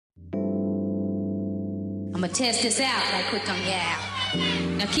I'm gonna test this out right quick on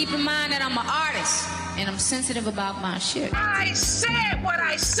y'all. Now keep in mind that I'm an artist and I'm sensitive about my shit. I said what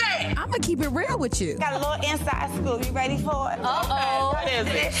I said. I'm gonna keep it real with you. Got a little inside scoop. You ready for it? Uh-oh. What is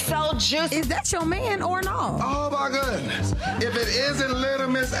it? It's so juicy. Is that your man or no? Oh my goodness. If it isn't Little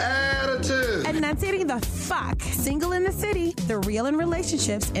Miss Attitude. And that's it, the fuck. Single in the City, the real in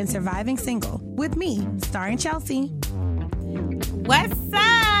relationships and surviving single. With me, starring Chelsea. What's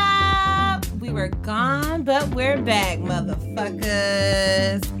up? We were gone, but we're back,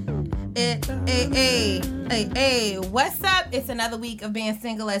 motherfuckers. Hey, what's up? It's another week of being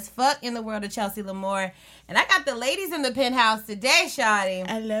single as fuck in the world of Chelsea Lamore. And I got the ladies in the penthouse today, shawty.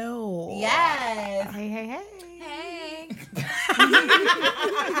 Hello. Yes. Hey.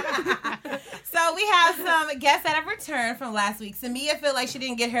 So we have some guests that have returned from last week. Samia feel like she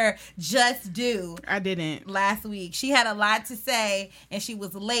didn't get her just due. I didn't. Last week. She had a lot to say, and she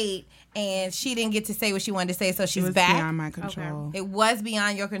was late, and she didn't get to say what she wanted to say, so she's back. Beyond my control. Okay. It was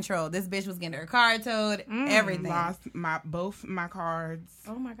beyond your control. This bitch was getting her car towed, everything. Lost both my cards.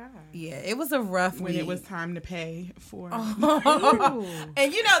 Oh my God. Yeah, it was a rough when week. It was time to pay for. And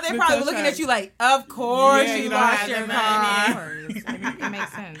you know they're probably looking at you like, of course you lost your car. It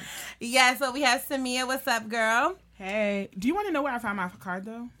makes sense. Yeah, so we have Samia. What's up, girl? Hey, do you want to know where I found my card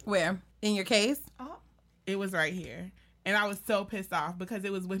though? Where? In your case? Oh. It was right here. And I was so pissed off because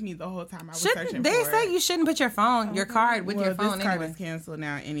it was with me the whole time I was searching for it. They say you shouldn't put your card with your phone this card anyway. is canceled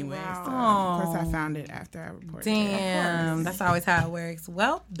now anyway. Wow. So of course I found it after I reported it. Damn, that's always how it works.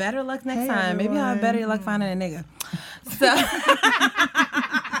 Well, better luck next time. Maybe I'll have better luck finding a nigga. So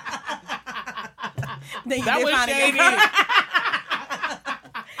that was shady.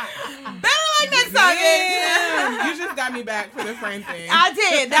 Better luck next time, bitch. You just got me back for the friend thing. I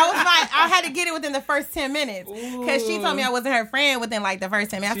did. That was I had to get it within the first 10 minutes. Because she told me I wasn't her friend within like the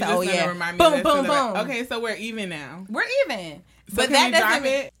first 10 minutes. I said, oh yeah. Boom. Okay, so we're even now. We're even. So but can that you doesn't drop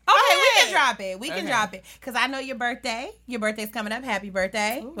it? Okay, we can drop it. We can drop it. Because I know your birthday. Your birthday's coming up. Happy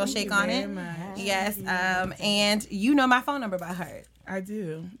birthday. We'll shake on it. Yes. And you know my phone number by heart. I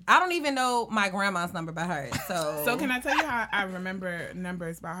do. I don't even know my grandma's number by heart. So can I tell you how I remember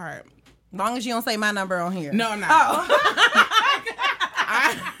numbers by heart? Long as you don't say my number on here. No, I'm not. Oh.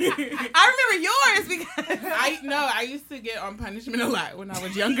 I remember yours because I used to get on punishment a lot when I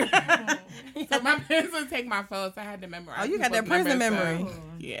was younger. So my parents would take my phone, so I had to memorize. Oh, you got that prison memory. So,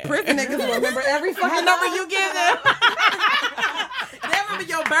 yeah. Prison niggas will remember every fucking number you give them. They remember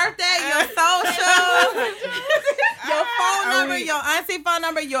your birthday, your social, your phone number, your auntie phone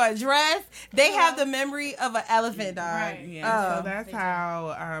number, your address. They have the memory of an elephant, dog. Right. Yeah. So that's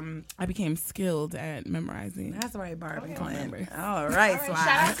how I became skilled at memorizing. That's right, Barbie. Numbers. All right, Shout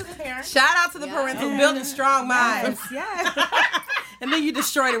out to the parents. Shout out to the parents who building strong minds. Yes. And then you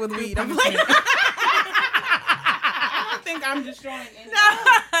destroyed it with weed. I'm like, I don't think I'm destroying it. No,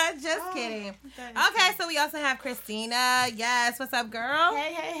 just kidding. Okay, so we also have Christina. Yes, what's up, girl?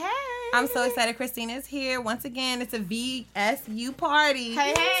 Hey. I'm so excited Christina's here. Once again, it's a VSU party.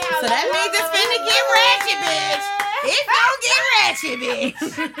 Hey. So that means it's finna get ratchet, bitch. It's gonna get ratchet, bitch.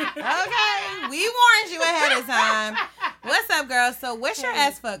 Okay, we warned you ahead of time. What's up, girl? So what's your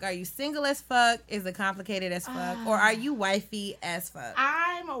as fuck? Are you single as fuck? Is it complicated as fuck? Or are you wifey as fuck?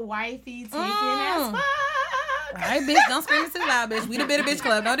 I'm a wifey taken as fuck. All right, bitch, don't scream it too loud, bitch. We the Bitter Bitch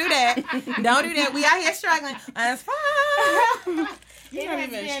Club. Don't do that. Don't do that. We out here struggling. As fuck. You're not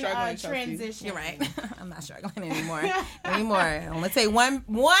even struggling, transition. You're right. I'm not struggling anymore. I'm gonna say one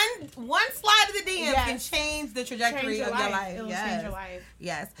slide of the DMs can change the trajectory of your life. It'll change your life.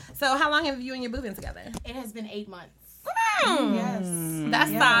 Yes. So how long have you and your boo been together? It has been 8 months. Yes.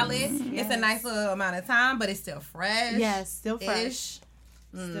 That's solid. Yes. It's a nice little amount of time, but it's still fresh. Yes, still fresh.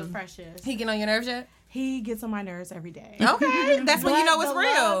 Still precious. He get on your nerves yet? He gets on my nerves every day. Okay. That's when you know it's the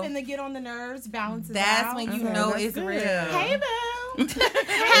real. Love and the get on the nerves balances out. That's when you know it's real. Hey, boo. Hey,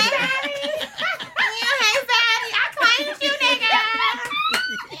 Zaddy. Hey, Zaddy. I claimed you, nigga.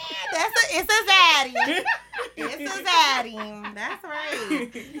 It's a Zaddy. It's a Zaddy. That's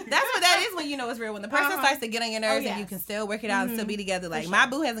right. That's what that is when you know it's real. When the person starts to get on your nerves and you can still work it out and still be together. Like, my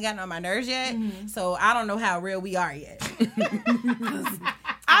boo hasn't gotten on my nerves yet, so I don't know how real we are yet.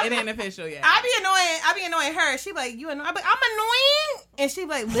 It ain't official yet. I be annoying her. She like, you annoying? I'm annoying, and she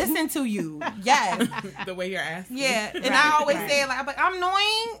like, listen to you. Yes. The way you're asking. Yeah, and I always say it like, I'm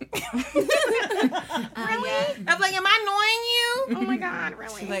annoying. Really? I'm like, am I annoying you? Oh my God,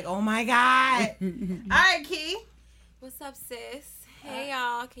 really? She's like, oh my God. All right, Key. What's up, sis? Hey,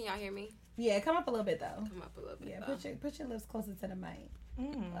 y'all. Can y'all hear me? Yeah, come up a little bit though. Come up a little bit. Yeah, put your lips closer to the mic.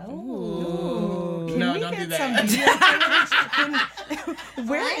 Ooh. No, don't do that.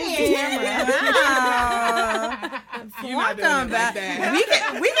 Where is the camera? You're not doing it like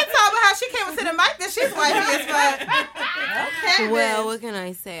that. We can talk about how she came to the mic that she's wifey as fuck. Okay. Well, what can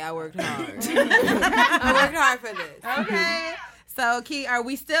I say? I worked hard. I worked hard for this. Okay. So, Key, are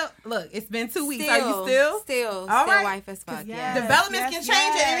we still... Look, it's been 2 weeks. Are you still? Still All right. wife as fuck, yeah. Developments can change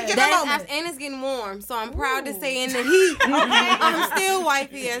at any given moment. And it's getting warm, so I'm proud to say in the heat, I'm still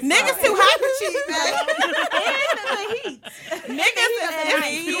wifey as fuck. Niggas too hot to cheat, man. Niggas,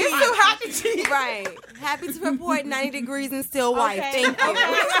 it's too hot to cheat. Right. Happy to report 90 degrees and still wife. Thank you.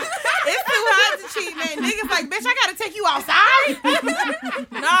 It's too hot to cheat, man. Niggas like, bitch, I gotta take you outside.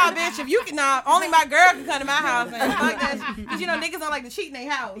 Nah, bitch, if you can, only my girl can come to my house, man. Fuck that shit. Because, you know, niggas don't like to cheat in their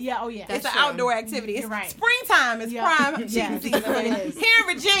house. Yeah, oh yeah. It's an outdoor activity. It's springtime. It's prime cheating season. Here in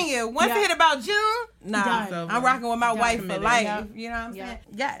Virginia, once it hit about June, I'm rocking with my wife for life. You know what I'm saying?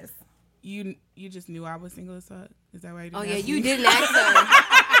 Yes. You just knew I was single as fuck? Is that why you didn't Oh, yeah, ask you me? didn't ask her.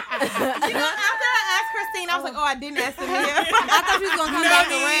 You know, after I asked Christine, I was like, oh, I didn't ask Samia. I thought you was going to come back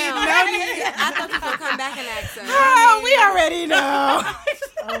around. I thought you was going to come back and ask her. Oh, we already know.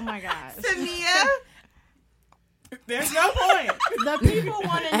 Oh my gosh. Samia. There's no point. The people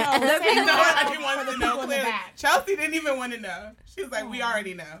want to know. I didn't want to know clearly. Chelsea didn't even want to know. She was like, we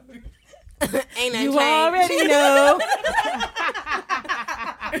already know. Ain't that You changed? already know.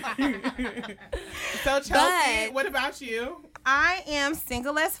 So, Chelsea, what about you? I am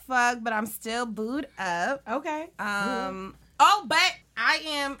single as fuck, but I'm still booed up. Okay. Oh, but I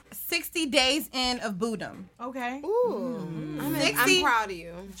am 60 days in of boodom. Okay. Ooh. I'm proud of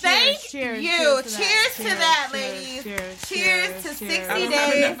you. Thank Cheers. you. Cheers to that, ladies. Cheers to 60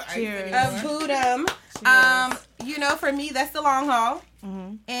 days of boodom. You know, for me, that's the long haul.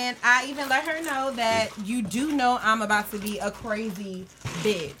 Mm-hmm. And I even let her know that you do know I'm about to be a crazy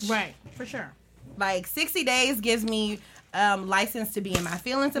bitch. Right. For sure. Like 60 days gives me license to be in my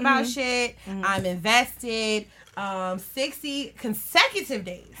feelings about shit. I'm invested. 60 consecutive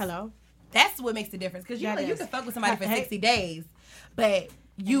days. Hello. That's what makes the difference. Because you can fuck with somebody for 60 days, but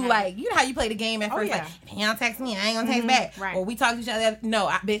you like, you know how you play the game at first, like, he don't text me, I ain't gonna text back. Right. Or we talk to each other. No,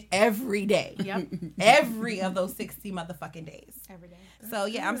 bitch, every day. Yep. Every of those 60 motherfucking days. Every day. So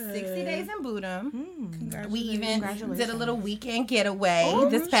yeah, I'm 60 days in Boodum. We even did a little weekend getaway.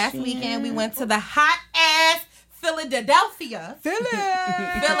 This past weekend, we went to the hot ass Philadelphia.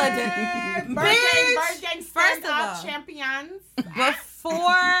 Philadelphia. Birthday First of all, champions. Before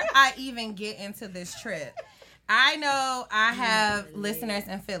I even get into this trip, I know I have listeners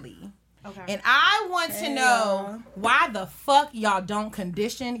in Philly. Okay. And I want to know why the fuck y'all don't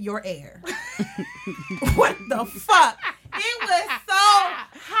condition your air. What the fuck? It was so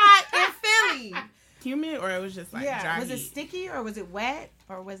hot in Philly. Humid, or it was just like dry Was it heat? sticky, or was it wet,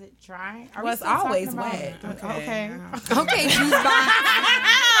 or was it dry? Well, it's always wet. Okay. Okay, juice box.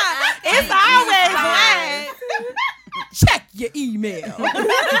 It's always wet. Check your email.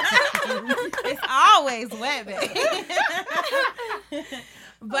 It's always wet, baby.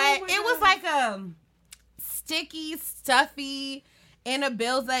 But it was like sticky, stuffy, and a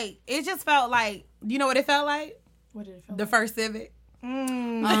Bill's like, it just felt like, you know what it felt like? What did it feel The first Civic.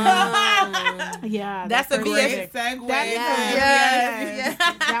 Yeah, that's a great VS. segue. Yes.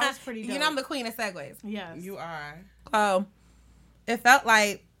 That was pretty dope. You know I'm the queen of segues. Yes. You are. It felt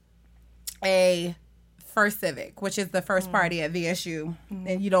like a first Civic, which is the first party at VSU,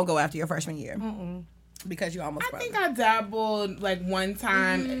 and you don't go after your freshman year because you almost. I think I dabbled like one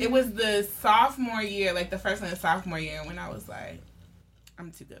time. It was the sophomore year, like the first one of sophomore year, when I was like,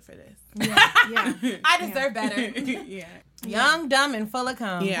 I'm too good for this. Yeah. I deserve better. Yeah. Young, dumb, and full of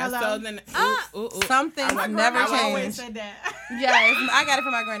cum. Yeah. Hello. So then, some things never I always change. said that. Yes, I got it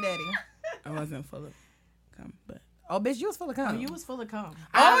from my granddaddy. I wasn't full of cum, but Oh, bitch, you was full of cum. You was full of cum.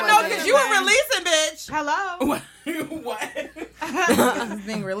 Oh no, because you were releasing, bitch. Hello. what? This is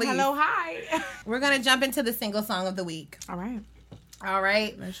being released. Hello, hi. We're gonna jump into the single song of the week. All right. All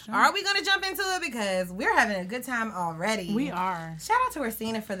right. Are we gonna jump into it because we're having a good time already? We are. Shout out to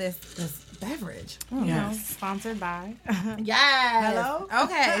Racina for this beverage. Yes. Sponsored by. Yes. Hello.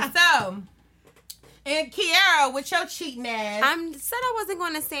 Okay, so and Kiara, with your cheating ass. I said I wasn't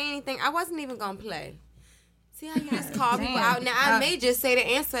going to say anything. I wasn't even going to play. See how you just call people out? Now, I may just say the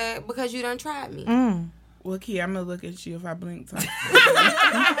answer because you done tried me. Well, Key, I'm going to look at you if I blink twice. Okay.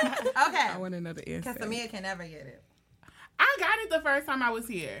 I want to know the answer. Because Samia can never get it. I got it the first time I was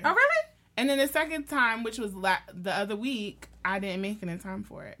here. Oh, really? And then the second time, which was the other week, I didn't make it in time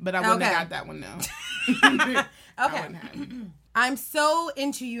for it. But I wouldn't have got that one, though. Okay. I'm so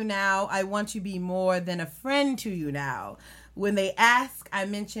into you now. I want to be more than a friend to you now. When they ask, I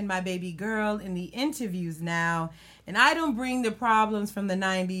mention my baby girl in the interviews now. And I don't bring the problems from the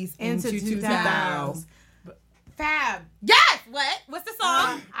 90s into 2000s. Fab. Yes! What? What's the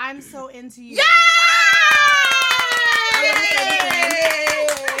song? I'm so into you. Yes!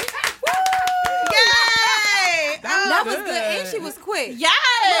 Yay! That was good. And she was quick.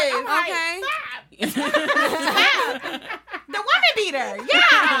 Yes! Okay. The woman beater. Yeah,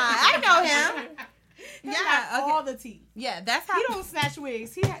 I know him. Yeah, all the teeth. Yeah, that's how He don't snatch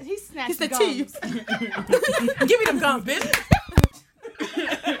wigs. He snatches the gums. teeth. Give me them gums, bitch.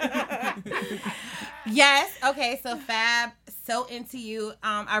 Yes. Okay. So Fab, so into you.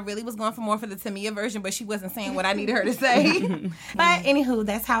 I really was going for more for the Tamia version, but she wasn't saying what I needed her to say. But anywho,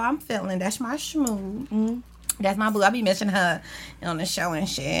 that's how I'm feeling. That's my schmoo. That's my boo. I be mentioning her on the show and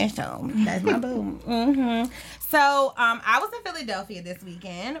shit. So that's my boo. So I was in Philadelphia this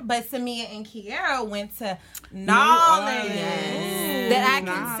weekend, but Samia and Kiara went to New Orleans. That I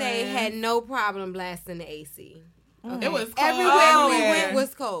can say had no problem blasting the AC. Okay. It was cold. Everywhere we went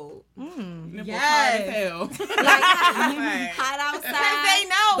was cold. Yes. Like hot outside. Because they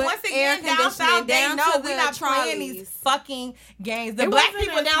know, but once air again, down south, they down know to we're the not playing trolleys. these fucking games. The It black wasn't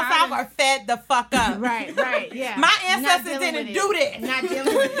people as down hot south as- are fed the fuck up. Right, yeah. My Not ancestors dealing didn't with do it. this. Not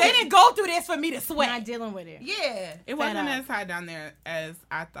dealing with They it. didn't go through this for me to sweat. Not dealing with it. Yeah. It wasn't up. as hot down there as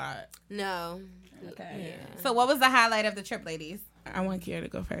I thought. No. Okay. So what was the highlight of the trip, ladies? I want Kiara to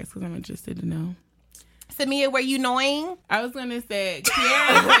go first because I'm interested to know. Samia, were you knowing? I was going to say,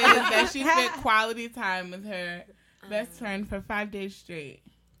 Kiara says that she spent quality time with her best friend for 5 days straight.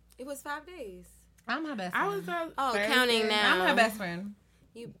 It was 5 days. I'm her best I friend. was Counting now. I'm her best friend.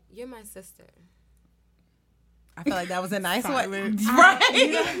 You're my sister. I feel like that was a nice one. Silent.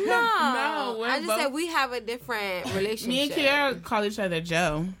 Right? No, we're I just both- said we have a different relationship. Me and Kiara call each other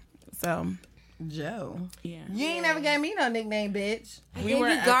Joe. So, Joe. yeah. You ain't never gave me no nickname, bitch. I gave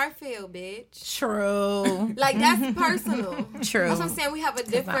you Garfield, bitch. True. Like that's personal. True. That's what I'm saying. We have a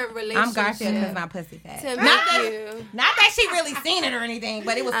different relationship. I'm Garfield because my pussy fat. To Not meet that, you. not that she really seen it or anything,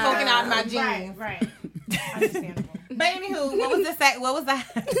 but it was poking out of my jeans. Right. Understandable. But anywho, what was the what was that?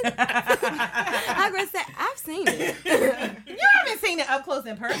 Like I said, I've seen it. You haven't seen it up close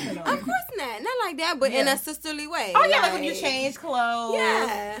and personal. Of course not. Not like that, but in a sisterly way. Oh yeah, like when you change clothes.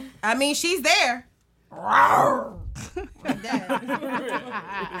 Yeah. I mean, she's there. Like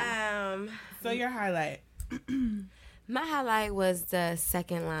that. So your highlight. My highlight was the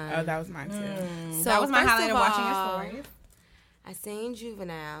second line. Oh, that was mine too. So That was my first highlight of watching your all, stories. I seen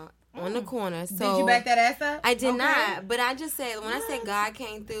Juvenile on the corner. So Did you back that ass up? I did Okay. not, but I just said when I said God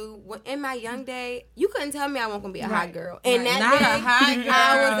came through in my young day, you couldn't tell me I wasn't gonna be a hot girl. And that Not day, a hot girl.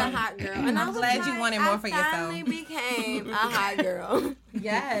 I was a hot girl, and I I'm was glad like, you wanted more for I yourself. finally became a hot girl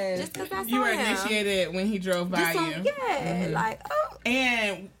Yes. just because I saw You were him. initiated when he drove by Just you. on, yeah, like oh.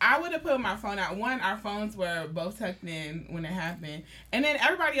 And I would have put my phone out. One, our phones were both tucked in when it happened. And then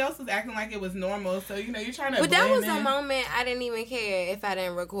everybody else was acting like it was normal. So, you know, you're trying to But that blend was a in. moment I didn't even care if I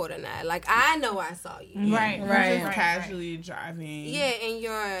didn't record or not. Like I know I saw you. Right. Just Right. casually driving. Yeah, and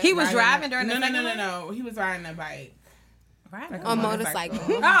your He was driving during the No. second one? No. He was riding a bike. Right. on motorcycle.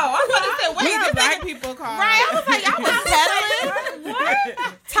 Oh, I was about to say, wait, You know, this black nigga- people call. Right, I was like, y'all was pedaling? What?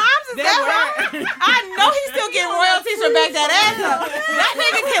 Times is They that were. right? I know he's still getting royalties for back that ass up. That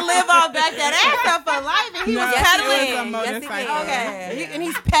nigga can live off back that ass up for life, and he was Yes, he pedaling. can. It was a Yes, he motorcycle. can. Okay, and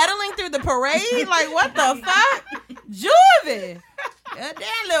he's pedaling through the parade. Like, what the fuck, Juvie? That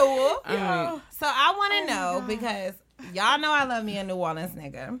little whoop. So I want to know because y'all know I love me a New Orleans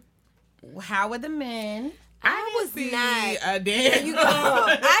nigga. How were the men? I was not. a damn. You go.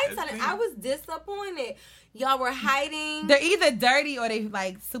 I ain't telling. I was disappointed. Y'all were hiding. They're either dirty or they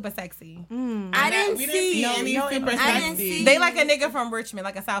like super sexy. I didn't We see. didn't see any super I sexy. didn't see. They like a nigga from Richmond,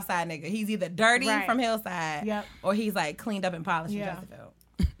 like a South Side nigga. He's either dirty Right. from Hillside, Yep. or he's like cleaned up and polished Yeah. from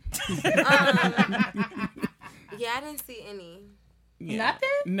Chesterfield. Yeah, I didn't see any. Yeah. Nothing?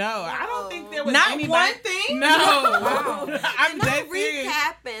 No, I don't think there was Not anybody. one thing? No. I'm No dead serious.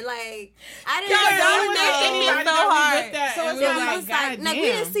 recapping. Like I Yo, didn't don't see make no. me Anybody so that we hard. looked at, So and it's we It were was like, like, God like we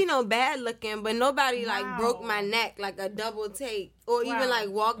didn't damn. see no bad looking, but nobody like Wow. broke my neck like a double take or Wow. even like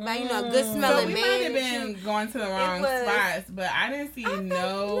walked by. You know, a good So smelling we man. might have and been going to the wrong was- spots, but I didn't see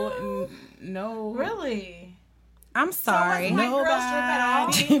no. Really? I'm sorry. White girl strip at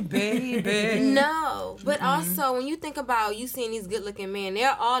all? Baby. No, but also when you think about you seeing these good looking men,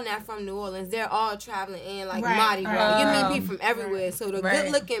 they're all not from New Orleans. They're all traveling in like Mardi Gras. You meet people from everywhere, so the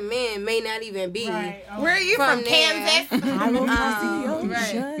good looking men may not even be. Where are you from? Kansas. I will cross the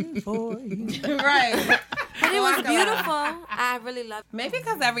ocean for you. Right. But it was beautiful. I really loved it. Maybe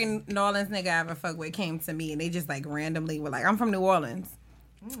because every New Orleans nigga I ever fucked with came to me and they just like randomly were like, I'm from New Orleans.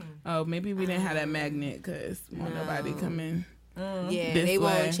 Oh, maybe we didn't have that magnet because won't nobody come in. Yeah, This they way.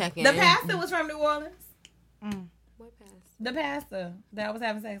 won't check in. The pastor was from New Orleans. What pastor? The pastor that I was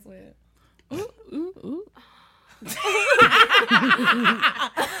having sex with.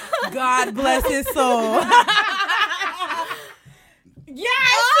 God bless his soul. Yes!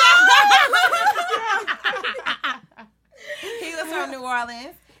 He was from New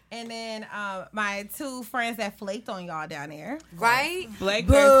Orleans. And then my two friends that flaked on y'all down there. Right? Blake,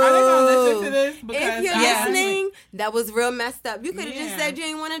 are they gonna listen to this? If you're listening, that was real messed up. You could have just said you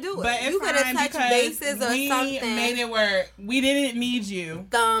didn't want to do it. But you could have touched bases or we something. made it work. We didn't need you.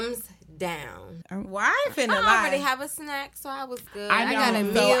 Thumbs down. Well, I ain't finna I lie. already have a snack, so I was good. I got a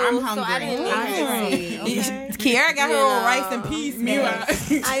don't, meal, so I'm so I hungry. didn't need to see. Kiara got her own rice and peas. Meanwhile,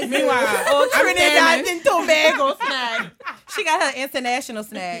 Oh, Trinidad and Tobago snack. She got her international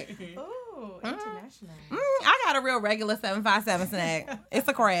snack. Ooh, international. I got a real regular 757 snack. It's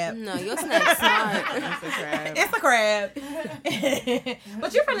a crab. No, your snack's not. It's a crab.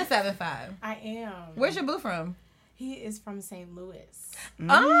 But you're from the 7-5. I am. Where's your boo from? He is from St. Louis.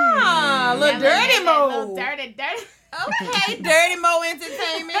 Ah, little Dirty Mo. Dirty. Okay, Dirty Mo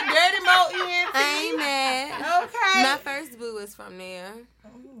Entertainment. Dirty Mo ENT. I ain't mad. Okay. My first boo is from there.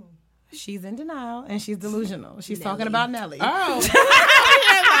 She's in denial and she's delusional. She's talking about Nelly. Oh.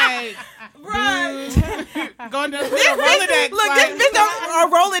 Right. Going down to the Rolodex. Look, this bitch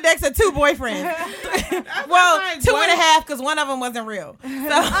on a Rolodex of 2 boyfriends. Well, 2.5 because one of them wasn't real.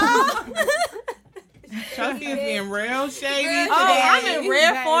 So. Chelsea is being real shady today. I'm in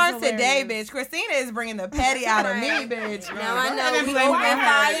rare That form is today, hilarious. bitch. Christina is bringing the petty out of me, bitch. Now I know we blame open her.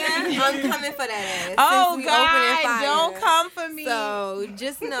 fire. I'm coming for that ass. Oh, Since we God, opening fire. don't come for me. So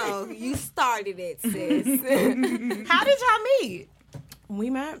just know you started it, sis. How did y'all meet? We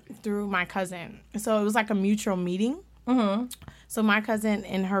met through my cousin. So it was like a mutual meeting. Mm-hmm. So my cousin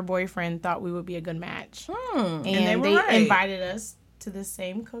and her boyfriend thought we would be a good match. And And were they right. invited us to the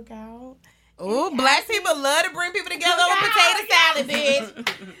same cookout. Ooh, black people love to bring people together on potato salad, bitch.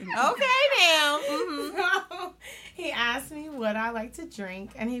 Okay, now. Mm-hmm. He asked me what I like to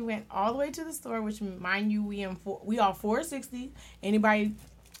drink, and he went all the way to the store, which, mind you, we all 460. Anybody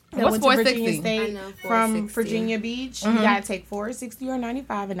that What's went to 460? Virginia State I know, from 460. Virginia Beach, you gotta take 460 or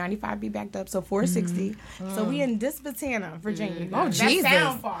 95, and 95 be backed up, so 460. So we in Disputanta, Virginia. Oh, that Jesus.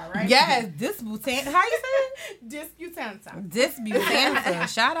 sound far, right? Yes, Disputanta. How you say it? Disputanta. Disputanta.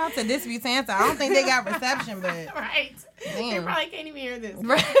 Shout out to Disputanta. I don't think they got reception, but Right. They damn. probably can't even hear this.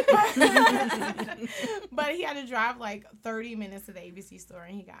 But he had to drive like 30 minutes to the ABC store,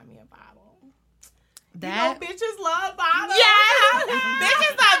 and he got me a bottle. That. You know, bitches love bottles. Yeah,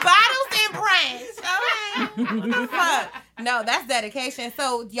 bitches like bottles and brands. Okay, what the fuck? No, that's dedication.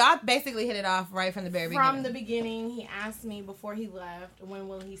 So y'all basically hit it off right from the very beginning. From the beginning, he asked me before he left, when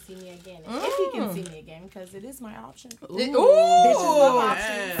will he see me again? And if he can see me again, because it is my option. Ooh, Bitches love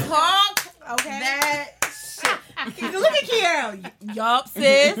options. talk Okay. that shit. Look at Kiara. Yup,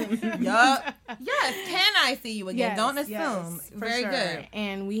 sis. Yup. Yes. Can I see you again? Yes, Don't assume. yes, for Very sure. good.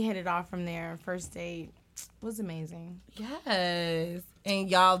 And we hit it off from there. First date was amazing. Yes. And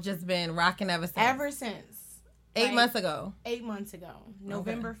y'all just been rocking ever since. Ever since. 8 like, months ago. 8 months ago.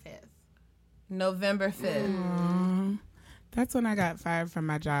 November 5th. November 5th. That's when I got fired from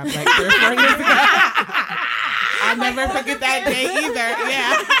my job like 3 or 4 years ago. I'll never forget that day either.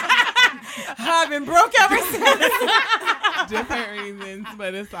 Yeah. I've been broke ever since. Different reasons,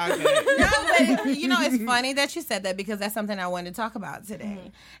 but it's all good. No, but you know, it's funny that you said that because that's something I wanted to talk about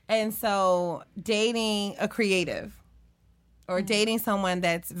today. And so, dating a creative or dating someone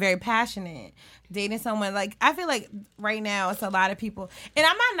that's very passionate, dating someone like, I feel like right now it's a lot of people, and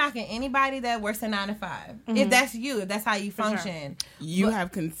I'm not knocking anybody that works a 9 to 5. If that's you, if that's how you function. You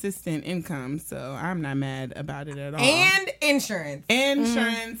have consistent income, so I'm not mad about it at all. And insurance.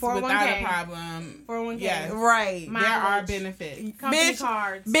 Insurance 401k. without a problem. 401k. Yes. Right. There are benefits. Company Bitch,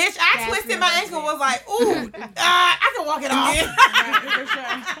 cards. Bitch, I gas twisted my ankle, was like, ooh, I can walk it off. Right, for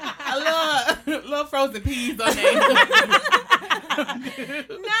sure. A little frozen peas on there.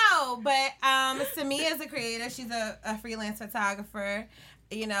 No, but Samia is a creator. She's a freelance photographer,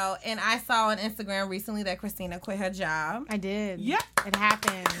 you know, and I saw on Instagram recently that Christina quit her job. I did. Yeah. It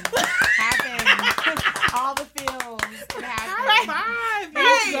happened. All the feels. It happened. High five.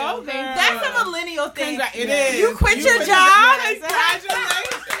 Right. Go, girl. That's a millennial thing. It is. You quit your job.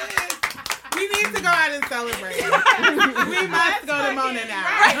 Congratulations. We need to go out and celebrate. We must go to Mona now.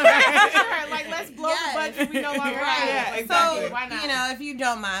 Right. Like, let's blow the budget. We no longer have. Yeah, exactly. So, you know, if you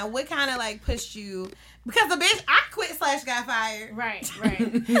don't mind, what kind of like pushed you? Because the bitch, I quit / got fired. Right.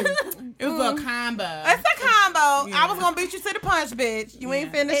 It was a combo. It's a combo. Yeah. I was gonna beat you to the punch, bitch. You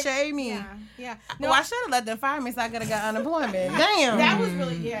ain't finna shade me. Yeah. No, I should have let them fire me so I could have got unemployment. Damn. That was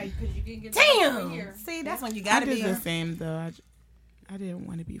really, because you didn't get Damn. a year. See, that's when you I gotta did be the same though. I didn't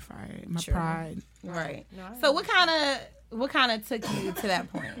want to be fired. My True. pride. right. So what kind of took you to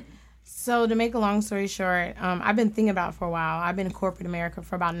that point? So to make a long story short, I've been thinking about it for a while. I've been in corporate America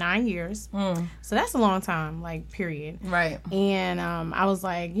for about 9 years. So that's a long time, like, period. Right. And I was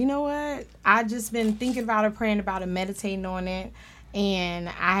like, you know what? I just been thinking about it, praying about it, meditating on it. And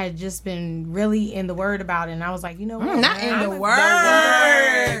I had just been really in the word about it. And I was like, you know what? Not in the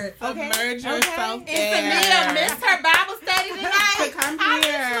word. Submerge yourself It's there. Tamia missed her Bible study tonight. To come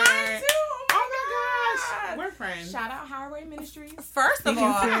here. Oh my gosh. We're friends. Shout out Highway Ministries. First of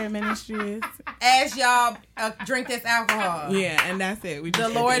all, Spirit Ministries. as y'all drink this alcohol, Yeah, and that's it. We the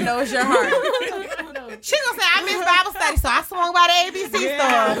just Lord knows your heart. She gonna say, I missed Bible study, so I swung by the ABC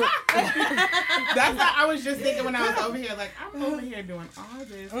store. That's what I was just thinking when I was over here. Like, I'm over here doing all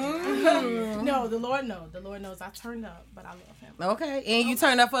this. No, the Lord knows. The Lord knows I turned up, but I love him. Okay, and you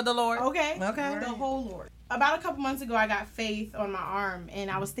turned up for the Lord. Okay. Okay. The whole Lord. About a couple months ago, I got faith on my arm,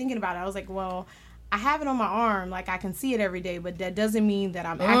 and I was thinking about it. I was like, well, I have it on my arm, like I can see it every day, but that doesn't mean that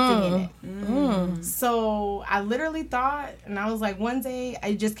I'm acting in it. So I literally thought, and I was like, one day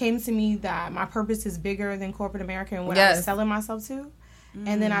it just came to me that my purpose is bigger than corporate America and what I was selling myself to.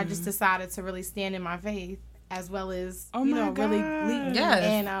 And then I just decided to really stand in my faith as well as, really lead. Yes.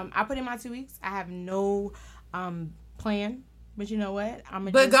 And I put in my 2 weeks. I have no plan, but you know what?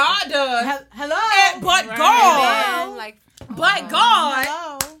 But God does. Hello. But Right. God. But God.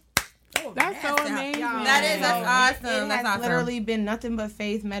 Hello. That's so amazing. That's awesome. It That's has awesome. literally been nothing but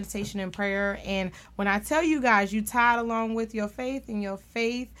faith, meditation, and prayer. And when I tell you guys, you tied along with your faith, and your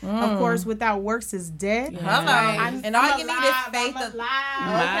faith, of course, without works is dead. Hello. And all you need is faith.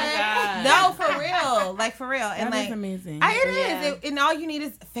 God. No, for real. Like, for real. And That like, is amazing. It is. And all you need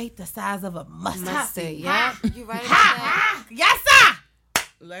is faith the size of a mustard. Yeah, you right about that. Yes, sir.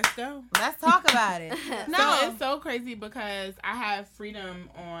 Let's go. Let's talk about it. No, it's so crazy because I have freedom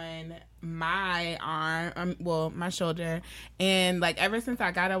on my arm, my shoulder, and like ever since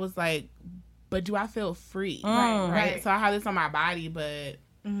I got it, I was like, but do I feel free? Right. So I have this on my body, but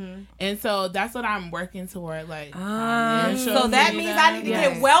and so that's what I'm working toward. Like, so that means I need to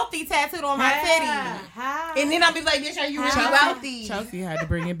get wealthy tattooed on my titty, and then I'll be like, bitch, are you really wealthy? Chelsea had to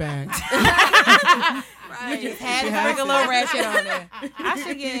bring it back. You just had to bring a little ratchet on there. I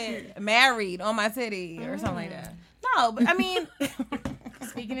should get married on my titty or something like that. No, but I mean,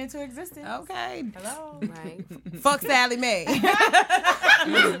 Speaking into existence. okay. Hello. Right. Fuck Sally Mae.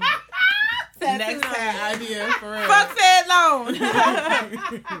 Next idea for real. Fuck Fed Loan.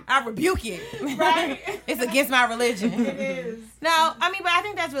 I rebuke it. Right. It's against my religion. It is. No, I mean, but I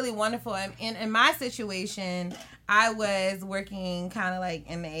think that's really wonderful. In my situation, I was working kind of like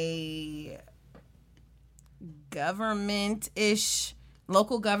in a government-ish,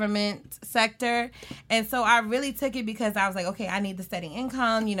 local government sector. And so I really took it because I was like, okay, I need the steady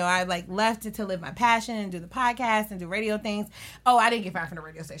income. You know, I like left it to live my passion and do the podcast and do radio things. Oh, I didn't get fired from the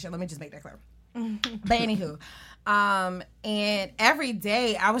radio station. Let me just make that clear. But anywho, and every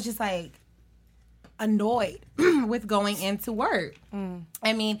day I was just like annoyed with going into work.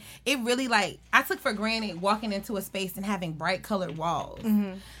 I mean, it really like, I took for granted walking into a space and having bright colored walls.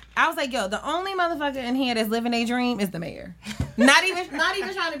 I was like, yo, the only motherfucker in here that's living a dream is the mayor. Not even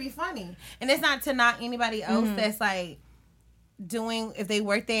trying to be funny. And it's not to knock anybody else that's like doing, if they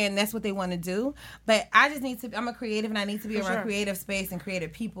work there and that's what they want to do. But I just need to, I'm a creative and I need to be around creative space and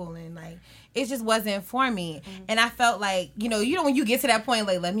creative people. And like, it just wasn't for me. And I felt like, you know, when you get to that point,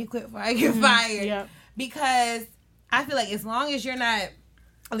 like, let me quit before I get fired. Yep. Because I feel like as long as you're not,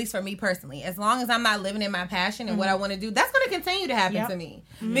 at least for me personally, as long as I'm not living in my passion and what I want to do, that's going to continue to happen to me.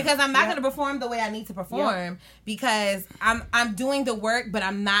 Because I'm not going to perform the way I need to perform because I'm doing the work, but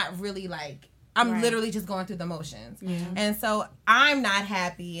I'm not really like, I'm literally just going through the motions. And so I'm not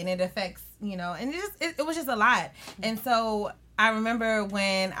happy and it affects, you know, and it was just a lot. And so I remember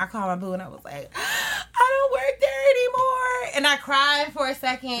when I called my boo and I was like, I don't work there anymore. And I cried for a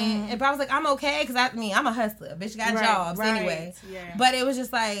second. But I was like, I'm okay because I'm a hustler. Bitch got jobs anyway. Yeah. But it was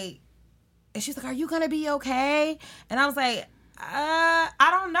just like, and she's like, are you going to be okay? And I was like, I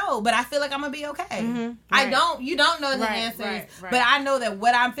don't know, but I feel like I'm gonna be okay. Mm-hmm. You don't know the answers, but I know that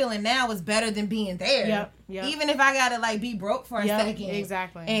what I'm feeling now is better than being there. Yep. Even if I gotta like be broke for a second,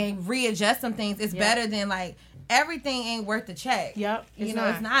 exactly, and readjust some things, it's better than like everything ain't worth the check. Yep, it's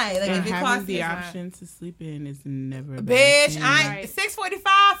not. Like if it having the option to sleep in is never a bitch.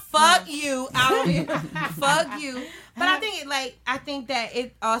 6:45. Fuck you. Fuck you. But I think that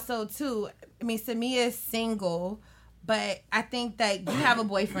it also too. I mean, Samia is single. But I think that you have a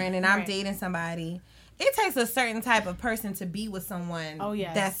boyfriend and I'm dating somebody. It takes a certain type of person to be with someone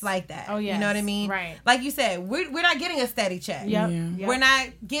that's like that. Oh, yeah. You know what I mean? Right. Like you said, we're not getting a steady check. Yep. We're not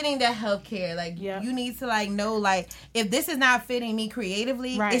getting the health care. Like, you need to, like, know, like, if this is not fitting me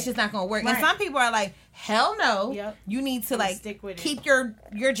creatively, it's just not going to work. Right. And some people are like, hell no. Yep. You need to, like, stick with keep your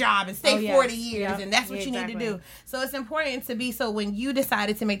job and stay 40 years, and that's what you need to do. So it's important to be, so when you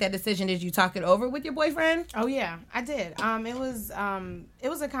decided to make that decision, did you talk it over with your boyfriend? Oh, yeah, I did. It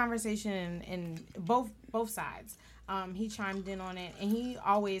was a conversation in both sides. He chimed in on it, and he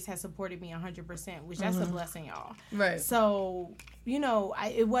always has supported me 100%, which that's a blessing, y'all. Right. So,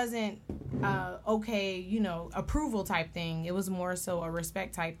 it wasn't approval type thing. It was more so a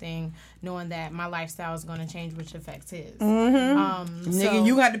respect type thing, knowing that my lifestyle is going to change, which affects his. Mm-hmm. Nigga,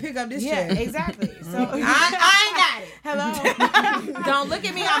 you got to pick up this shit. Yeah, exactly. So I ain't got it. Hello. Don't look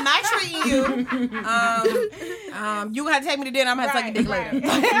at me. I'm not treating you. You got to take me to dinner. I'm going to suck your dick later.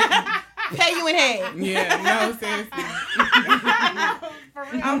 Pay you in head. Yeah, no, seriously.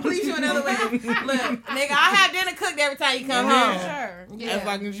 I'll please you another way. Look, nigga, I have dinner cooked every time you come home. Sure. Yeah. As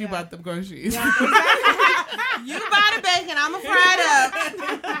long as you bought the groceries. Yeah, exactly. You buy the bacon, I'ma fry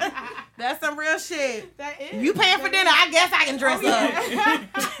it up. That's some real shit. That is. You paying for dinner, I guess I can dress up.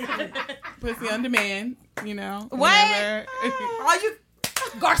 Pussy on demand, What? Are you...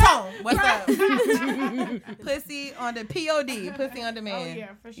 Garçon, what's up? Pussy on the POD, pussy on demand. Oh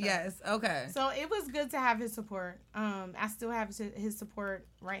yeah, for sure. Yes, okay. So it was good to have his support. I still have his support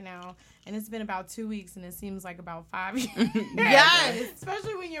right now, and it's been about 2 weeks, and it seems like about 5 years. Yes,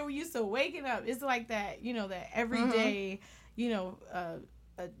 especially when you're used to waking up. It's like that, that every day,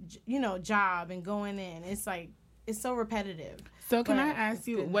 job and going in. It's like it's so repetitive. So can I ask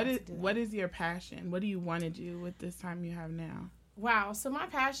you, what is your passion? What do you want to do with this time you have now? Wow. So my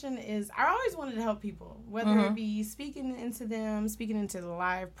passion is, I always wanted to help people, whether it be speaking into them, speaking into the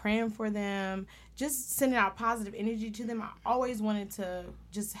live, praying for them, just sending out positive energy to them. I always wanted to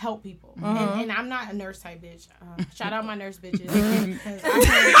just help people. And I'm not a nurse type bitch. Shout out my nurse bitches. Kiara,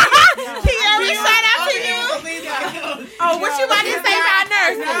 shout out to you. Oh, what you about to say about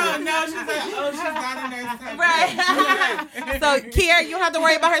nurses? No, she's like, she's not a nurse type. Right. So, Kiara, you don't have to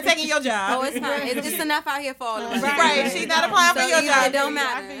worry about her taking your job. Oh, it's fine. It's enough out here for all of us. Right. She's not applying for your job. It don't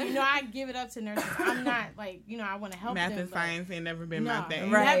matter. I give it up to nurses. I'm not like, I want to help them. Math and science ain't never been my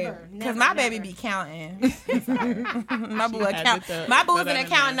thing. Right. Because my baby be counting. My boo account. My boo's an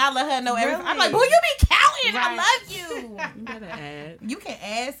accountant. I let her know everything. I'm like, boo, you be counting. Right. I love you. You gotta add. You can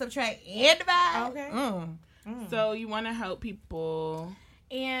add, subtract, and divide. Okay. So you want to help people,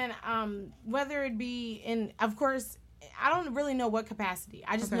 and whether it be in, of course, I don't really know what capacity.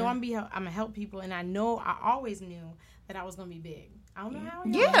 I just know I'm gonna help people, and I always knew that I was gonna be big. I don't know how.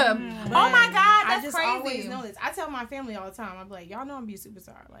 Yeah. Oh my God, that's I just crazy. always know this. I tell my family all the time. I'm like, y'all know I'm be a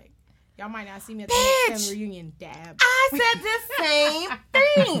superstar. Like, y'all might not see me at the next family reunion. Dab. I said the same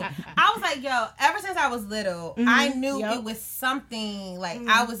thing. I was like, yo, ever since I was little, I knew it was something, like,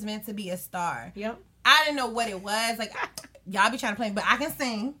 I was meant to be a star. Yep. I didn't know what it was. Like, y'all be trying to play, but I can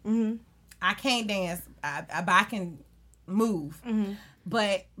sing. I can't dance. I can move.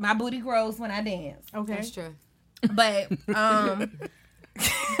 But my booty grows when I dance. Okay. That's true. But, because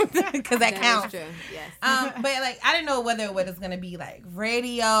that counts. True. Yes. But like, I didn't know whether it was going to be like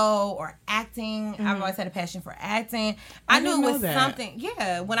radio or acting. I've always had a passion for acting. I knew it was something.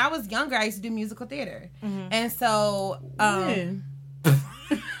 Yeah, when I was younger, I used to do musical theater, and so I've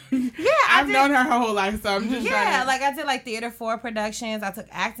known her whole life, so I'm just trying to... like I did like theater 4 productions. I took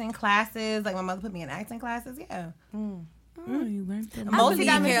acting classes. Like my mother put me in acting classes. Yeah. Oh, you learned so much. I believe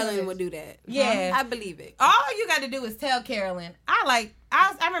Carolyn would do that. Yeah. I believe it. All you got to do is tell Carolyn. I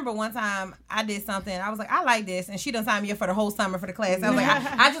remember one time I did something. I was like, I like this. And she done signed me up for the whole summer for the class. I was like,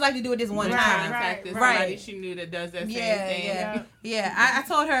 I just like to do it this one time. Right. She knew that does that same thing. Yeah. I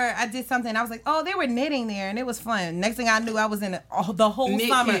told her I did something. I was like, oh, they were knitting there. And it was fun. Next thing I knew, I was in the whole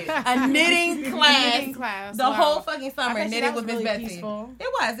summer. A knitting class. The whole fucking summer. Knitting with Miss really Betsy. Peaceful. It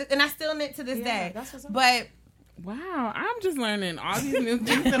was. And I still knit to this day. That's what's up. But... Wow, I'm just learning all these new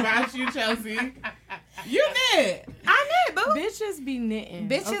things about you, Chelsea. You knit. I knit, boo. Bitches be knitting.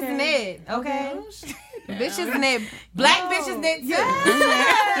 Bitches knit, okay? Bitches knit. Black bitches knit too.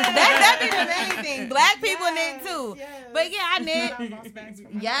 That'd be the main thing. Black people knit too. Yes. But yeah, I knit.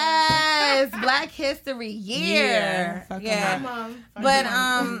 Yes, Black History Year. Yeah. But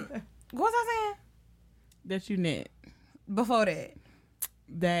what was I saying? That you knit. Before that.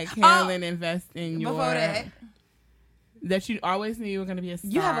 That Carolyn invest in your. Before that. That you always knew you were going to be a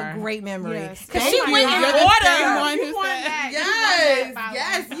star. You have a great memory. Yes. Because she went in order.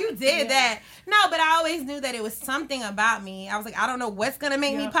 Yes, you did that. No, but I always knew that it was something about me. I was like, I don't know what's going to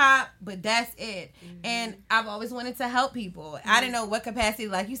make me pop, but that's it. Mm-hmm. And I've always wanted to help people. Mm-hmm. I didn't know what capacity.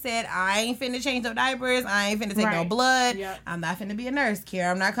 Like you said, I ain't finna change no diapers. I ain't finna take no blood. Yep. I'm not finna be a nurse,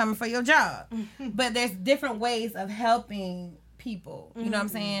 Kiara. I'm not coming for your job. But there's different ways of helping people. You know what I'm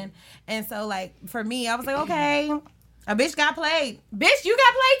saying? And so, like, for me, I was like, okay, a bitch got played. Bitch, you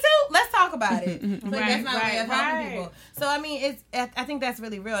got played too? Let's talk about it. So that's my way of helping people. So, I mean, I think that's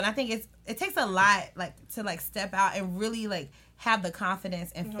really real. And I think it takes a lot, like, to, like, step out and really, like, have the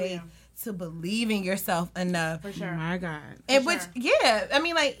confidence and faith to believe in yourself enough. For sure. Oh my God. And which, I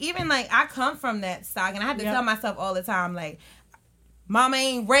mean, like, even, like, I come from that stock, and I have to tell myself all the time, like, Mama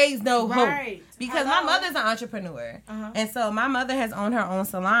ain't raised no hope. Because my mother's an entrepreneur. And so my mother has owned her own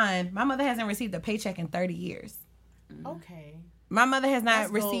salon. My mother hasn't received a paycheck in 30 years. Okay. My mother has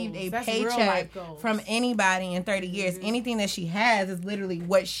not received a paycheck from anybody in 30 years. Anything that she has is literally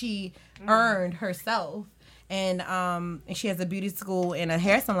what she earned herself. And she has a beauty school and a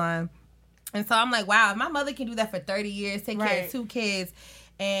hair salon. And so I'm like, wow, if my mother can do that for 30 years, take care of 2 kids,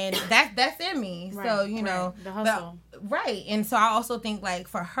 and that's in me. So, you know. The hustle. And so I also think, like,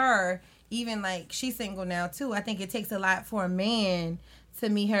 for her, even, like, she's single now, too. I think it takes a lot for a man to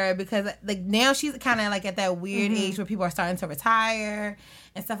meet her because, like, now she's kind of, like, at that weird age where people are starting to retire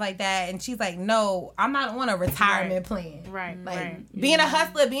and stuff like that. And she's like, no, I'm not on a retirement plan. Like, being a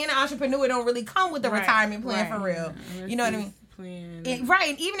hustler, being an entrepreneur don't really come with a retirement plan for real. You know what I mean? And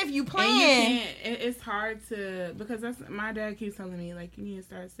even if you plan, it's hard to, because that's my dad keeps telling me, like, you need to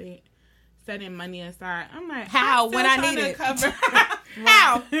start setting money aside. I'm like, how when I need it?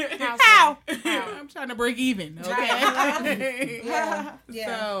 How? I'm trying to break even. Okay. So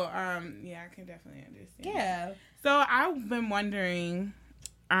I can definitely understand. So I've been wondering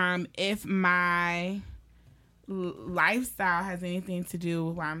if my lifestyle has anything to do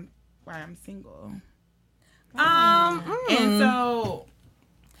with why I'm single.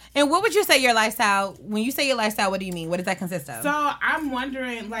 And what would you say your lifestyle, when you say your lifestyle, what do you mean? What does that consist of? So I'm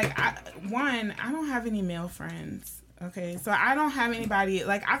wondering, like, I don't have any male friends. Okay. So I don't have anybody,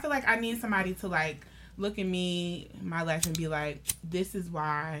 like, I feel like I need somebody to, like, look at me, my life, and be like, this is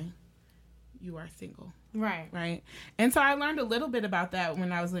why you are single. Right. And so I learned a little bit about that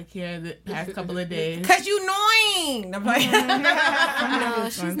when I was with Kiara the past couple of days. Because you annoying. No,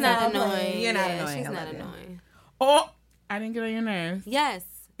 she's not annoying. You're not annoying. She's not annoying. Oh, I didn't get on your nerves. Yes.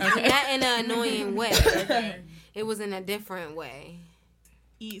 Okay. Not in an annoying way. Okay. It was in a different way.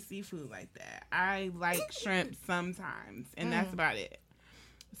 Eat seafood like that. I like shrimp sometimes, and that's about it.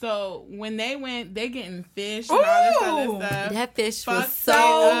 So when they getting fish and all this other stuff. That fish was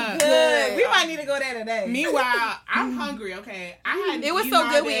so good. We might need to go there today. Meanwhile, I'm hungry. Okay, it was so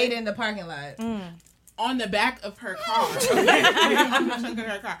good. We ate it in the parking lot. On the back of her car.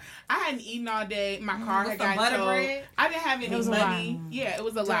 I hadn't eaten all day. My car had gotten towed. I didn't have any money. Yeah, it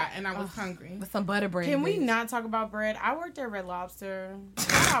was a lot, and I was hungry. With some butter bread. Can we not talk about bread? I worked at Red Lobster.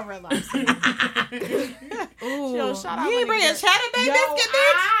 Shout out Red Lobster. Ooh. Shout out. You ain't bring a Chatter Bay biscuit,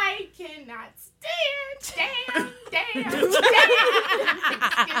 bitch? I cannot stand biscuits,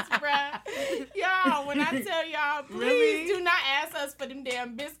 bruh. Y'all, when I tell y'all, please do not ask us for them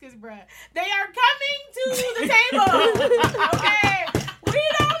damn biscuits, bruh. They are coming to the table. Okay? We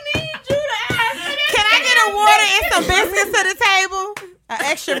don't need you to ask for them. Can I get a water and some biscuits to the table? An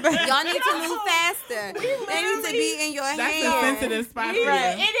extra biscuit. Y'all need to move faster. They need to be in your hand. That's a sensitive spot for you.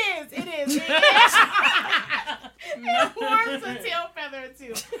 It is. It warms a tail feather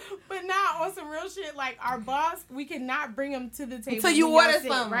too. But not on some real shit. Like, our boss, we cannot bring him to the table until you order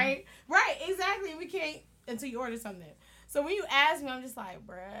something. Right, exactly. We can't until you order something. So when you ask me, I'm just like,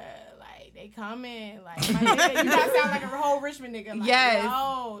 bruh, like, they coming. Like, my nigga, you gotta sound like a whole Richmond nigga. Like, yes.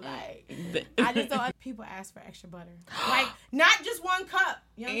 No, like, I just don't. People ask for extra butter. Like, not just one cup.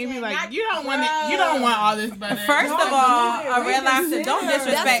 You know what I'm saying? Like, you don't want all this butter. First of all, a Red Lobster, don't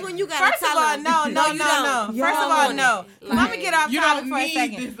disrespect. That's when you gotta First of all, no. First of all, no. Let me get off topic for a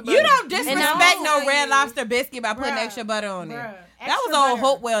second. You don't disrespect no Red Lobster biscuit by putting extra butter on it. That was old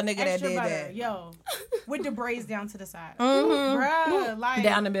Hopewell nigga that did that. Yo, with the braids down to the side. Bruh, like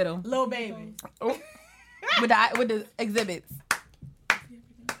down the middle. Little baby. With the exhibits.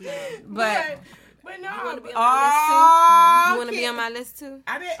 But But no. You want to be on my list too? You want to be on my list too?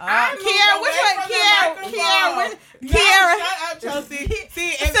 I didn't. Kiara, which one? Kiara. Shut up, Chelsea.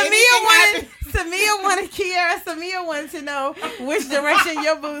 See, if Samia wanted to know which direction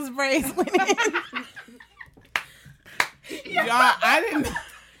your boo's braids went in. Y'all, I didn't.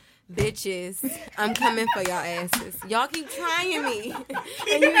 Bitches, I'm coming for y'all asses. Y'all keep trying me,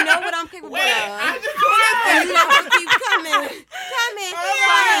 and you know what I'm capable of. I just want And you know keep coming.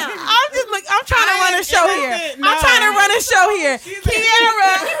 I'm trying to run a show here. I'm trying to run a show here.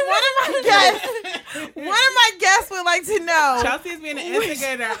 Kiara, one of my guests would like to know. Chelsea's being an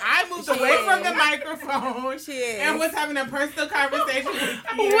instigator. I moved away from the microphone and was having a personal conversation with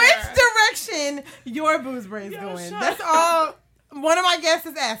Kiara. Which direction your boo's braids going? That's all. One of my guests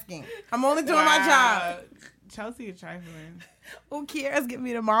is asking. I'm only doing my job. Chelsea is trifling. Oh, Kiara's giving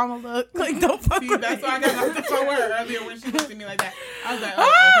me the mama look. Like, don't fuck with that's me. why I got off the phone with her earlier when she looked at me like that. I was like,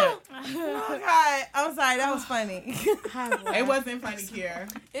 oh, okay. Oh, God. I'm sorry. That was funny. It wasn't funny, Kiara.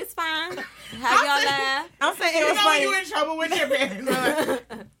 It's fine. Have y'all laugh? I'm saying it was You know funny. you in trouble with your parents.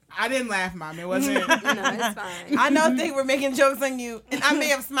 I didn't laugh, Mom. It wasn't. No, it's fine. I know they were making jokes on you, and I may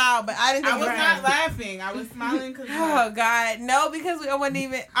have smiled, but I didn't think I was not laughing. I was smiling because. Oh, God. No, because I wasn't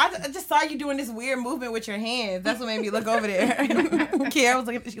even. I just saw you doing this weird movement with your hands. That's what made me look over there. Kiara was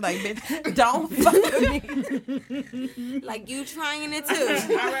looking at you like, bitch, don't fuck with me. Like you trying it too.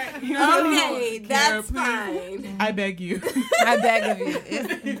 All right. Okay, that's Kiara, fine. I beg you. I beg of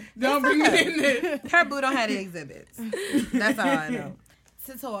you. Don't bring me in this. Her boo don't have the exhibits. That's all I know.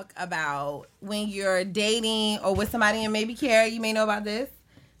 To talk about when you're dating or with somebody, and maybe Kiara, you may know about this.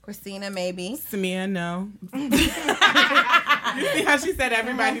 Christina, maybe. Samia, no. You see how she said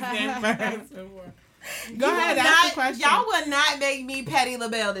everybody's name first? Go ahead, ask the question. Y'all will not make me Patty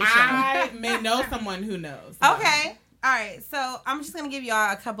LaBelle this show. I may know someone who knows. Okay. All right. So I'm just going to give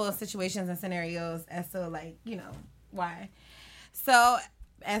y'all a couple of situations and scenarios as to, like, you know, why. So,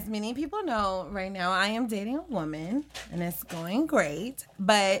 as many people know, right now I am dating a woman, and it's going great.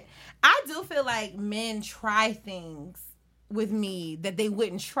 But I do feel like men try things with me that they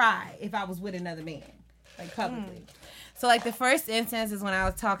wouldn't try if I was with another man, like publicly. So, like, the first instance is when I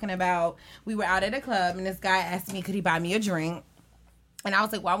was talking about, we were out at a club, and this guy asked me, could he buy me a drink? And I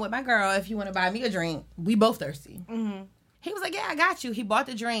was like, well, I'm with my girl. If you want to buy me a drink, we both thirsty. Mm-hmm. He was like, yeah, I got you. He bought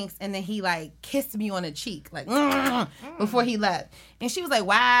the drinks, and then he, like, kissed me on the cheek, like, before he left. And she was like,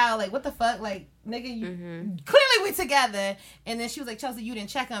 wow, like, what the fuck? Like, nigga, you clearly we together. And then she was like, Chelsea, you didn't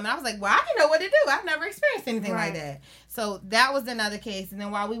check him. And I was like, well, I didn't know what to do. I've never experienced anything like that. So that was another case. And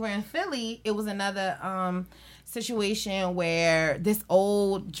then while we were in Philly, it was another situation where this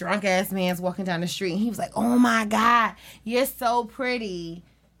old drunk-ass man's walking down the street, and he was like, oh, my God, you're so pretty.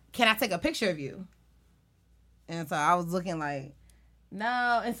 Can I take a picture of you? And so I was looking like,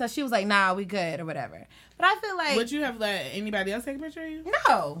 no. And so she was like, nah, we good or whatever. But I feel like... Would you have let anybody else take a picture of you?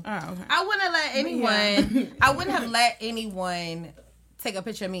 No. Oh, okay. I wouldn't have let anyone... I wouldn't have let anyone take a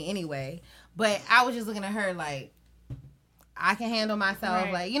picture of me anyway. But I was just looking at her like, I can handle myself.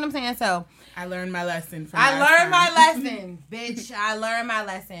 Right. Like, you know what I'm saying? So... I learned my lesson from I learned my lesson, bitch. I learned my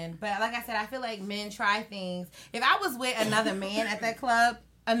lesson. But like I said, I feel like men try things. If I was with another man at that club...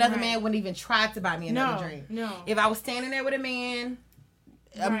 Another man wouldn't even try to buy me another drink. No. If I was standing there with a man,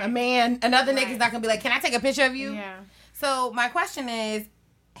 a man, another nigga's not gonna be like, can I take a picture of you? Yeah. So my question is,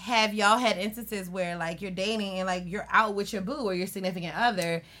 have y'all had instances where like you're dating and like you're out with your boo or your significant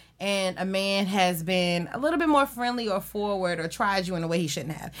other, and a man has been a little bit more friendly or forward or tried you in a way he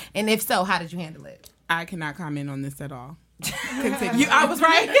shouldn't have? And if so, how did you handle it? I cannot comment on this at all. I was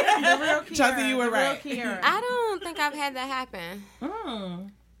right. The real Kiara. Chelsea, you were right. I don't think I've had that happen.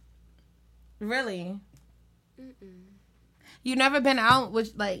 Really? Mm-mm. You never been out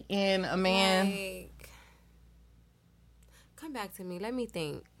with like in a man? Like, come back to me. Let me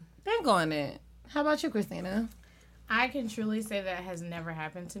think. Think on it. How about you, Christina? I can truly say that has never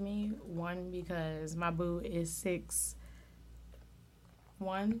happened to me. One, because my boo is 6'1",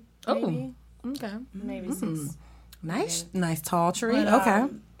 maybe. Oh, okay. Maybe 6. Nice tall tree. But, okay.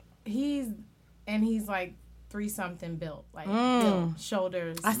 He's like 3-something built, like built,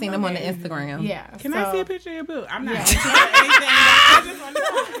 shoulders. I seen him on the Instagram. Yeah. Can I see a picture of your boo? I'm not anything. I just want to know.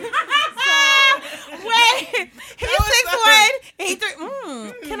 Wait, he's 6'1", he 3.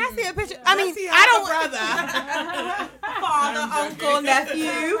 Can I see a picture? I mean, I don't. Brother, uncle,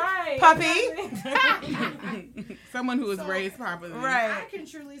 nephew, puppy. Someone who was raised properly. Right. I can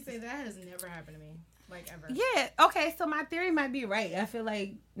truly say that has never happened to me. like ever. Yeah. Okay. So my theory might be right. I feel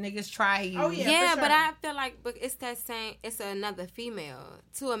like niggas try you. Oh yeah. Yeah, for but sure. I feel like it's that same. It's another female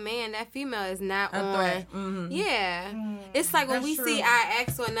to a man. That female is not A on. threat. Mm-hmm. Yeah, it's like when That's we true. see our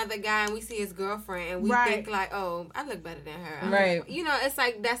ex or another guy and we see his girlfriend and we Right. think like, oh, I look better than her. Right. You know, it's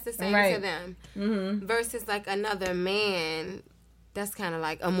like that's the same Right. to them. Mm-hmm. Versus like another man. That's kind of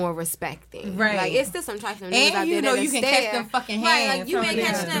like a more respect thing. Right. Like, it's still some trifling And niggas out you there know that'll you can stare. catch them fucking Right, hands. like, you may from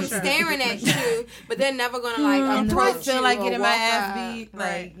catch there. them Sure. staring at you, but they're never going to, like, Do I approach feel you like or getting my walk ass up. beat?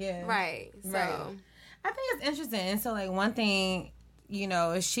 Right. Like, yeah. Right. So, Right. I think it's interesting. And so, like, one thing, you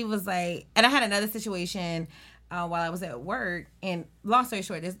know, she was like, and I had another situation while I was at work. And long story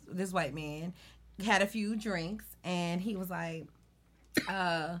short, this white man had a few drinks, and he was like,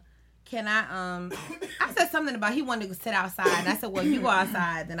 can I said something about he wanted to sit outside. And I said, well, if you go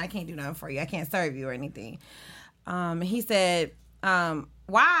outside, then I can't do nothing for you. I can't serve you or anything. He said,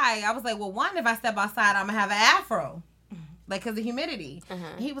 why? I was like, well, one, if I step outside, I'm going to have an afro. Like, because of humidity.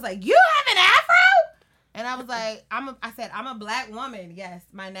 He was like, you have an afro? And I was like, I said, I'm a black woman. Yes,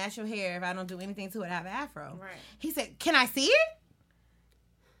 my natural hair, if I don't do anything to it, I have an afro. Right. He said, can I see it?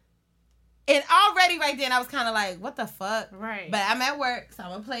 And already right then, I was kind of like, what the fuck? Right. But I'm at work, so I'm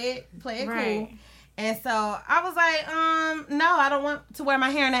going to play it Right. cool. And so I was like, no, I don't want to wear my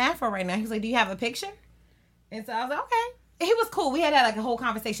hair in an afro right now. He was like, do you have a picture? And so I was like, okay. And he was cool. We had like a whole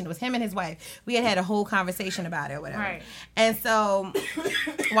conversation. It was him and his wife. We had a whole conversation about it or whatever. Right. And so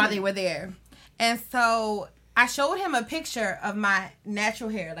while they were there. And so I showed him a picture of my natural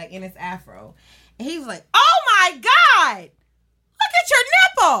hair, like in his afro. And he was like, oh my God, look at your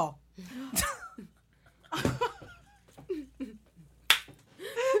nipple.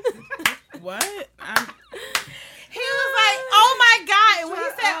 What? He was like, oh my God. And when he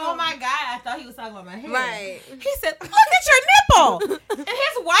said, oh my God, I thought he was talking about my hair. right. He said, look at your nipple. And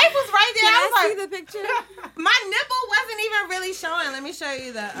his wife was right there. Can I was I see like, the picture? my nipple wasn't even really showing. Let me show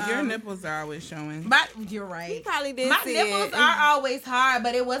you the. Your nipples are always showing. You're right. He probably did My see nipples it. are always hard,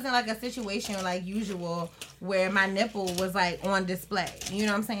 but it wasn't like a situation like usual where my nipple was like on display. You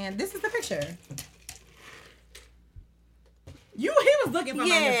know what I'm saying? This is the picture. He was looking for my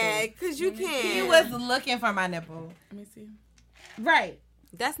Yeah, nipple. because you can't. He was looking for my nipple. Let me see. Right.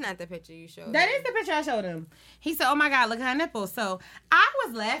 That's not the picture you showed. That him. is the picture I showed him. He said, oh my God, look at her nipples. So I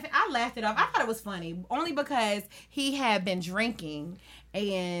was laughing. I laughed it off. I thought it was funny. Only because he had been drinking.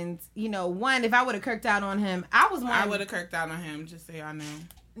 And, you know, one, if I would have kirked out on him, I would have kirked out on him, just so y'all know.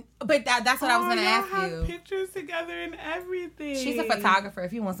 But that's what I was going to y'all ask have you. Pictures together and everything. She's a photographer.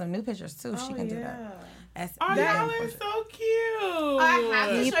 If you want some new pictures too, she can do that. That's Oh, very y'all are important. so cute. I have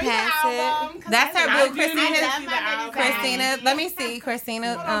to You show you the pass it. album. 'cause That's her I boo, do need to Christina. see the album. Christina, let me see. Christina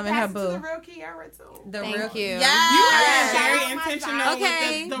and her pass it to boo. the real Kiara too. The Thank real, you. You Yes. are very Oh my intentional God.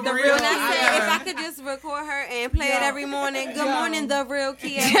 Okay, with the the real real. When I said Kiara. if I could just record her and play it every morning. Good Yo. morning, the real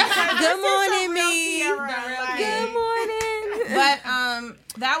Kia. Good morning, me. Kiara, Good morning. But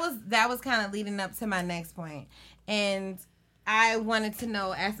that was kind of leading up to my next point, and I wanted to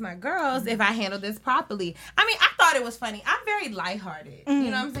know, ask my girls if I handled this properly. I mean, I thought it was funny. I'm very lighthearted. You know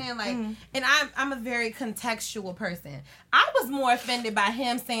what I'm saying? Like, and I'm a very contextual person. I was more offended by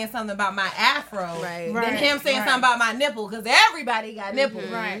him saying something about my afro Right. than him saying something about my nipple, because everybody got nipples.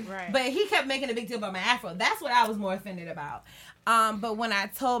 Right, right. But he kept making a big deal about my afro. That's what I was more offended about. But when I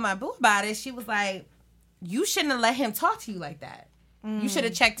told my boo about it, she was like, you shouldn't have let him talk to you like that. You should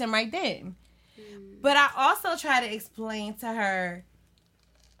have checked him right then. But I also try to explain to her,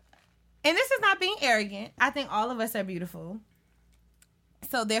 and this is not being arrogant, I think all of us are beautiful.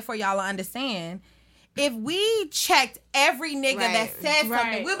 So therefore, y'all will understand. If we checked every nigga Right. that said something,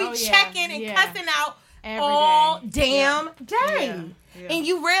 Right. we'll be Oh, yeah. checking and Yeah. cussing out Every all day. damn day. Yeah. Yeah. And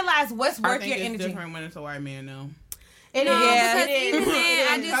you realize what's I worth think your it's energy. different when it's a white man, though. It No, is. because It is. even then,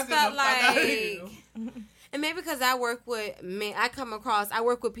 I just Cussing felt the fuck out of like, you. and maybe because I work with men, I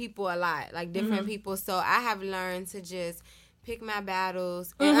work with people a lot, like different people. So I have learned to just pick my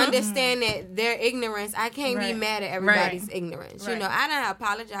battles and understand that their ignorance, I can't be Right. mad at everybody's Right. ignorance. Right. You know, I done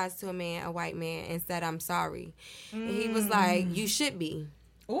apologized to a white man, and said, I'm sorry. And he was like, you should be.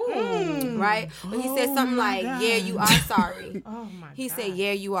 Ooh. Right? When he said something like, yeah, you are sorry. Oh my He God. said,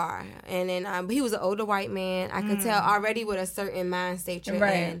 yeah, you are. And then he was an older white man. I could tell already with a certain mind state you're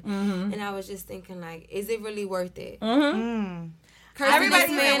Right. in. And I was just thinking, like, is it really worth it? Mm-hmm. Cursing Everybody's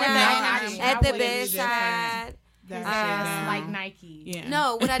this man saying out that. at I the wouldn't bedside. that ass like Nike. Yeah.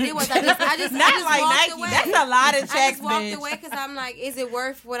 No, what I did was I just Not like walked Nike. away. That's a lot of checks, I just walked bitch. away because I'm like, is it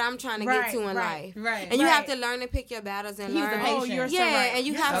worth what I'm trying to get to in life? Right. And you have to learn to pick your battles and Use the learn. patience. you're so Yeah, right. and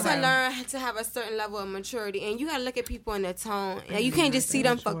you have to learn to have a certain level of maturity, and you gotta look at people in their tone. And you can't just see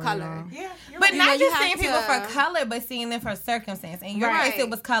them for color. Yeah, But not you just have seeing people to- for color, but seeing them for circumstance. And your Right. case, it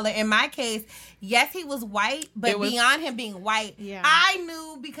was color. In my case, yes, he was white, but It was- beyond him being white, Yeah. I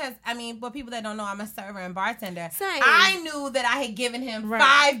knew because, for people that don't know, I'm a server and bartender. Same. I knew that I had given him Right.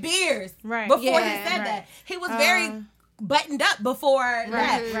 5 beers before he Yeah. said Right. that. He was very buttoned up before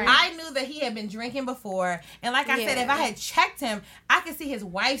that. right. I knew that he had been drinking before. And like I said, if I had checked him, I could see his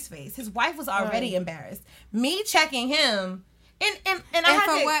wife's face. His wife was already embarrassed. Me checking him, and I And had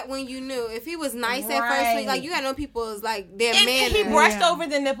for to, what when you knew if he was nice at Right. first, like you gotta know people's like their and manners. he brushed over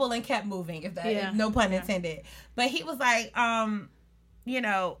the nipple and kept moving, if that Yeah. no pun intended. But he was like,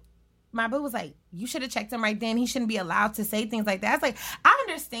 my boo was like, you should have checked him right then. He shouldn't be allowed to say things like that. I was like, I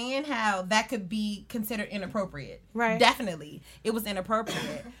understand how that could be considered inappropriate. Right. Definitely. It was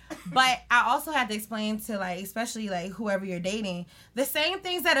inappropriate. But I also had to explain to, like, especially, like, whoever you're dating, the same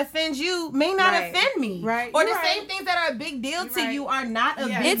things that offend you may not Right. offend me. Right. Or the You're same right. things that are a big deal to Right. you are not a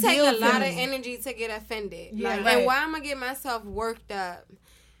Yeah. big It takes deal a to lot of me. energy to get offended. Yeah. Like, Right. and why am I getting myself worked up?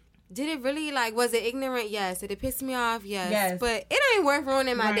 Did it really, like, was it ignorant? Yes. Did it piss me off? Yes. But it ain't worth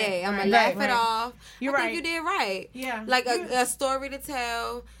ruining my Right, day. I'm right, going to laugh right. it off. You're I right. think you did right. Yeah. Like, a story to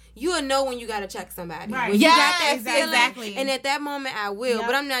tell. You'll know when you got to check somebody. Right. When you Yes, got that feeling. exactly. And at that moment, I will. Yep.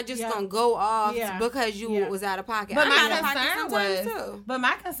 But I'm not just Yep. going to go off Yeah. because you Yeah. was out of pocket. But I'm my out of pocket concern sometimes, was, too.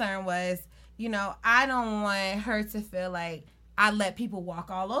 I don't want her to feel like I let people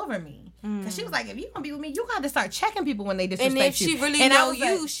walk all over me. Because she was like, if you gonna be with me, you got to start checking people when they disrespect And if you. she really And I know was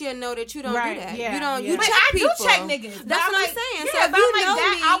you, like, she'll know that you don't Right, do that. yeah, You don't. yeah. You but check I people. do check niggas. But That's I'm what I'm like, saying. Yeah, So if but you I'm like know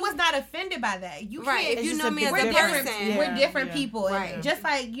that, me- I was not offended by that. You Right, can't. if you it's know just me a as we're a different, person. we're Yeah, different yeah. people. And Right. just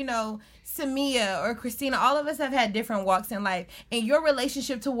like, Samia or Christina, all of us have had different walks in life. And your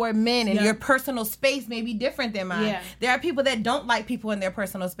relationship toward men and your personal space may be different than mine. Yeah. There are people that don't like people in their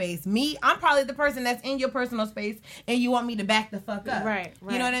personal space. Me, I'm probably the person that's in your personal space and you want me to back the fuck up. Right, You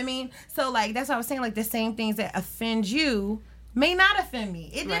know right. what I mean? So, like, that's what I was saying. Like, the same things that offend you may not offend me.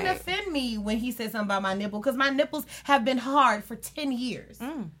 It didn't Right. offend me when he said something about my nipple because my nipples have been hard for 10 years.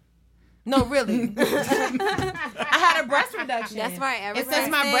 No, really. I had a breast reduction. That's right. And Ever since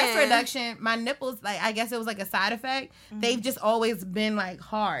my breast then. reduction, my nipples, like, I guess it was like a side effect. They've just always been like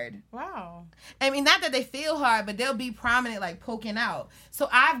hard. Wow. I mean, not that they feel hard, but they'll be prominent, like poking out. So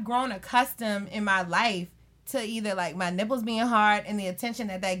I've grown accustomed in my life to either like my nipples being hard and the attention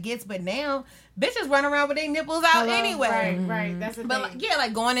that gets. But now, bitches run around with their nipples out anyway. Right. That's the But thing.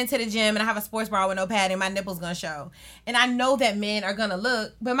 like going into the gym and I have a sports bra with no padding, my nipple's gonna show. And I know that men are gonna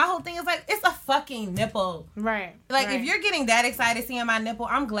look, but my whole thing is like, it's a fucking nipple. Right. Like, right. if you're getting that excited seeing my nipple,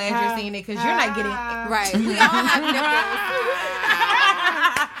 I'm glad you're seeing it because you're not getting it. Right. We all have nipples.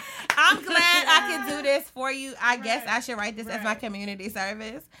 I'm glad I can do this for you. I guess I should write this as my community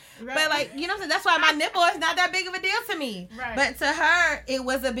service. Right. But, like, you know what I'm saying? That's why my nipple is not that big of a deal to me. Right. But to her, it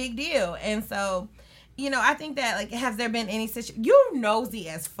was a big deal. And so, I think that, like, has there been any situation? You nosy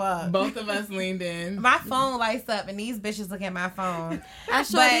as fuck. Both of us leaned in. My phone lights up and these bitches look at my phone. I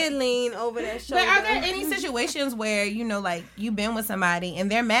sure But- did lean over that shoulder. But are there any situations where, like, you've been with somebody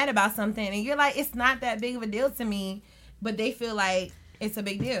and they're mad about something and you're like, it's not that big of a deal to me, but they feel like it's a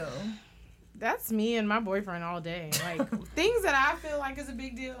big deal? That's me and my boyfriend all day. Like things that I feel like is a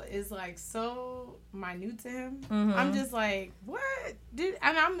big deal is like so minute to him. I'm just like, what? Dude,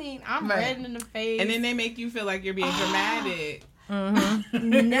 and I mean, I'm red in the face. And then they make you feel like you're being dramatic. No.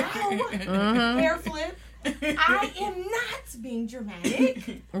 Hair flip. I am not being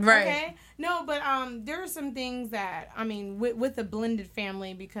dramatic. Right. Okay. No, but there are some things that I mean with a blended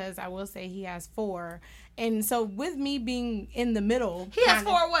family because I will say he has 4, and so with me being in the middle, He has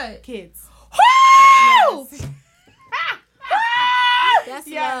kinda- 4 what? kids. Woo! That's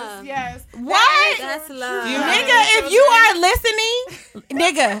Yes, love. yes. What? That's love. Nigga, if you are listening,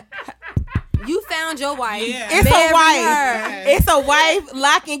 nigga, You found your wife. Yeah. it's a Marry wife. her. It's a wife,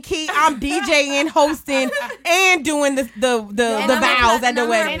 lock and key. I'm DJing, hosting, and doing the And vows I'm at the I'm her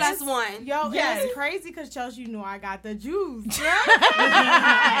wedding. +1. Yo, Yes. it's crazy because Chelsea, you know I got the juice. Yo,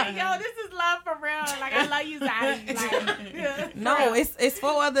 this is love for real. Like I love you, Zaddy. Like, No, it's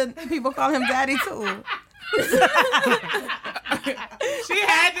 4 other people call him daddy too. She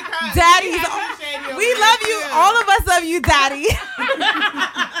had to cry. Daddy's. She had to be shady over We there, love you. too. All of us love you, daddy.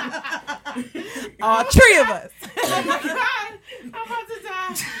 All 3 of us. Oh my god, I'm about to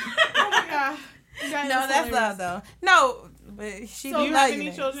die. Oh my god. That No, is that's hilarious. love though. No, but she Do you love have any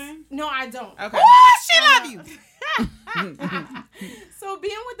niggas. children? No, I don't. Okay. Oh, she love you. So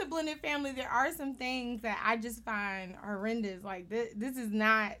being with the blended family, there are some things that I just find horrendous. Like this is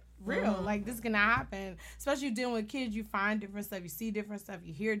not real. Like this cannot happen. Especially dealing with kids, you find different stuff, you see different stuff,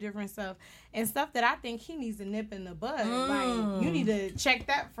 you hear different stuff, and stuff that I think he needs to nip in the bud. Like you need to check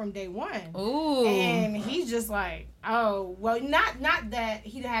that from day one. Ooh. And he's just like, oh, well, not that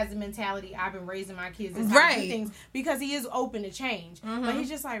he has the mentality I've been raising my kids this how to do things, because he is open to change. But he's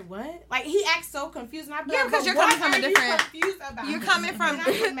just like, what? Like he acts so confused, and I be like, because you're coming from a different. Confused about You're coming from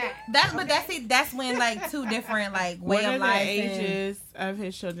that, but that's when like two different like way of life. What are the ages of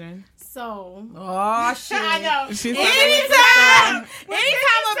his children? So, oh shit! I know. Anytime a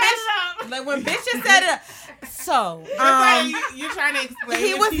bitch, like when bitches set it up. So, you're trying to explain.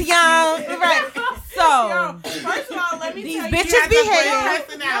 He was young, right? So, first of all, let me these tell you, bitches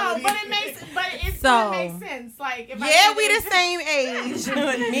behave. No, but it makes sense. Like, if we the same age.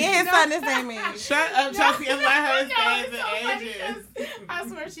 Me and his son the same age. Shut up, Chelsea, and let her say the ages. I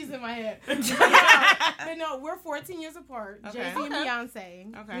swear she's in my head. But no, we're 14 years apart. Okay. Jay-Z and Beyonce. Okay.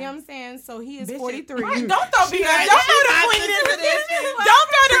 You know what I'm saying? So he is 43. Don't throw the queen into this. Don't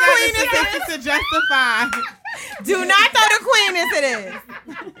throw the queen into this. To justify. Do not throw the queen into this.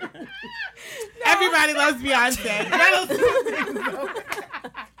 Everybody loves Beyonce.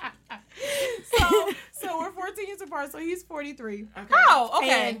 So we're 14 years apart. So he's 43. Okay. Oh,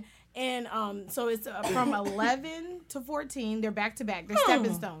 okay. And so it's from 11 to 14. They're back to back. They're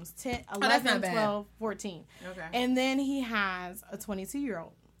stepping stones. 10, 11, 12, 14. Okay. And then he has a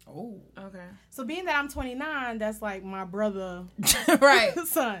 22-year-old. Oh, okay. So being that I'm 29, that's like my brother, right?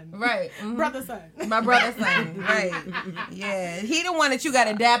 Son, right? Brother son, my brother son, right? Yeah, he the one that you got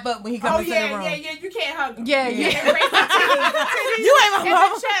to dap up when he comes into the room. Yeah. You can't hug him. Yeah. You ain't my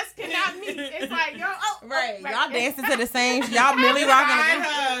mom. The chest cannot meet. It's like right. Y'all dancing to the same. Y'all really rocking.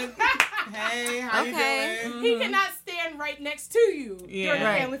 Hey, how you doing? He cannot stand right next to you during the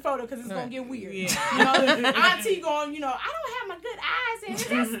family photo because it's gonna get weird. Yeah. You know, auntie going, I don't have my good eyes in. Is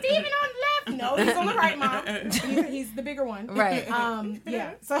that Steven on the left? No, he's on the right, mom. He's the bigger one. Right.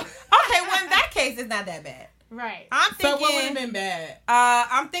 Yeah. So okay, well in that case, it's not that bad. Right. I'm thinking. So what would have been bad?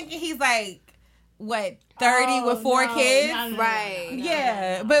 I'm thinking he's like. What, 30 with 4 kids? No, right.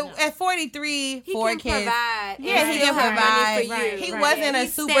 Yeah. But at 43, he 4 can kids. Provide. Yeah, he can provide. Right. He wasn't a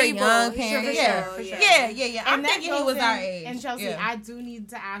super stable, young parent. Sure. Yeah. I'm thinking he was our age. And Chelsea, I do need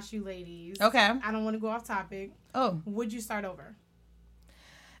to ask you ladies. Okay. I don't want to go off topic. Oh. Would you start over?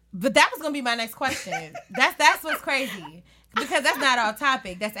 But that was going to be my next question. That's what's crazy. Because that's not off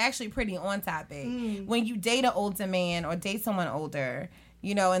topic. That's actually pretty on topic. When you date an older man or date someone older,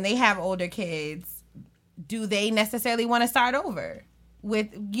 and they have older kids, do they necessarily want to start over? With,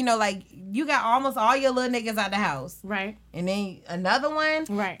 like, you got almost all your little niggas out the house. Right. And then another one.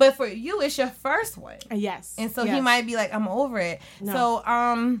 Right. But for you, it's your first one. Yes. And so he might be like, I'm over it. No. So,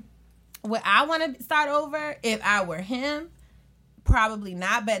 would I want to start over if I were him? Probably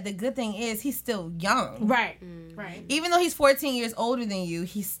not, but the good thing is he's still young. Right. Right. Even though he's 14 years older than you,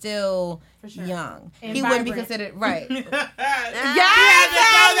 he's still young. And he vibrant. Wouldn't be considered right. Throw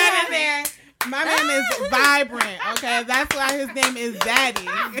that in there. My man is vibrant, okay? That's why his name is Daddy.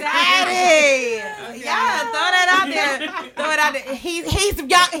 Daddy. Okay. Yeah, throw that out there. Throw it out there. He's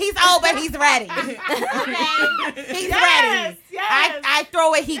young, he's old, but he's ready. Okay? He's ready. Yes. I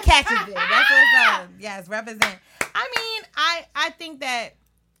throw it, he catches it. That's what's up. Yes, represent. I mean, I think that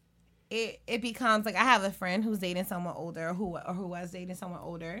it becomes like I have a friend who's dating someone older, who was dating someone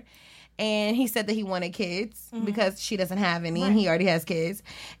older, and he said that he wanted kids because she doesn't have any, and he already has kids,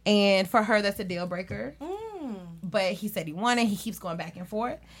 and for her that's a deal breaker. But he said he wanted. He keeps going back and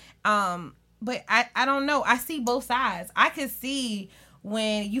forth. But I don't know. I see both sides. I could see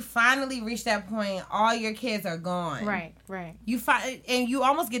when you finally reach that point, all your kids are gone. Right. And you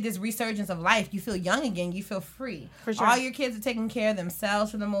almost get this resurgence of life. You feel young again. You feel free. For sure. All your kids are taking care of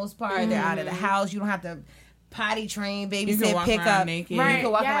themselves for the most part. They're out of the house. You don't have to potty train, babysit, pick up. Naked. Right. You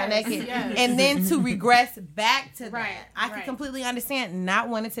can walk around naked. Yes. And then to regress back to that. Right. I can completely understand not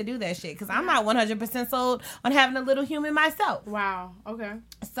wanting to do that shit because I'm not 100% sold on having a little human myself. Wow. Okay.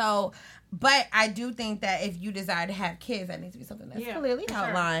 So... But I do think that if you desire to have kids, that needs to be something that's clearly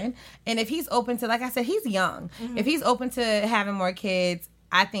outlined. Sure. And if he's open to, like I said, he's young. If he's open to having more kids,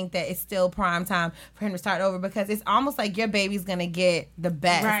 I think that it's still prime time for him to start over because it's almost like your baby's going to get the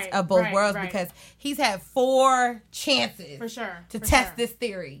best of both worlds because he's had 4 chances to test this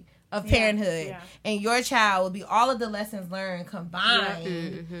theory of parenthood, and your child will be all of the lessons learned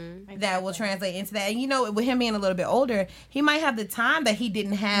combined that will translate into that. And with him being a little bit older, he might have the time that he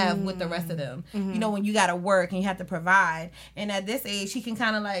didn't have with the rest of them. When you got to work and you have to provide, and at this age, he can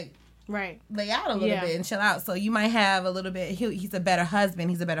kind of like lay out a little bit and chill out. So you might have a little bit. He's a better husband.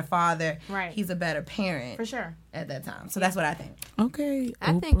 He's a better father. Right. He's a better parent. For sure. At that time. So that's what I think. Okay.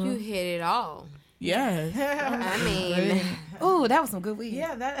 I think you hit it all. Yes. I mean, ooh, that was some good weed.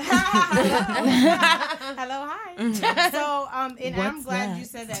 Yeah. Hello, hi. So, and I'm glad you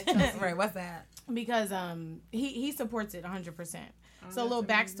said that, Chelsea, Right. What's that? because he supports it 100%. So a little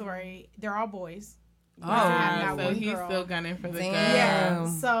backstory: they're all boys. So he's still gunning for the girl. Yeah.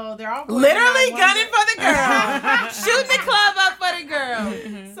 So they're all boys. Literally gunning for the girl. Shooting the club up for the girl.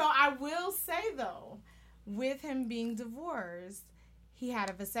 So I will say though, with him being divorced, he had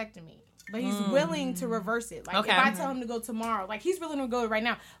a vasectomy. But he's willing to reverse it. Like if I tell him to go tomorrow, like he's willing to go right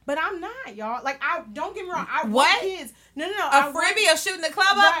now. But I'm not, y'all. Like I don't get me wrong. I want kids. No. A freebie of shooting the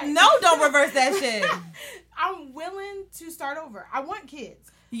club up? No, don't reverse that shit. I'm willing to start over. I want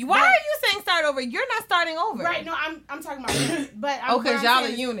kids. Why are you saying start over? You're not starting over. Right, no, I'm talking about kids. But because y'all a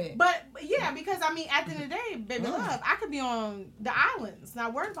unit. But yeah, because I mean at the end of the day, baby love, I could be on the islands,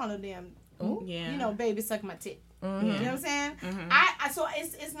 not worried about no damn baby suck my tit. Mm-hmm. You know what I'm saying? Mm-hmm. So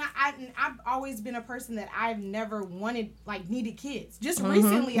it's not. I've always been a person that I've never needed kids. Just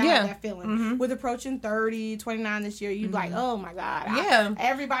recently, I had that feeling with approaching 30, 29 this year. You're like, oh my god,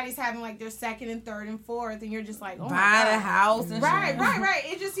 everybody's having like their second and third and fourth, and you're just like, oh my god, buy the house and right.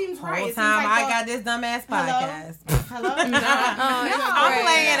 It just seems right. Whole time I got this dumbass podcast. Hello? I'm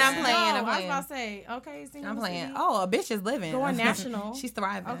playing. I was about to say, okay, I'm playing. Oh, a bitch is living. Going national. She's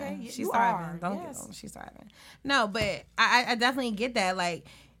thriving. Okay, she's thriving. She's thriving. No, but I definitely get that. Like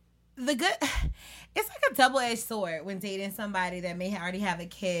it's like a double-edged sword when dating somebody that may already have a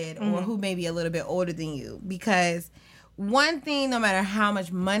kid or who may be a little bit older than you. Because one thing, no matter how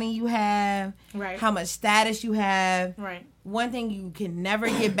much money you have, how much status you have, one thing you can never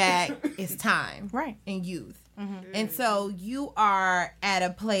get back is time, and youth. And so you are at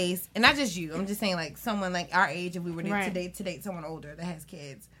a place, and not just you, I'm just saying like someone like our age, if we were to date someone older that has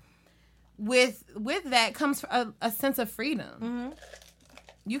kids, with that comes a sense of freedom.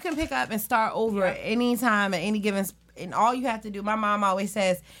 You can pick up and start over anytime at any given, and all you have to do, my mom always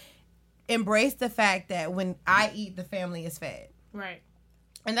says, embrace the fact that when I eat, the family is fed. Right.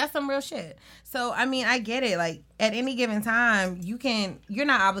 And that's some real shit. So, I mean, I get it. Like, at any given time, you're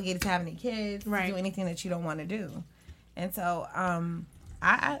not obligated to have any kids, to do anything that you don't want to do. And so,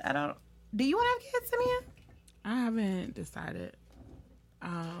 I don't, do you want to have kids, Samia? I haven't decided.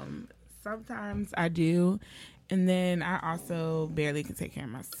 Sometimes I do. And then I also barely can take care of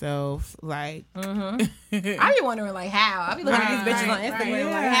myself. Like, I be wondering, like, how? I be looking at these bitches on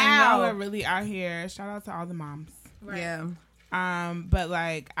Instagram, like, how? Y'all are really out here. Shout out to all the moms. Yeah. But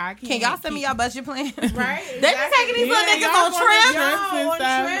like I can't. Can y'all send me y'all budget plan? Right. They be taking these little niggas on trips.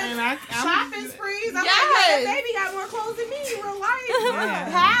 And shopping sprees. I'm like, that baby got more clothes than me in real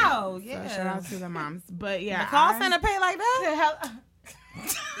life. How? So shout out to the moms. But yeah, the call center pay like that?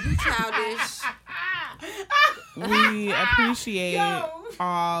 You childish. We appreciate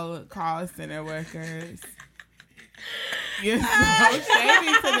all call center workers. You're so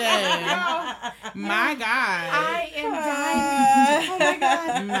shady today. My God. I am dying. Oh my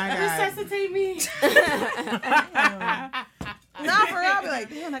God. My God. Resuscitate me. Nah, for real. I'll be like,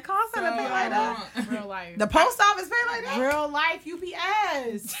 damn, the call center pay like that. Real life. The post office pay like that? Real life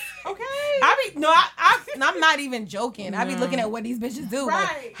UPS. Okay. I'm not even joking. I be looking at what these bitches do.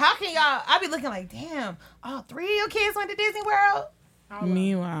 Right. Like, how can y'all, I be looking like, damn, all 3 of your kids went to Disney World?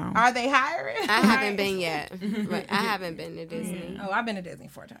 Meanwhile, are they hiring? I haven't been yet. But I haven't been to Disney. Oh, I've been to Disney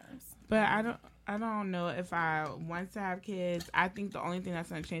 4 times. But I don't know if I want to have kids. I think the only thing that's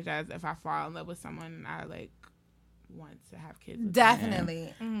gonna change that is if I fall in love with someone I like want to have kids with.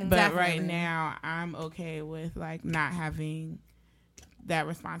 Definitely. But right now I'm okay with like not having that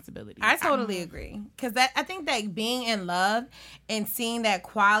responsibility. I totally agree. Because I think that being in love and seeing that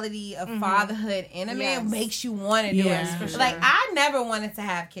quality of fatherhood in a man makes you want to do it. For sure. Like, I never wanted to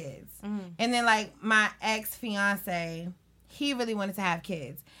have kids. And then, like, my ex-fiance, he really wanted to have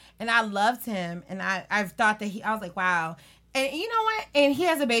kids. And I loved him. And I've thought that I was like, wow. And you know what? And he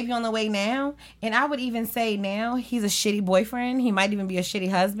has a baby on the way now. And I would even say now he's a shitty boyfriend. He might even be a shitty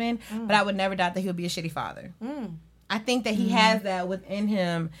husband. But I would never doubt that he would be a shitty father. I think that he has that within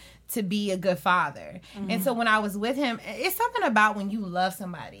him to be a good father. And so when I was with him, it's something about when you love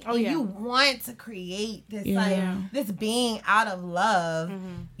somebody and you want to create this this being out of love,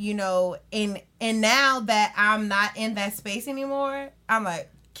 you know, and now that I'm not in that space anymore, I'm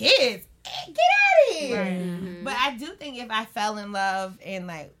like, kids, get out of here. Right. But I do think if I fell in love and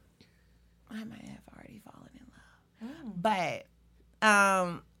like, I might have already fallen in love. But,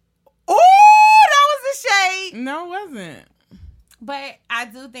 that was a shade. No, it wasn't. But I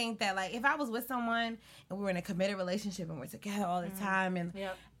do think that, like, if I was with someone and we were in a committed relationship and we're together all the time, and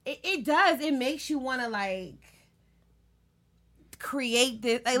it makes you want to, like, create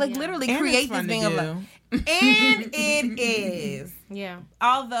this, like literally and create this thing of love. And it is. Yeah.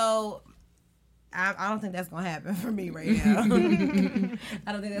 Although I don't think that's gonna happen for me right now. I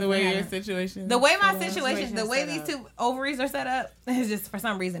don't think that's the way your situation, the way my situation, the way these two ovaries are set up, is just for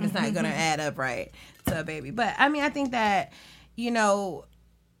some reason it's not gonna add up right to a baby. But I mean, I think that, you know,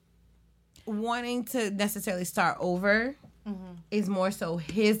 wanting to necessarily start over is more so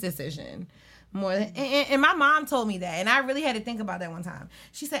his decision. More than, and my mom told me that, and I really had to think about that one time.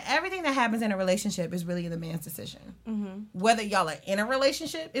 She said everything that happens in a relationship is really the man's decision. Whether y'all are in a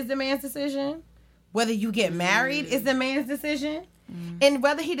relationship is the man's decision. Whether you get married is the man's decision. And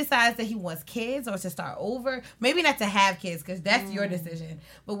whether he decides that he wants kids or to start over, maybe not to have kids because that's your decision.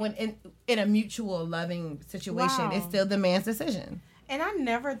 But when in a mutual loving situation, it's still the man's decision. And I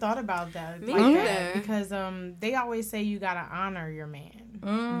never thought about that that because they always say you gotta honor your man.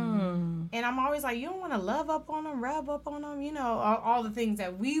 And I'm always like, you don't want to love up on them, rub up on them, you know, all the things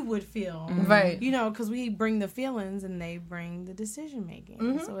that we would feel, right? You know, because we bring the feelings and they bring the decision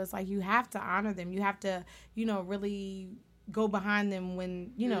making. So it's like you have to honor them. You have to, you know, really go behind them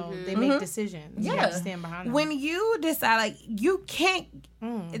when, you know, they make decisions. You have to stand behind them. When you decide, like, you can't.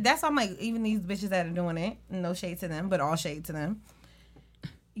 That's why I'm like, even these bitches that are doing it, no shade to them, but all shade to them.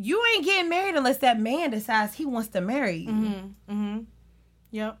 You ain't getting married unless that man decides he wants to marry you.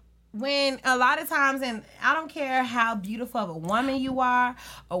 Yep. When a lot of times, and I don't care how beautiful of a woman you are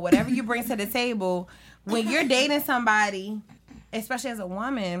or whatever you bring to the table, when you're dating somebody, especially as a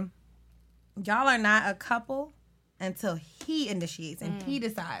woman, y'all are not a couple until he initiates and he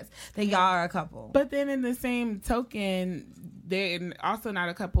decides that y'all are a couple. But then in the same token, they're also not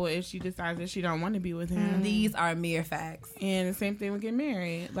a couple if she decides that she don't want to be with him. These are mere facts. And the same thing with getting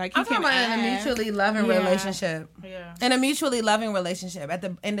married. Like, I'm talking about in a mutually loving relationship. Yeah. In a mutually loving relationship, at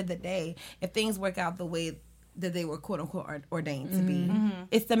the end of the day, if things work out the way that they were quote unquote ordained to be,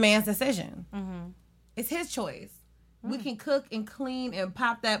 it's the man's decision. It's his choice. We can cook and clean and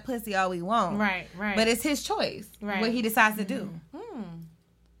pop that pussy all we want. Right. But it's his choice what he decides to do.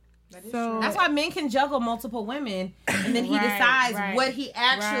 So that's why men can juggle multiple women, and then he decides what he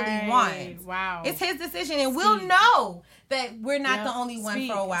actually wants. Wow. It's his decision, and we'll know that we're not the only one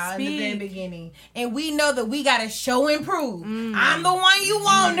for a while in the very beginning. And we know that we got to show and prove. I'm the one you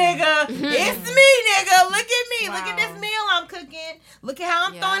want, nigga. It's me, nigga. Look at me. Look at this meal I'm cooking. Look at how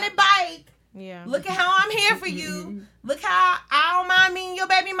I'm throwing it bike. Yeah. Look at how I'm here for you. Look how I don't mind me and your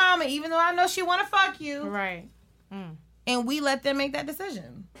baby mama, even though I know she want to fuck you. Right. And we let them make that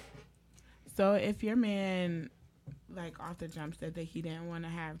decision. So if your man, like, off the jump said that he didn't want to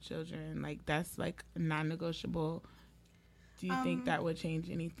have children, like, that's, like, non-negotiable, do you think that would change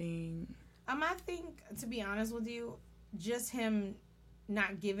anything? I think, to be honest with you, just him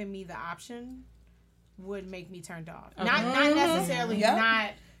not giving me the option would make me turned off. Okay. Not necessarily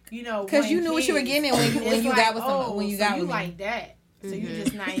not, you know, because you knew what you were getting when you got with someone. When you got with like that. So you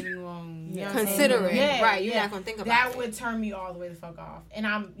just not even going to consider it. Right, you're not going to think about that. That would turn me all the way the fuck off. And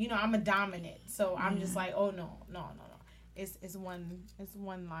I'm a dominant. So I'm just like, oh, no. It's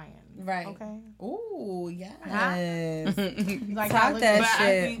one lion. Right. Okay. Ooh, yes. Like, talk that shit.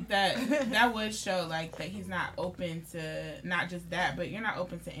 I think that would show, like, that he's not open to not just that, but you're not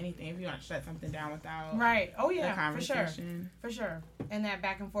open to anything if you want to shut something down without the conversation. For sure. And that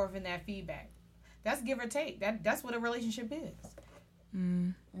back and forth and that feedback. That's give or take. That's what a relationship is.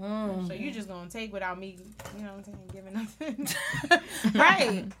 So you're just gonna take without me, you know what I'm saying, giving nothing.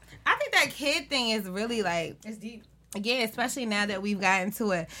 Right. I think that kid thing is really, like, it's deep. Yeah, especially now that we've gotten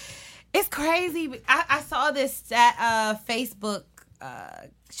to it. It's crazy. I saw this Facebook.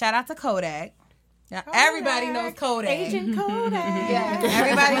 Shout out to Kodak. Now, everybody knows Kodak. Agent Kodak. Yeah,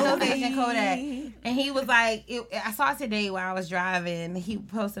 everybody knows Agent Kodak. And he was like, I saw it today while I was driving. He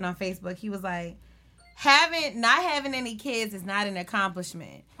posted on Facebook. He was like, not having any kids is not an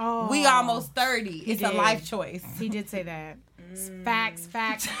accomplishment. We almost 30. It's a life choice. He did say that. Facts.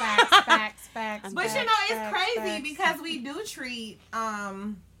 But you know, it's crazy because we do treat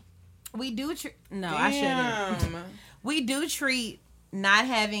we do treat not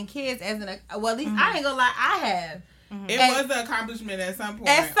having kids as at least I ain't gonna lie, I have. It was an accomplishment at some point.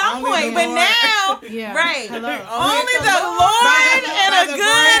 But now, right? Only the Lord and a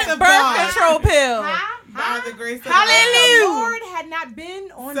good birth control pill. By the grace of God. Hallelujah. The Lord had not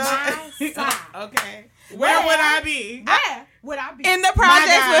been on my side. Okay. Where would I be? Where would I be? In the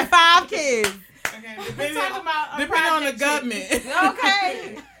projects with 5 kids. Okay. Depending on the government.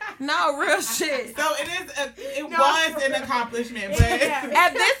 Okay. No, real shit. So it was an accomplishment, but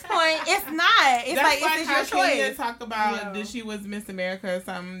at this point, it's not. It's that's like it's how your choice. Kenya talked about that she was Miss America or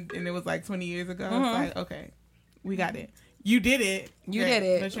something, and it was like 20 years ago. It's like, okay, we got it. You did it. You did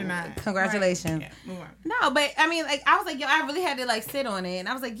it. But you're not. Congratulations. Right. Yeah, move on. No, but I mean, like, I was like, yo, I really had to like sit on it, and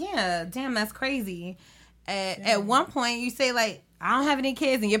I was like, yeah, damn, that's crazy. At one point, you say like, I don't have any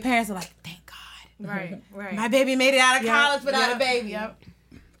kids, and your parents are like, thank God, right, my baby made it out of college without a baby. Yep.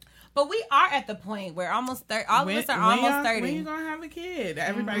 But we are at the point where almost 30. All of us are almost 30. When you gonna have a kid?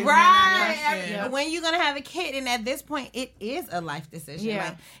 Everybody's right. When you gonna have a kid, and at this point, it is a life decision.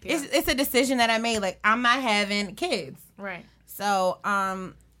 Yeah. Like, it's a decision that I made. Like, I'm not having kids. Right. So,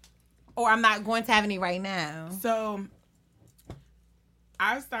 or I'm not going to have any right now. So,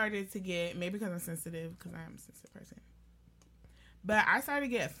 I've started to get, maybe because I'm sensitive, because I am a sensitive person, but I started to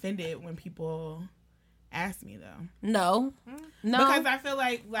get offended when people ask me, though. No. Because I feel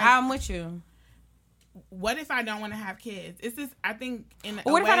like I'm with you. What if I don't want to have kids? It's just, I think,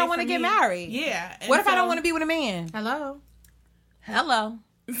 what if I don't want to get married? Yeah. What if I don't want to be with a man? Hello. Hello.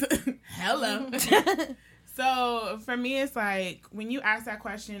 So for me, it's like when you ask that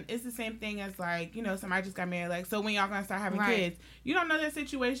question, it's the same thing as like, you know, somebody just got married. Like, so when y'all gonna start having kids, you don't know their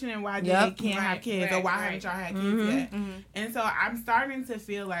situation and why they can't have kids or why haven't y'all had kids yet. Mm-hmm. And so I'm starting to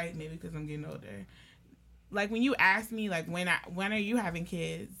feel like, maybe because I'm getting older, like when you ask me like when are you having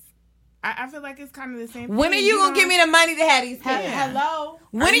kids, I feel like it's kind of the same thing. When are you gonna give me the money to have these kids? Hello.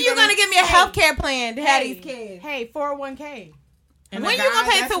 When are you gonna give me a healthcare plan to have these kids? Hey, 401k. And when you gonna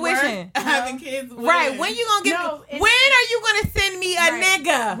pay tuition? Having kids, right? When you gonna give me? When are you gonna send me a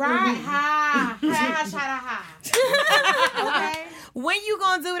nigga? Right? Ha. Okay. When you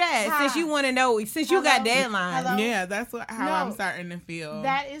gonna do that? Since you want to know, since you got deadlines. Hello? Yeah, that's how I'm starting to feel.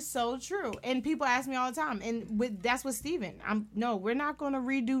 That is so true, and people ask me all the time, and that's with Steven. We're not gonna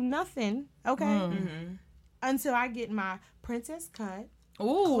redo nothing, okay? Until I get my princess cut.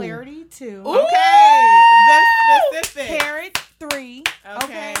 Ooh. Clarity 2. Okay. That's specific. Carrot 3.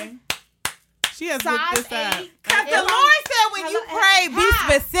 Okay. She has size looked this up. 8. Because the Lord said when you pray, be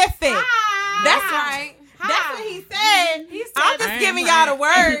specific. That's right. That's what he said. I'm just giving y'all the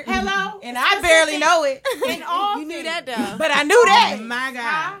word. Hello. And I barely know it. And all You knew that though. But I knew that. Oh my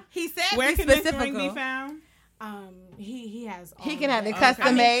God. He said where be can specific. this ring be found? He has. He can have it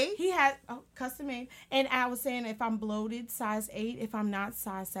custom made. He has custom made. And I was saying if I'm bloated, size 8. If I'm not,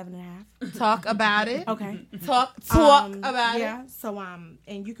 size 7.5. Talk about it. Okay. Talk about it. Yeah. So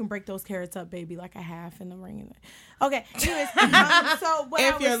and you can break those carrots up, baby, like a half in the ring. Okay. Anyways, so what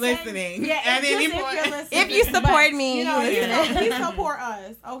if I was you're saying, listening, yeah, at any if point, you're listening, if you support me, you know, yeah. he support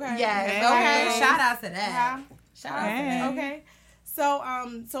us. Okay. Yes. Okay. Shout out to that. Shout out to that. Okay.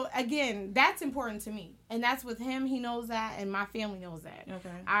 So again, that's important to me, and that's with him. He knows that, and my family knows that. Okay.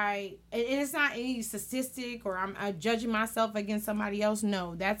 And it's not any statistic or I'm judging myself against somebody else.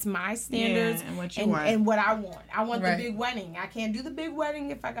 No, that's my standards and what you want and what I want. I want the big wedding. I can't do the big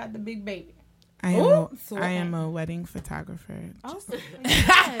wedding if I got the big baby. I am a wedding photographer. Awesome.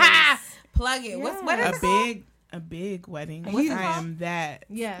 Plug it. Yeah. What is it? A big wedding. What's it I called? am that.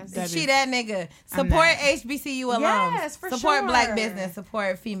 Yes. She that nigga. Support HBCU alums. Yes, for support sure. Black business.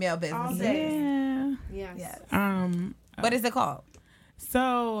 Support female business. All day. Yeah. Yes. What is it called?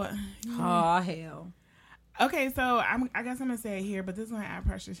 So. Oh hell. Okay, so I guess I'm gonna say it here, but this is gonna add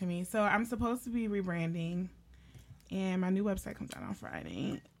pressure to me. So I'm supposed to be rebranding, and my new website comes out on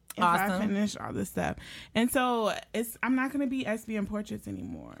Friday. If I finish all this stuff, and so I'm not gonna be SBM Portraits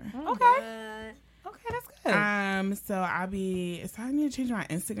anymore. Okay. Okay, that's good. So I need to change my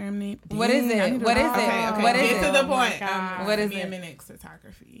Instagram name. What is it? What is it? Okay. What is Get it? to the point. What is Samia it? Minix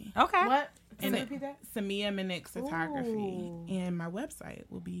Photography. Okay. What? And repeat that? Samia Minix Photography. And my website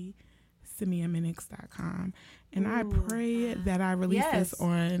will be SamiaMinix.com. And I pray that I release this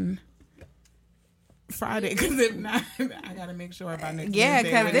on Friday, because if not, I gotta make sure about next Wednesday. Yeah,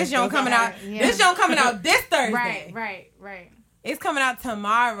 because this show coming out. This show coming out this Thursday. Right. It's coming out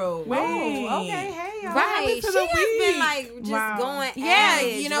tomorrow. Oh, okay. Hey, y'all. Right. She has been like just going. Yeah, at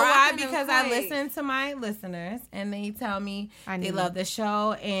it, you know why? dropping them Because I quick. listen to my listeners and they tell me they knew love the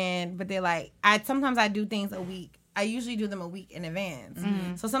show, but they're like, sometimes I do things a week. I usually do them a week in advance.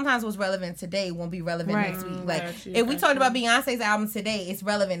 Mm-hmm. So sometimes what's relevant today won't be relevant next week. Like if we talked about Beyonce's album today, it's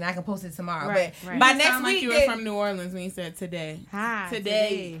relevant and I can post it tomorrow. Right, but right. by You next sound week, like you were from New Orleans when you said today. Hi.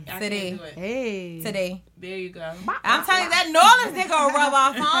 Today. I Today. can't do it. Hey. today. There you go. I'm telling you, that New Orleans nigga will rub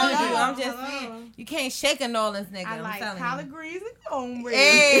off on you. I'm just saying, you can't shake a New Orleans nigga. I I'm like telling collard you. greens and cornbread.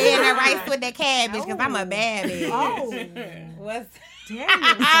 Hey, and the rice with the cabbage, because I'm a bad bitch. Oh. What's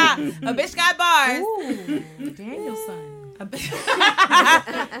Danielson. a bitch got bars. Ooh. Danielson.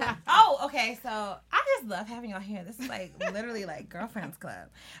 Oh, okay. So I just love having y'all here. This is like literally like girlfriends club.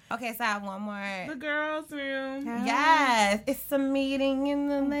 Okay, so I have one more. The girls' room. Yes, it's a meeting in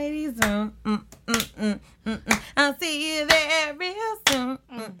the ladies' room. I'll see you there real soon.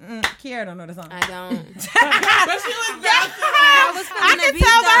 Kiara don't know the song. I don't. But she was bouncing. I can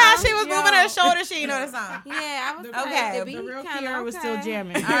tell by how she was moving her shoulders. She didn't know the song. Yeah, I was Okay. The beat The real kinda Kiara was still okay.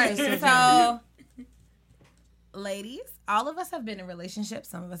 jamming. All right, so ladies, all of us have been in relationships.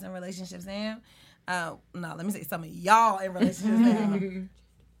 Some of us in relationships now. No, let me say some of y'all in relationships now.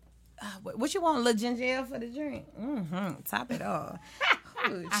 What you want, a little ginger ale for the drink? Top it off.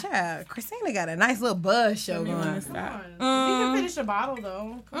 Ooh, child, Christina got a nice little buzz show going. We can finish the bottle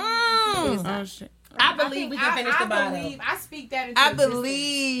though. Oh, shit. I believe we can finish the bottle. I speak that into I existence.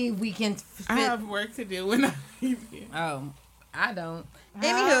 believe we can. I have work to do when I leave here. Oh, I don't.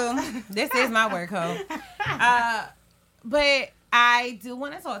 Anywho, this is my work hoe. But I do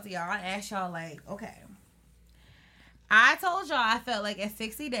want to talk to y'all and ask y'all, like, okay. I told y'all I felt like at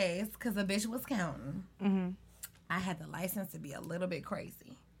 60 days, because a bitch was counting, I had the license to be a little bit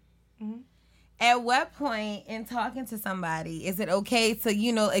crazy. At what point in talking to somebody is it okay to,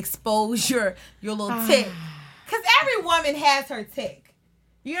 you know, expose your little tick? Because every woman has her tick.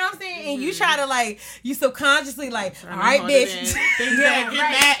 You know what I'm saying? And you try to, like, you subconsciously, like, all right, bitch.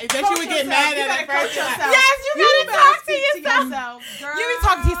 That you would get mad at her first. Yes, you gotta talk to yourself. You be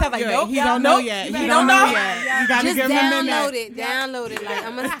talking to yourself like, nope, He don't know yet. He don't know yet. You gotta Just give him a download minute. it. Download it. Like,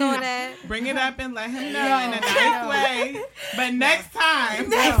 I'm gonna store that. Bring it up and let him know in a nice way. But next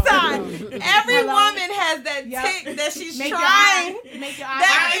time. Every woman has that tick that she's trying. Make your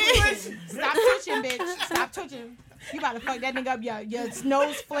eyes stop twitching, bitch. Stop twitching. You about to fuck that nigga up. Your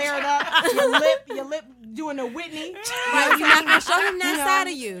nose flared up. Your lip doing a Whitney. Right, you're not gonna show him that side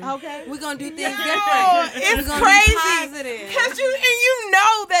of you. Okay. We're gonna do things different. It's We're gonna crazy. be positive. Cause you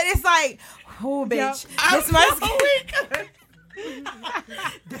know that it's like, oh, bitch, this might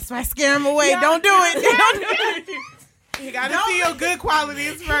this might scare him away. Don't do it. Don't do it. You gotta see your good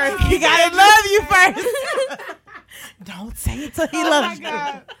qualities first. He gotta love you first. Don't say it till he loves you.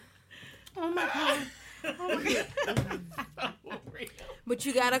 Oh my god. But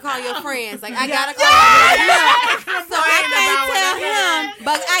you gotta call your friends. Like, I gotta call my friends. So I can't tell him,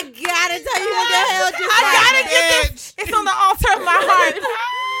 but I gotta tell you what the hell just I gotta get this. It's on the altar of my heart.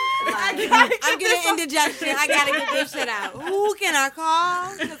 I'm getting indigestion. I gotta get this shit out. Who can I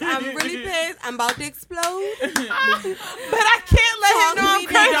call? Because I'm really pissed. I'm about to explode. But I can't let him know I'm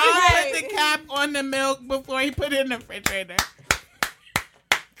crazy. Don't put the cap on the milk before he put it in the refrigerator.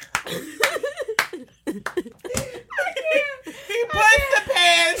 He puts the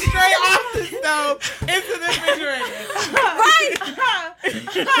pan straight off the stove into the refrigerator. Right.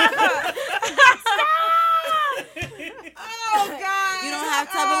 Oh God. You don't have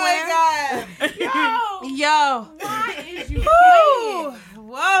Tupperware? Oh my God. Yo. Why is you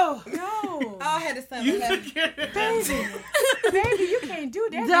Whoa. No. I had to stop. Baby, you can't do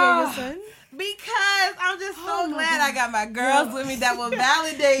that, Dog. son. Because I'm just so glad I got my girls with me that will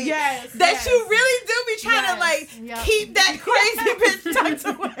validate Yes, that yes. you really do be trying to like Yep. keep that crazy bitch tucked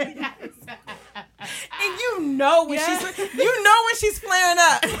away. And you know when she's flaring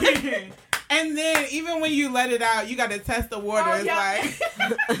up. And then even when you let it out, you gotta test the waters. Like,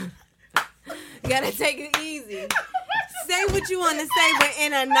 You gotta take it easy. Say what you want to say, but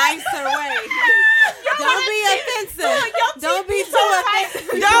in a nicer way. Don't be offensive. Don't be too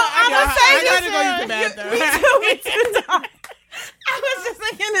offensive. Yo, I'm gonna say I this. gotta go use the bathroom. Me too, dog. I was just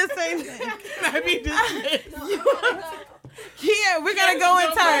thinking the same thing. Yeah, we're gonna go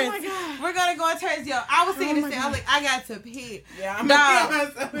in turns. We're gonna go in turns, yo. I was thinking the same. I was like, I got to pee. Yeah, I'm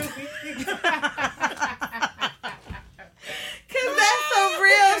Cause that's some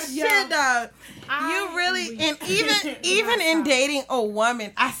real shit, dog. You really, and even in dating a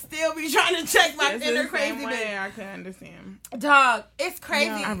woman, I still be trying to check my inner crazy bitch. I can understand. Dog, it's crazy.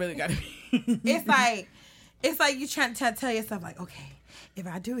 I really gotta be. It's like you trying to tell yourself, like, okay, if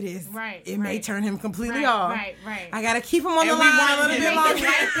I do this, it may turn him completely off. Right. I gotta keep him on the And we line want a little bit longer.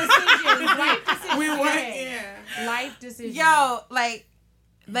 Life decisions. We want, Life decisions. Yo, like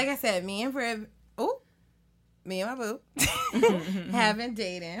I said, me and my boo have been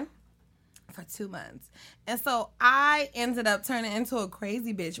dating for 2 months. And so I ended up turning into a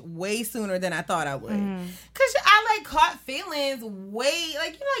crazy bitch way sooner than I thought I would. Cause I like caught feelings way,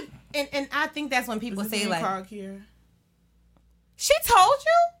 like, you know, like, and I think that's when people say like, here. she told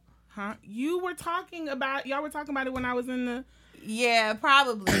you? Huh? Y'all were talking about it when I was in the Yeah,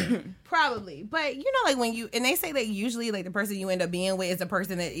 probably. Probably. But you know, like when you, and they say that usually like the person you end up being with is the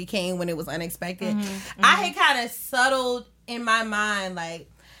person that it came when it was unexpected. I had kind of settled in my mind, like,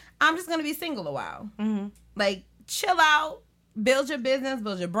 I'm just going to be single a while. Like, chill out, build your business,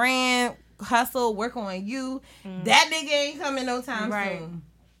 build your brand, hustle, work on you. That nigga ain't coming no time soon.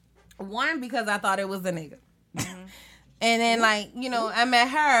 One, because I thought it was a nigga. And then, like, you know, I met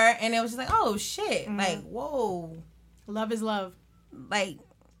her, and it was just like, oh, shit. Like, whoa. Love is love. Like,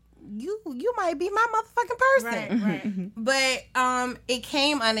 you might be my motherfucking person. Right. But it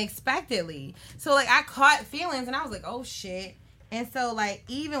came unexpectedly. So, like, I caught feelings, and I was like, oh, shit. And so, like,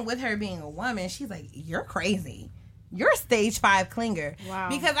 even with her being a woman, she's like, you're crazy. You're a stage 5 clinger. Wow.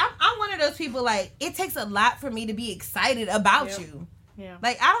 Because I'm one of those people, like, it takes a lot for me to be excited about you. Yeah.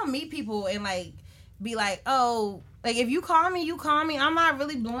 Like, I don't meet people and, like, be like, oh, like, if you call me, you call me. I'm not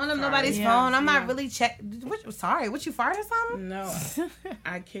really blowing up nobody's phone. I'm not really Sorry, what, you farted or something? No.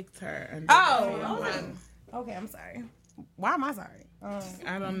 I kicked her. Okay, I'm sorry. Why am I sorry?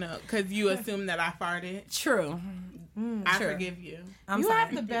 I don't know. Because you assumed that I farted. True. I forgive you. I'm you sorry.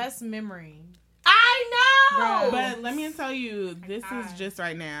 have the best memory. I know! But let me tell you, this is just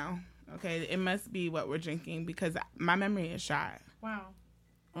right now. Okay, it must be what we're drinking because my memory is shot. Wow.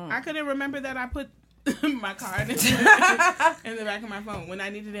 I couldn't remember that I put my card in the back of my phone when I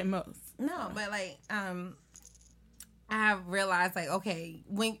needed it most. No, but like, I have realized, like, okay,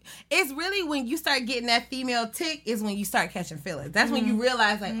 when it's really when you start getting that female tick is when you start catching feelings. That's when you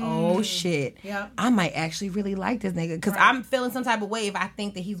realize, like, oh shit, I might actually really like this nigga because I'm feeling some type of way if I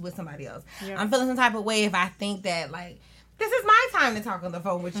think that he's with somebody else. I'm feeling some type of way if I think that, like, this is my time to talk on the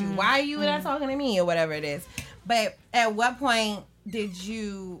phone with you. Why are you not talking to me or whatever it is? But at what point did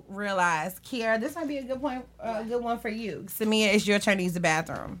you realize, Kiara, this might be a good point, a good one for you. Samia, it's your turn to use the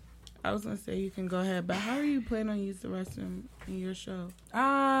bathroom. I was gonna say you can go ahead, but how are you planning on using the restroom in your show?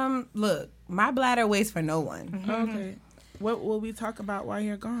 Look, my bladder waits for no one. Okay. What will we talk about while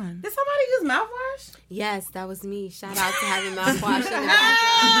you're gone? Did somebody use mouthwash? Yes, that was me. Shout out to having mouthwash in the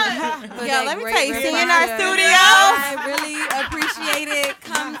background. Yo, let me tell you, seeing our studio. I really appreciate it.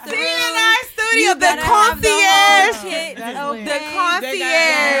 Come through. Seeing our studio, the concierge. The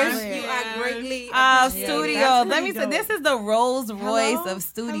concierge. You are greatly studio. Let me say, this is the Rolls Royce of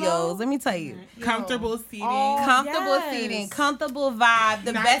studios. Let me tell you. Comfortable seating. Comfortable seating. Comfortable vibe.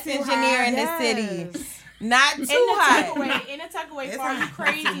 The best engineer in the city. Not too hot. In a tuckaway for all you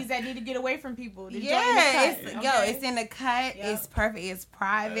crazies that need to get away from people. It's in the cut. It's perfect. It's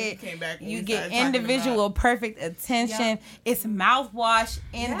private. You get individual perfect attention. It's mouthwash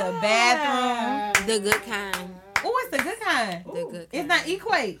in the bathroom. The good kind. Oh, it's the good kind. The good kind. It's not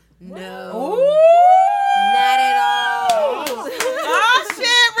Equate. No. Ooh. Not at all. Oh,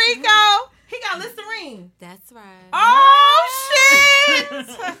 shit, Rico. He got Listerine. That's right. Oh, shit.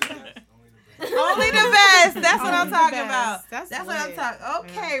 Only the best. That's what I'm talking about. That's what I'm talking.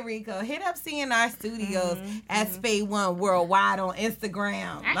 Okay, Rico, hit up CNR Studios at Spade One Worldwide on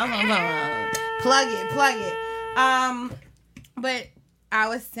Instagram. That's what I'm talking about. Plug it. But I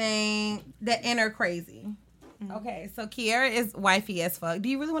was saying the inner crazy. Okay, so Kiara is wifey as fuck. Do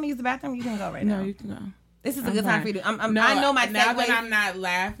you really want to use the bathroom? You can go right now. No, you can go. This is a good time for you to. I know my now segue. that I'm not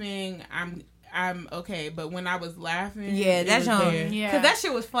laughing, I'm okay, but when I was laughing, that's on. Because that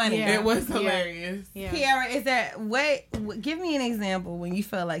shit was funny. Yeah. It was hilarious. Yeah. Kiara, is that give me an example when you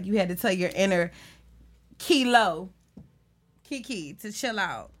felt like you had to tell your inner Kiki to chill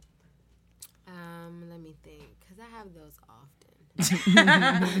out. Let me think, because I have those often.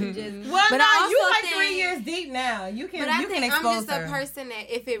 Well, no, you like 3 years deep now. You can. But I you think can expose I'm just a person that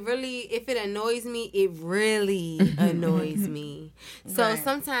if it annoys me, it really annoys me. So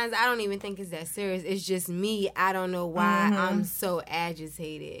sometimes I don't even think it's that serious. It's just me. I don't know why I'm so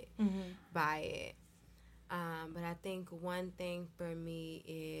agitated by it. But I think one thing for me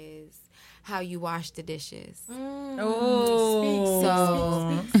is how you wash the dishes. I'm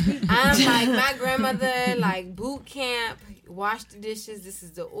like my grandmother, like boot camp, wash the dishes. This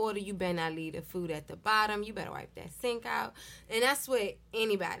is the order. You better not leave the food at the bottom. You better wipe that sink out. And that's with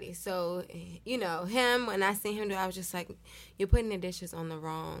anybody. So, you know, him, when I seen him do, I was just like, you're putting the dishes on the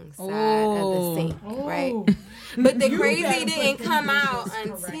wrong side of the sink, right? But the crazy didn't come out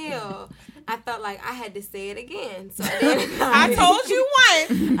until I felt like I had to say it again. So I told you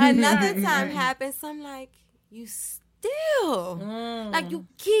once. Another time happened. So I'm like, you still like you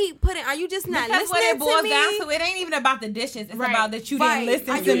keep putting. Are you just not because listening what it boils to me? down to, it ain't even about the dishes. It's about that you didn't listen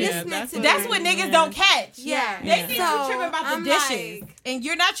Are to you me. listening to me? That's what niggas don't catch. Yeah. They think you're tripping about the I'm dishes, like, and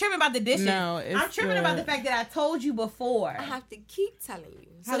you're not tripping about the dishes. No, I'm tripping about the fact that I told you before. I have to keep telling you.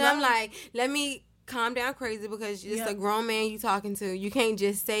 So then I'm like, let me calm down crazy because it's a grown man you talking to. You can't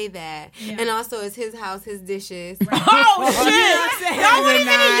just say that. Yeah. And also, it's his house, his dishes. Oh, shit. Don't You did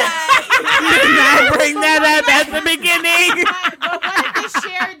not bring that up at the beginning. But what if they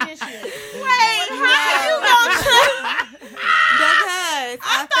share dishes? Wait, how you gonna trust? Because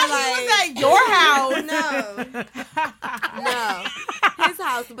I thought he was at your house. No, his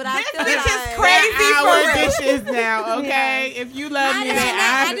house. But I feel bitch like is crazy for Our real. dishes now, okay? If you love me,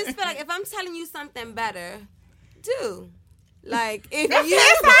 I just feel like if I'm telling you something better, do. Like, if That's you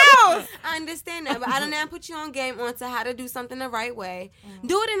his house. I understand that, but I don't now put you on game onto how to do something the right way.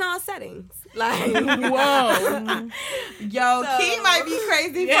 Do it in all settings. Like, whoa. Yo, So- Key might be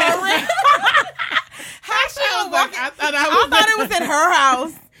crazy Yeah. for real. How she I was was like, walking? I thought I thought it was in her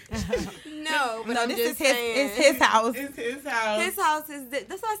house. no, but No, I'm this just is his. saying. It's his house. It's his house. His house is.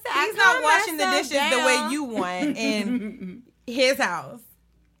 That's what I said. He's I not calm washing the myself dishes the way down. you want in his house.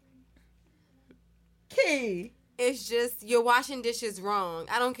 Key. It's just you're washing dishes wrong.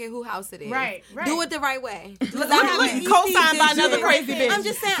 I don't care who house it is. Right. Do it the right way. Look, co-signed by another crazy bitch. I'm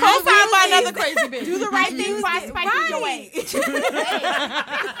just saying. Co-signed by I another crazy bitch. Do the right thing by spiking your way.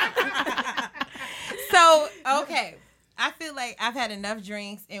 So, okay. I feel like I've had enough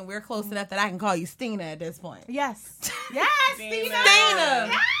drinks and we're close enough that I can call you Stina at this point. Yes. Yes, Stina.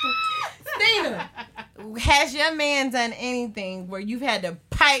 Stina. Stina. Has your man done anything where you've had to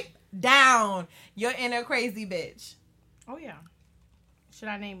pipe down your inner crazy bitch? Oh, yeah. Should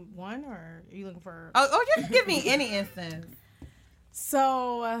I name one or are you looking for... Oh, just give me any instance.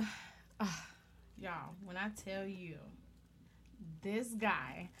 So, y'all, when I tell you this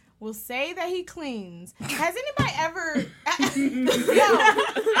guy will say that he cleans, has anybody ever... I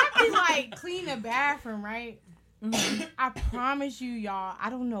be like, clean a bathroom, right? I promise you, y'all,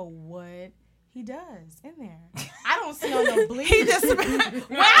 I don't know what he does in there. I don't smell no bleach. He just... Well, I was about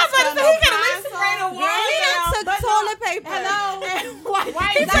to say, he could at least spray the water. He took toilet paper. Hello.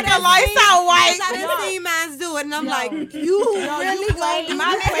 He took a Lysol wipe. I didn't see mans do it, and I'm like, you really played going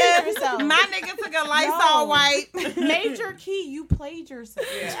My yourself. nigga took a Lysol wipe. Major Key, you played yourself.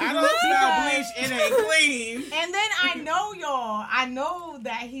 Yeah, I don't smell bleach. It ain't clean. And then I know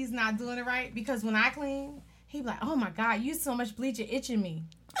that he's not doing it right because when I clean, he be like, oh my God, you use so much bleach, it itching me.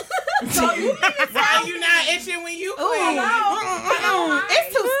 So you Why are you not itching when you clean?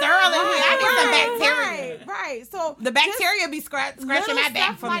 It's too sterile in here. I need some bacteria. Right. So The bacteria be scratching little my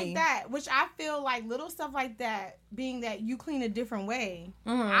back stuff for like me. that, which I feel like little stuff like that, being that you clean a different way,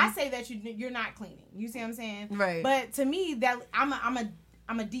 Mm-hmm. I say that you're not cleaning. You see what I'm saying? Right. But to me, that I'm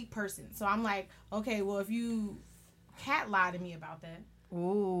a deep person, so I'm like, okay, well, if you cat lie to me about that.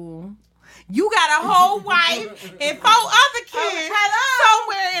 Ooh. You got a whole wife and 4 other kids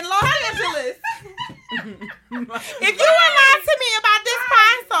somewhere in Los Angeles. If you would lie to me about this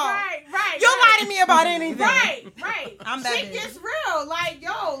pine song, you'll lie to me about anything. Right. I'm that Shit bitch. gets real. Like,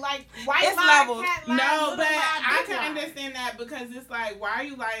 yo, like, white It's lie, levels. cat lie, No, little but lie, I big can lie. understand that because it's like, why are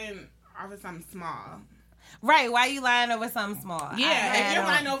you lying off of something small? Right, why you lying over something small? Yeah, if you're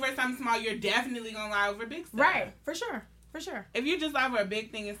lying over. over something small, you're definitely gonna lie over big stuff. Right, for sure. If you just lie over a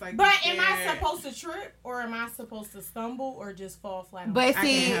big thing, it's like. But you're am I scared. supposed to trip or am I supposed to stumble or just fall flat? on But I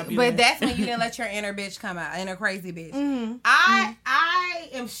see, can't help you but there. that's when you didn't let your inner bitch come out, inner crazy bitch. Mm-hmm. I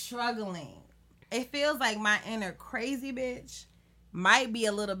am struggling. It feels like my inner crazy bitch might be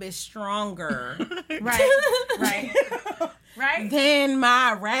a little bit stronger right. than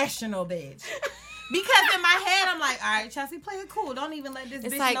my rational bitch. Because in my head, I'm like, all right, Chelsea, play it cool. Don't even let this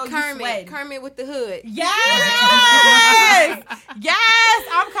It's bitch like know you Kermit sweating. Kermit with the hood. Yes! Yes!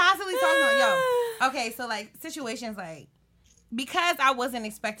 I'm constantly talking about, yo. Okay, so like situations like, because I wasn't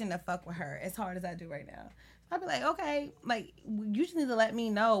expecting to fuck with her as hard as I do right now. I'd be like, okay, like, you just need to let me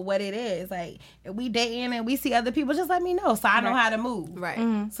know what it is. Like, if we dating and we see other people, just let me know so I know how to move. Right.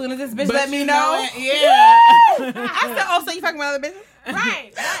 As soon as this bitch But let me you know. Yeah. I said, oh, so you fucking with other bitches?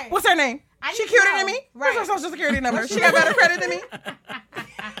 Right. What's her name? I She need to cuter know. than me? Right. What's her social security number? She got better credit than me?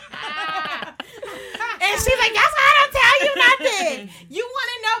 And she's like, that's why I don't tell you nothing. You want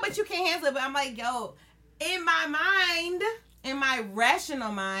to know, but you can't handle it. But I'm like, yo, in my mind, in my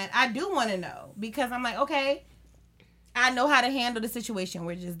rational mind, I do want to know. Because I'm like, okay, I know how to handle the situation.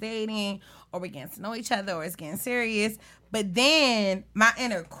 We're just dating, or we're getting to know each other, or it's getting serious. But then my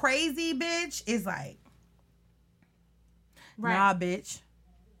inner crazy bitch is like, nah, bitch.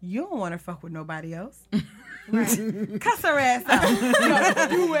 You don't want to fuck with nobody else. Cuss her ass out.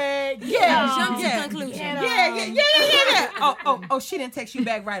 Do it. Yeah. Jump to conclusion. Yeah. Oh, she didn't text you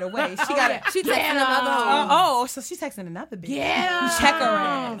back right away. She got it. She texting another hoe. Oh, so she's texting another bitch. Yeah. Check her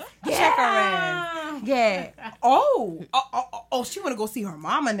ass. Check her ass. Yeah. Oh, she want to go see her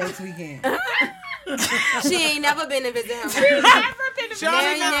mama next weekend. She ain't never been to visit her. She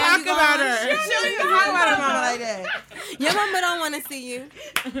don't even talk about her. She don't even talk about her mama like that. Your mama don't want to see you.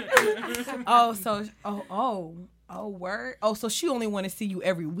 Word. Oh, so she only want to see you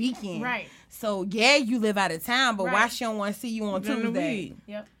every weekend. Right. So yeah, you live out of town, but why Right. she don't want to see you on During the Tuesday? week.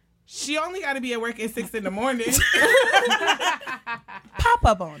 Yep. She only got to be at work at 6 in the morning. Pop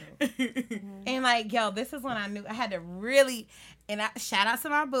up on her. And like, yo, this is when I knew I had to really, and I shout out to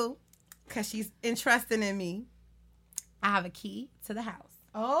my boo, because she's entrusting in me. I have a key to the house.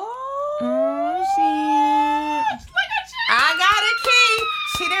 Oh, shit. I got a key.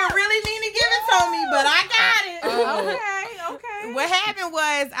 She didn't really mean to give it to me, but I got it. Okay. What happened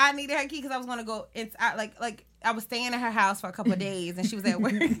was I needed her key because I was gonna go. I was staying at her house for a couple of days, and she was at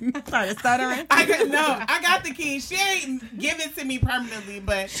work. I started stuttering. I got the key. She ain't give it to me permanently,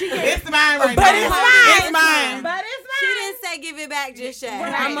 but it's mine right But now. it's mine. It's mine. But it's mine. She didn't say give it back just yet.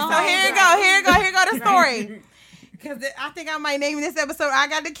 Right. So here you go the story. Because I think I might name this episode I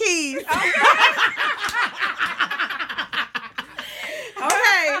Got the Keys.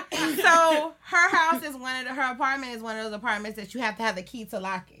 Okay. So her house is her apartment is one of those apartments that you have to have the key to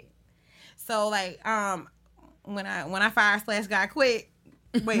lock it. So like when I fired / got quit.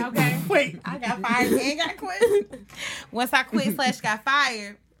 Wait, I got fired and got quit. Once I quit / got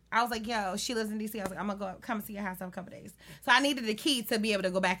fired, I was like, yo, she lives in DC. I was like, I'm gonna come see your house in a couple days. So I needed the key to be able to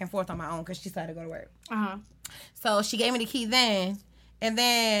go back and forth on my own because she started to go to work. So she gave me the key then, and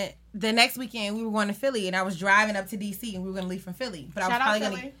then the next weekend we were going to Philly, and I was driving up to DC, and we were gonna leave from Philly. But I was probably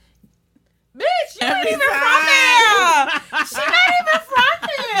gonna. Bitch, you're not even from there. She's not even from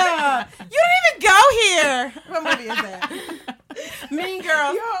there. You didn't even go here. What movie is that? Mean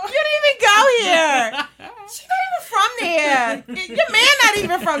Girls. You didn't even go here. She's not even from there. Your man not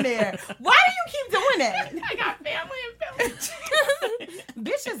even from there. Why do you keep doing that? I got family in Philly.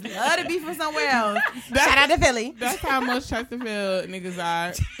 Bitches love to be from somewhere else. Shout out to Philly. That's how much Chesterfield niggas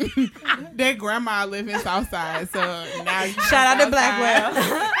are. Their grandma live in Southside, so now you Shout out to Blackwell.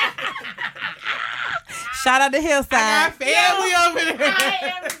 Shout out to Hillside. I got family over there. I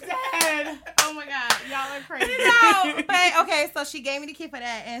am dead. Oh my God, y'all are crazy. But okay, so she gave me the key for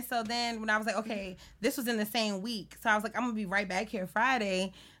that, and so then when I was like, okay, this was in the same week, so I was like, I'm gonna be right back here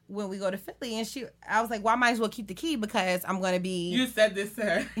Friday when we go to Philly, and I was like, well, I might as well keep the key because I'm gonna be. You said this to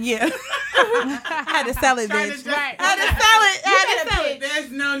her. Yeah. I had to sell it, bitch. Right. I had to sell it.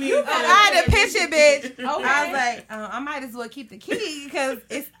 There's no need. I had to pitch it, bitch. Okay. I was like, I might as well keep the key because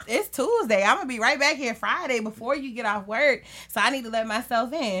it's Tuesday. I'm gonna be right back here Friday before you get off work, so I need to let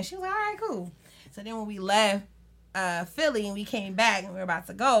myself in. She was like, all right, cool. So then when we left Philly and we came back and we were about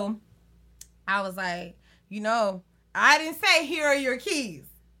to go, I was like, I didn't say here are your keys.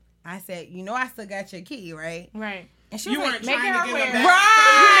 I said, I still got your key, right? Right. And she You was weren't like, trying to get them back.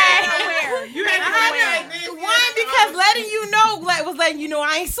 right. You had to One, because letting you know, was letting you know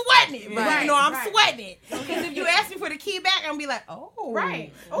I ain't sweating it. But Right, I'm right. sweating it. Because if you ask me for the key back, I'm going to be like, oh.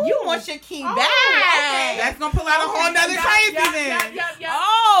 Right. You want your key back. okay. That's gonna pull out a whole nother crazy then. Yep.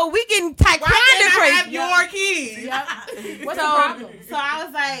 Oh, we getting Why taekwondo can't I crazy. have your keys? What's the problem? So I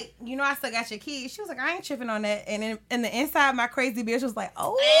was like, I still got your keys. She was like, I ain't tripping on that. And in the inside, my crazy bitch was like,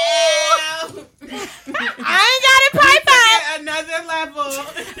 oh. I ain't got it pipe up. Another level.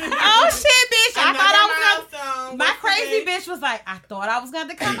 Oh shit, bitch! I thought I was milestone. My What's crazy today? bitch was like, I thought I was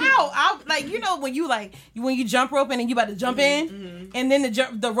gonna come out. When you jump roping and you about to jump in, and then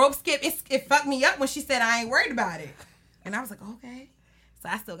the rope skip, it fucked me up when she said I ain't worried about it, and I was like, okay. So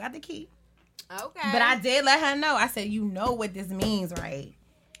I still got the key, Okay. but I did let her know. I said, you know what this means, right?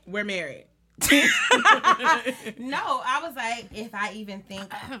 We're married. No, I was like, if I even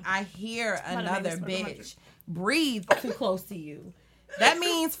think I hear another bitch breathe too close to you, that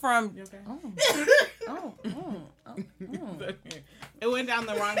means from. It went down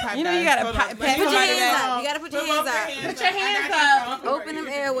the wrong pipe. You know, you guys. gotta Hold on. pat Put your somebody hands down. up. You gotta put your hands up. Put your hands I got up. you. Open them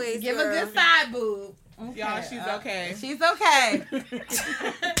airways. Give girl. a good side boob. Okay. Y'all, she's okay. She's okay.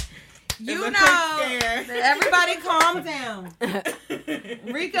 It's a quick scare. Everybody calm down.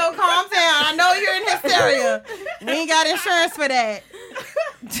 Rico, calm down. I know you're in hysteria. We ain't got insurance for that.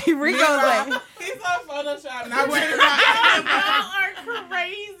 Rico's like, He's on Photoshop. Not worried about Y'all are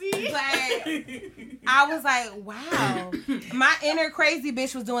crazy. I was like, wow. My inner crazy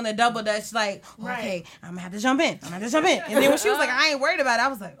bitch was doing the double dutch, like, okay, I'm gonna have to jump in. And then when she was like, I ain't worried about it, I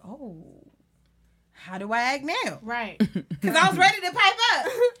was like, oh, how do I act now? Right. Because I was ready to pipe up.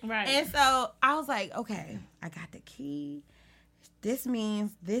 Right. And so I was like, okay, I got the key. This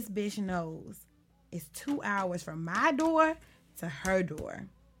means this bitch knows it's 2 hours from my door to her door.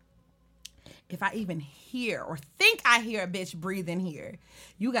 if I even hear or think I hear a bitch breathing here,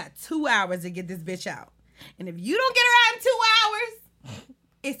 you got 2 hours to get this bitch out. And if you don't get her out in 2 hours,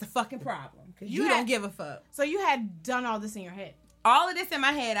 it's a fucking problem. Because you don't give a fuck. So you had done all this in your head? All of this in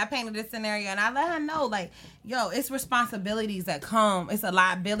my head. I painted this scenario and I let her know, like, yo, it's responsibilities that come. It's a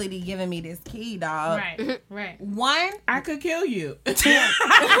liability giving me this key, dog. Right. One, I could kill you. For sure.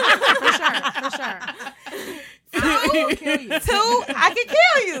 Two, I could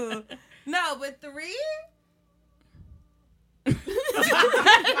kill you. No, but 3.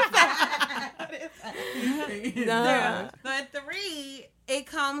 But 3, it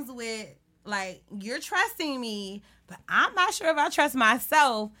comes with, like, you're trusting me, but I'm not sure if I trust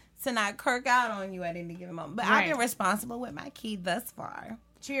myself to not kirk out on you at any given moment. But I've been responsible with my key thus far.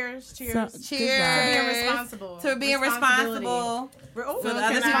 Cheers. Cheers. To being responsible. To being responsible. So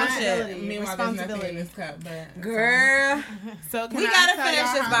other people's shit. Meanwhile, there's nothing in this cup, but girl, so we gotta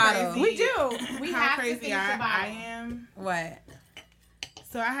finish this bottle. We do. We how have crazy to finish the bottle. I am. What?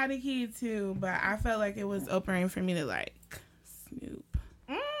 So I had a key too, but I felt like it was opening for me to like snoop.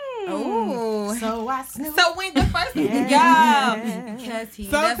 Ooh. So I snoop. So when the first because he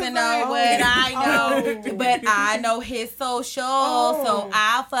doesn't know what I know, but I know his social, so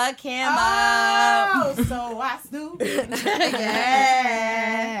I'll fuck him up. So I snoop.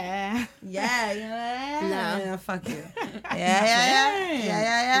 Yeah, fuck you.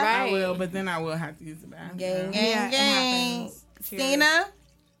 Yeah. Right. I will, but then I will have to use the bathroom. Gang. Stina.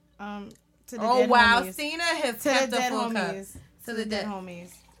 To the dead homies. Stina has To kept the the dead full cup. homies. To the dead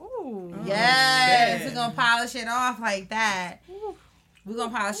homies. Ooh. Yes, we're gonna polish it off like that. We're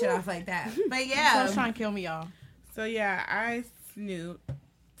gonna polish it off like that. But yeah, Don't trying to kill me, y'all. So yeah, I snooped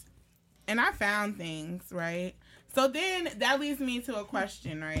and I found things, right? So then that leads me to a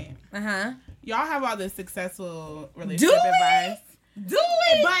question, right? Y'all have all this successful relationship advice. Do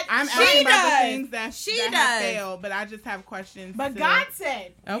it, but I'm she asking about the does. things that have failed, but I just have questions. But God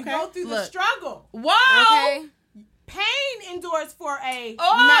said, you go through the struggle. Whoa. Okay. Pain endures for a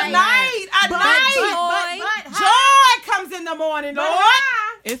night. But joy comes in the morning, Lord.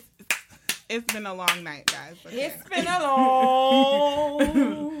 It's been a long night, guys. Okay. It's been a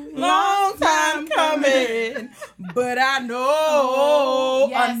long time coming, but I know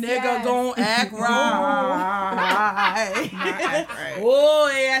a nigga gon' act right. Oh,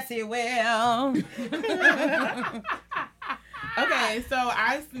 yes, he will. Okay, so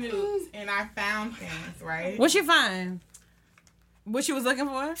I snooped and I found things, right? What you find? What you was looking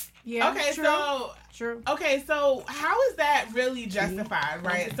for? Yeah. Okay, true. Okay, so how is that really justified,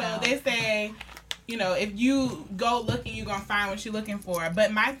 right? So they say, you know, if you go looking, you're gonna find what you're looking for.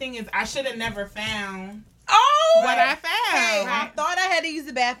 But my thing is, I should have never found what I found. Hey, I thought I had to use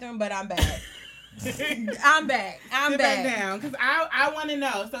the bathroom, but I'm back. I'm back. Sit back down, because I want to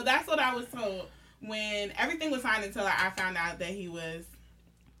know. So that's what I was told. When everything was fine until I found out that he was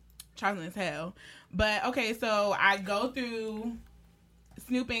traveling as hell. But, okay, so I go through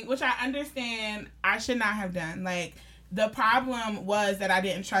snooping, which I understand I should not have done. Like, the problem was that I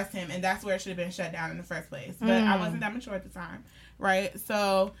didn't trust him, and that's where it should have been shut down in the first place. But I wasn't that mature at the time, right?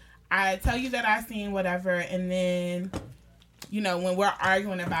 So I tell you that I seen whatever, and then, you know, when we're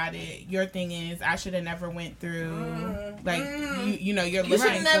arguing about it, your thing is I should have never went through, like, you know, you're looking for,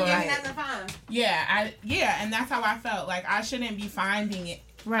 like, and that's how I felt. Like, I shouldn't be finding it.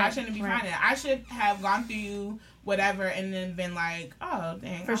 Right. I shouldn't be finding it. I should have gone through whatever and then been like, oh,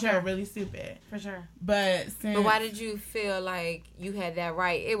 dang, I feel really stupid. For sure. But why did you feel like you had that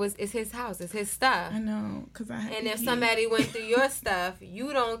right? It's his house. It's his stuff. I know. And if somebody went through your stuff,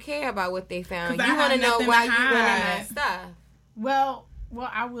 you don't care about what they found. You want to know why you went on that stuff. Well,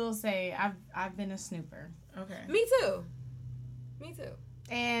 I will say I've been a snooper. Okay. Me too.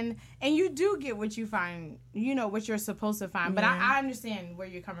 And you do get what you find, you know, what you're supposed to find. But I understand where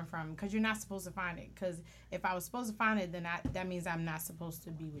you're coming from, because you're not supposed to find it. Because if I was supposed to find it, then that means I'm not supposed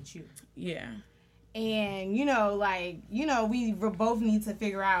to be with you. Yeah. And, you know, like, you know, we both need to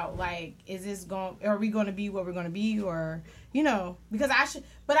figure out, like, are we going to be what we're going to be? Or, you know, because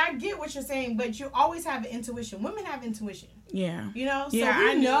but I get what you're saying, but you always have intuition. Women have intuition. Yeah. You know? So yeah,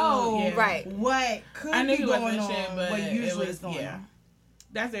 we know what could be going on, but what usually is going on.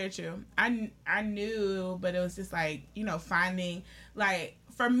 That's very true. I knew, but it was just like, you know, finding, like,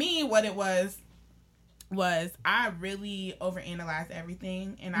 for me, what it was I really overanalyzed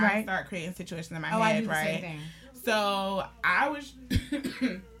everything, and I start creating situations in my head, I do the right? same thing. So I was,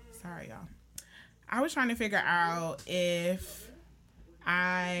 sorry, y'all. I was trying to figure out if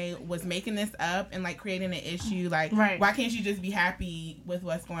I was making this up and, like, creating an issue, like, why can't you just be happy with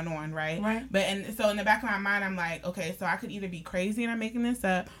what's going on, right? Right. But, and so in the back of my mind, I'm like, okay, so I could either be crazy and I'm making this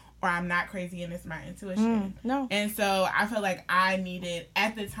up, or I'm not crazy and it's my intuition. No. And so I felt like I needed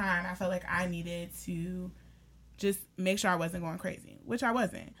to just make sure I wasn't going crazy, which I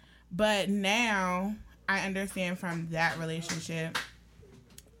wasn't. But now I understand from that relationship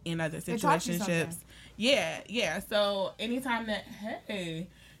in other situationships. Yeah. So anytime that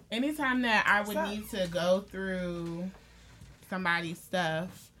I would need to go through somebody's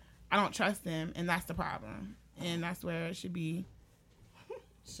stuff, I don't trust them, and that's the problem. And that's where it should be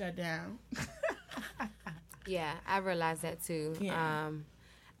shut down. Yeah, I realized that too. Yeah.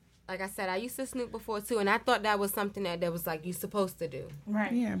 Like I said, I used to snoop before too, and I thought that was something that was like you supposed to do.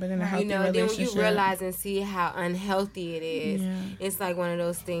 Right. Yeah, but in a healthy then when relationship, you realize and see how unhealthy it is, it's like one of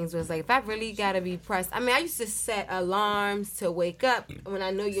those things where it's like, if I really gotta be pressed. I mean, I used to set alarms to wake up when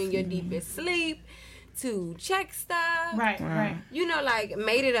I know you're in your deepest sleep, to check stuff. Right. You know, like,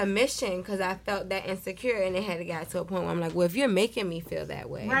 made it a mission because I felt that insecure, and it had to get to a point where I'm like, well, if you're making me feel that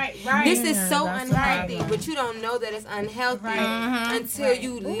way, Right. this is so that's unhealthy, right. but you don't know that it's unhealthy Right. until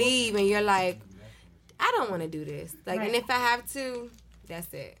you leave and you're like, I don't want to do this. Like, Right. and if I have to,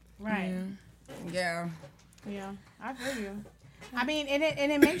 that's it. Right. Yeah. Yeah. I feel you. I mean, and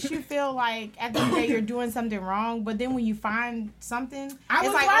it makes you feel like at the end of the day you're doing something wrong, but then when you find something, it's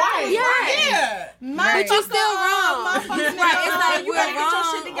like, right. But you still wrong. Right. It's like you we're gotta get your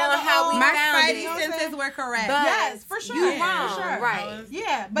wrong shit together. on how we My found spidey it. senses were correct. But Yes, for sure. You Yeah, wrong, for sure. right?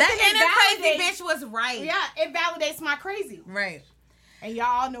 Yeah, but that then inner it crazy validates- bitch was right. Yeah, it validates my crazy. Right. And y'all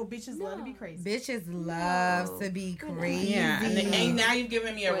all know bitches love to be crazy. Bitches love to be crazy. Yeah, and now you've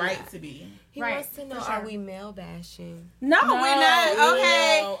given me a right to be. He Right, wants to know, for sure. are we male bashing? No, we're not.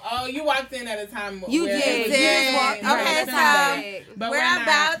 Okay. No. Oh, you walked in at a time. You where did. it was did. right. Okay, Right. so But we're not.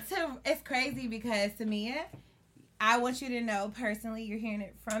 about to. It's crazy because Tamia, I want you to know personally, you're hearing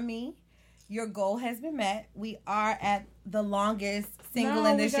it from me. Your goal has been met. We are at the longest single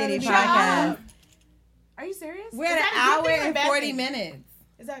in the city podcast. Are you serious? We're Is at that an a good hour thing or a and bad 40 thing? minutes.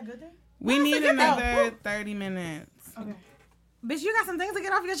 Is that a good thing? We need another 30 minutes. Okay. Bitch, you got some things to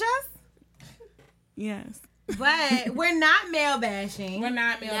get off your chest? Yes. But we're not male bashing. We're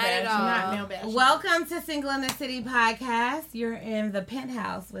not male Not at bashing. all. Not male bashing. Welcome to Single in the City podcast. You're in the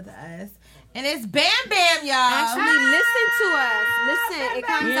penthouse with us. And it's Bam Bam, y'all. Actually, listen to us. Listen, it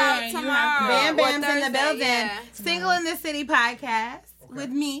comes Yeah, out you tomorrow. Bam or Bam's in the Thursday, building. yeah. Single in the City podcast with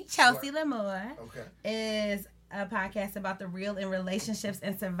me, Chelsea Lamore, Okay. is a podcast about the real in relationships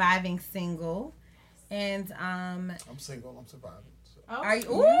and surviving single. And I'm single. I'm surviving. So. are you?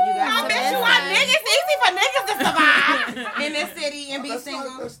 Ooh, got I bet some you are insight. niggas. It's easy for niggas to survive in this city and be That's single.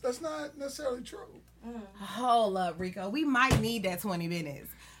 not, that's not necessarily true. Hold up, Rico. We might need that 20 minutes.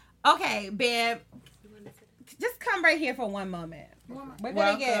 Okay, Bam. Just come right here for one moment. We're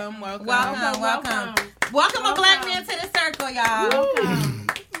gonna welcome a black man to the circle, y'all.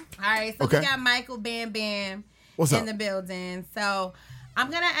 All right, so Okay. we got Michael Bam Bam What's in up? the building. So I'm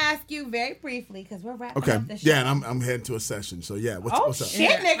gonna ask you very briefly because we're wrapping Okay. up the show. Yeah, and I'm heading to a session. So yeah, what's up?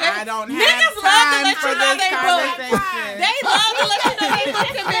 Shit, nigga. I don't Niggas have love time to let for you know this they booked. conversation. They love to let you know they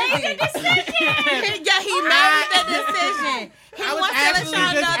booked and busy. Yeah, he made the decision. He I was wants to let actually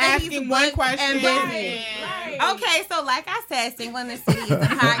y'all know just that he's asking one booked question. and busy. Okay, so like I said, Single in the City is a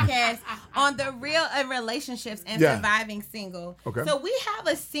podcast on the real relationships and Yeah. surviving single. Okay. So we have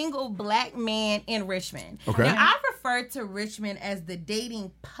a single black man in Richmond. Okay. Now, I refer to Richmond as the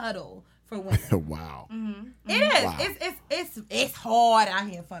dating puddle for women. Wow. It is. Wow. It's hard out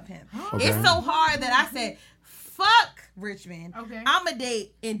here for him. Okay. It's so hard that I said, fuck Richmond. Okay. I'm a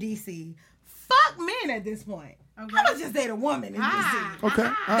date in DC. Fuck men at this point. Okay. I'm gonna just date a woman in DC. Okay. All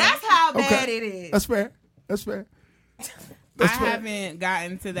right. That's how bad Okay. it is. That's fair. That's fair. I That's fair. haven't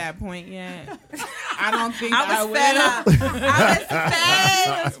gotten to that point yet. I don't think I was will. fed up.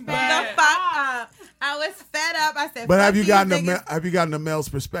 I was fed the But- fuck up. I was fed up. I said, But fuck have you these gotten niggas. have you gotten a male's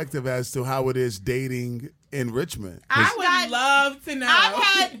perspective as to how it is dating in Richmond? 'Cause- I would love to know.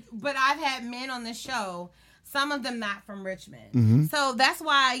 I've had men on the show, some of them not from Richmond. Mm-hmm. So that's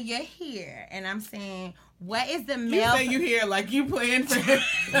why you're here. And I'm saying, what is the You male? say you hear like you playing for him.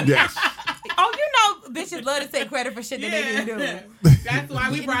 yes. Oh, you know, bitches love to take credit for shit that they didn't do. That's why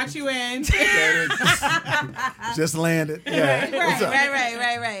we brought you in. Just landed. Yeah. What's up?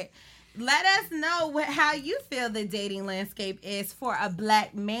 Right. Let us know how you feel the dating landscape is for a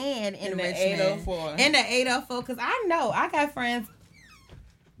black man in the Richmond. 804. In the 804, because I know I got friends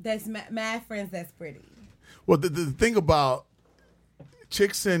that's mad friends that's pretty. Well, the thing about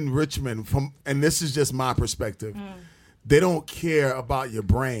chicks in Richmond, and this is just my perspective, they don't care about your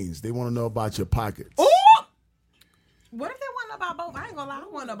brains. They want to know about your pockets. What if they want to know about both? I ain't gonna lie, I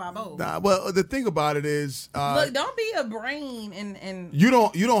want to know about both. Nah, well, the thing about it is, Look, don't be a brain and you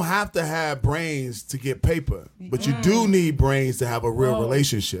don't have to have brains to get paper, but you do need brains to have a real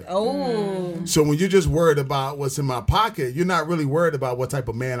relationship. So when you're just worried about what's in my pocket, you're not really worried about what type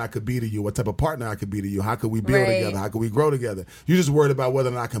of man I could be to you, what type of partner I could be to you, how could we build together, how could we grow together. You're just worried about whether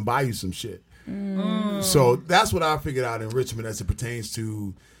or not I can buy you some shit. So that's what I figured out in Richmond as it pertains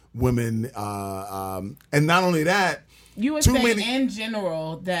to women, and not only that, You would say in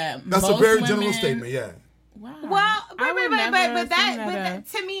general that that's most a very women, general statement. Yeah. Wow. well, I would never but assume that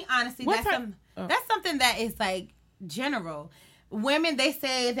to me, honestly, that's something that is like general. Women, they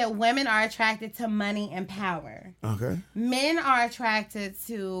say that women are attracted to money and power. Okay. Men are attracted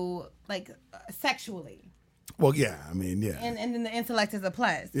to like sexually. Well, yeah. I mean, yeah. And then the intellect is a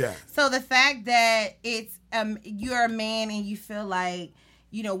plus. Yeah. So the fact that it's you're a man and you feel like,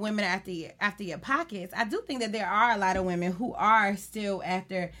 you know, women are after your pockets, I do think that there are a lot of women who are still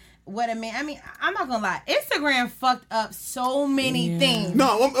after what a man. I mean, I'm not gonna lie, Instagram fucked up so many things.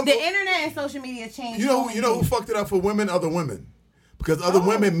 No, the internet and social media changed. You know who fucked it up for women? Other women. Because other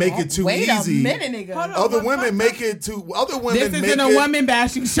women make it too wait easy. A minute, nigga. Other women make it too. Other women. This isn't a woman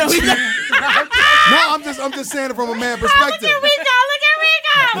bashing show. No, I'm just saying it from a man perspective. Look at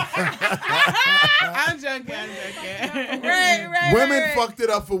Rico. I'm joking. Right. Women fucked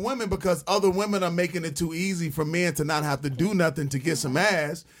it up for women because other women are making it too easy for men to not have to do nothing to get some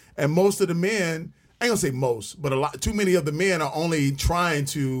ass, and most of the men, I ain't gonna say most, but too many of the men are only trying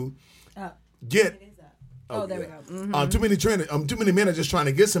to get. Oh, there we go. Mm-hmm. Too many men are just trying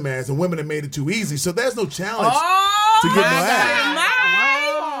to get some ass, and women have made it too easy. So there's no challenge to get no ass.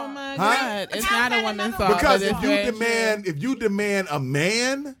 Oh my God! It's not a woman's fault. Because if you demand a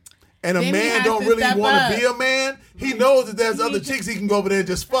man, and a Then he man has don't to really step want up. to be a man, he knows that there's other chicks he can go over there and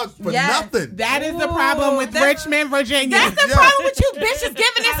just fuck for nothing. That is the problem with Richmond, Virginia. That's the problem with you bitches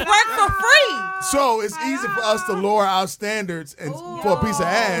giving this work for free. So it's easy for us to lower our standards and for a piece of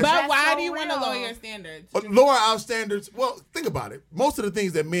ass. But why do you want to lower your standards? Lower our standards. Well, think about it. Most of the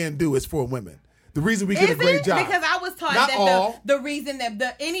things that men do is for women. The reason we get a great job. Because I was taught Not that all. the reason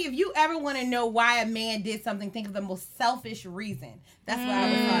that any of you ever want to know why a man did something, think of the most selfish reason. That's what I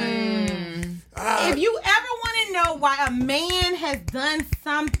was taught. If you ever want to know why a man has done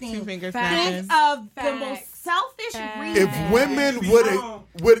something, think of the most selfish reason. If women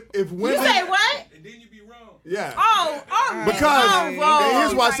if women, you say what? And then you be wrong. Yeah. Because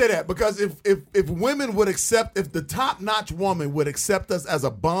here's why I say that. Because if women would accept, if the top-notch woman would accept us as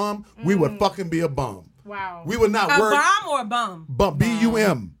a bum, we would fucking be a bum. Wow. We would not work. A bomb or a bum? Bum.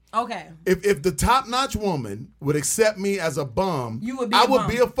 B-U-M. Okay. If the top-notch woman would accept me as a bum, You would be I a would bum.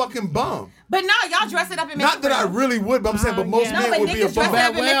 be a fucking bum. But no, y'all dress it up and make Not it that real. I really would, but I'm saying, but most men would be a niggas dress bum. it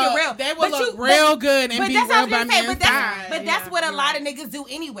up and make it real. They But will look you- real good and but be that's what real I'm by saying, the inside. But that's what a lot of niggas do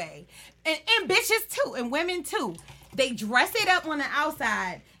anyway. And bitches too, and women too. They dress it up on the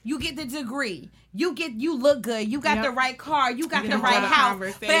outside. You get the degree. You look good. You got the right car. You got the right house.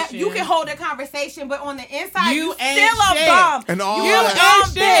 But you can hold a conversation, but on the inside, you ain't still shit. a bum. And all You that-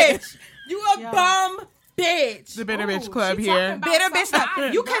 a bum bitch. You a bum bitch. The Bitter Bitch Club here. Bitter bitch stuff.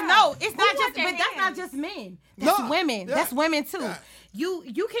 You can know it's not just, but that's not just men. That's No, women. yeah. That's women too. Yeah.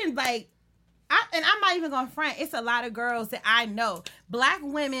 You can like. I'm not even gonna front. It's a lot of girls that I know. Black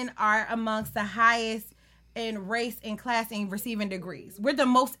women are amongst the highest in race and class in receiving degrees. We're the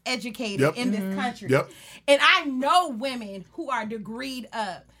most educated in this country. Yep. And I know women who are degreed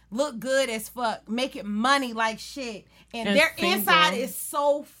up, look good as fuck, making money like shit, and their single. inside is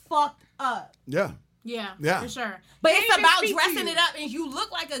so fucked up. Yeah. Yeah, for sure. But They it's just about speak to dressing you. it up, and you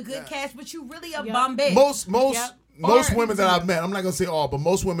look like a good catch, but you really a bum bitch. Most women that I've met, I'm not gonna say all, but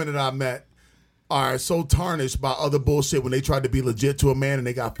most women that I've met are so tarnished by other bullshit when they tried to be legit to a man and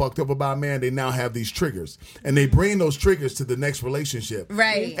they got fucked up about a man. They now have these triggers, and they bring those triggers to the next relationship.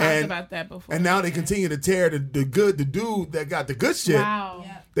 Right. We talked about that before. And now they continue to tear the dude that got the good shit. Wow.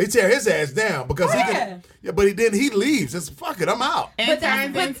 They tear his ass down because he can. Yeah, but then he leaves. It's fuck it. I'm out. And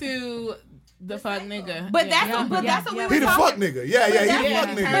turns into the fuck nigga. But that's what we were He the talking fuck nigga. Yeah, he the fuck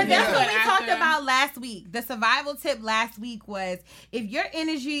nigga. But that's what we Yeah. talked about last week. The survival tip last week was, if your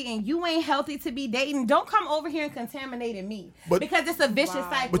energy and you ain't healthy to be dating, don't come over here and contaminating me. Because it's a vicious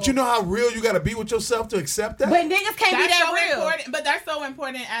cycle. But you know how real you got to be with yourself to accept that? But niggas can't be That's that so real. important. But that's so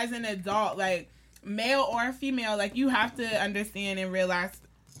important as an adult, like male or female. Like you have to understand and realize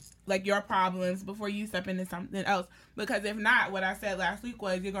like your problems before you step into something else. Because if not, what I said last week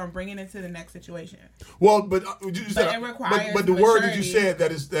was you're gonna bring it into the next situation. Well, but you said, it requires but the word that you maturity. said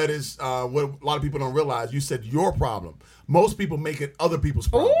that is what a lot of people don't realize. You said your problem. Most people make it other people's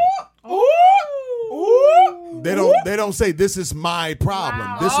problem. They don't say this is my problem.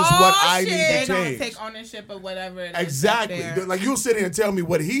 Wow. This is what I They need to don't change. take ownership of whatever it is. Exactly. Up there. Like you'll sit here and tell me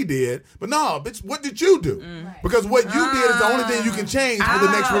what he did, but no, bitch, what did you do? Because what you did is the only thing you can change for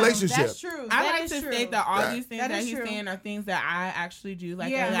the next relationship. That's true. I That like is to true. state that all Yeah. these things That that is he's true. saying are things that I actually do.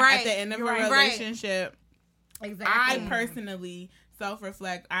 Like Yeah. at the end of a relationship, Exactly. I personally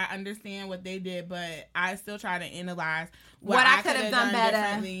self-reflect. I understand what they did, but I still try to analyze what I could have done better.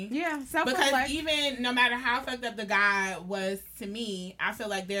 Differently. Yeah, Because self-reflect. even no matter how fucked up the guy was to me, I feel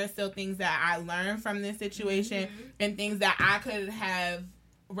like there are still things that I learned from this situation and things that I could have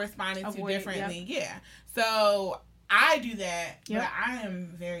responded to differently. Yeah. So I do that, but I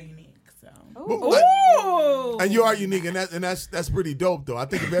am very unique. So. And you are unique, and that's pretty dope, though. I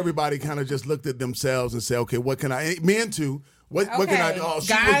think if everybody kind of just looked at themselves and said, okay, what can I? Men too. What can I do? Oh, she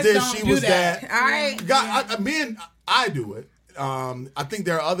Guys was this, don't she do was that. that. All right. Men, I do it. I think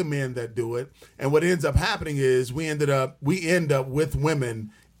there are other men that do it, and what ends up happening is we end up with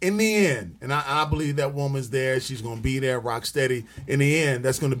women in the end, and I believe that woman's there. She's going to be there, rock steady. In the end,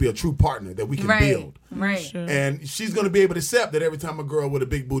 that's going to be a true partner that we can build. Right. Sure. And she's going to be able to accept that every time a girl with a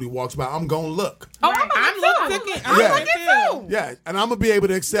big booty walks by, I'm going to look. Oh, I'm looking too. Yeah, and I'm going to be able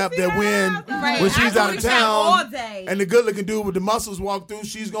to accept that when she's out of all town day. and the good looking dude with the muscles walk through,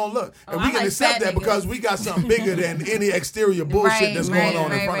 she's going to look. And we I can like accept fat that niggas. because we got something bigger than any exterior bullshit that's going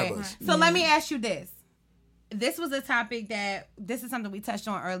on in front of us. So let me ask you this. This was a topic this is something we touched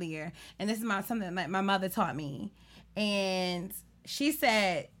on earlier, and this is something that my mother taught me. And she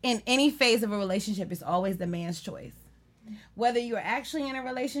said, in any phase of a relationship, it's always the man's choice. Whether you're actually in a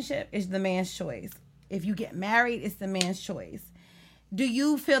relationship, it's the man's choice. If you get married, it's the man's choice. Do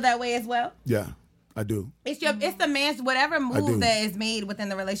you feel that way as well? Yeah, I do. It's the man's, whatever do. move that is made within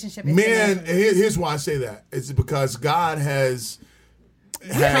the relationship. It's Men, the man's. here's why I say that. It's because God has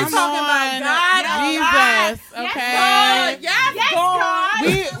Come on, God, Jesus, okay? Yes,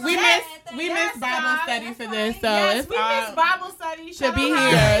 God. We missed Bible study for this, so Yes, it's we missed Bible study. should be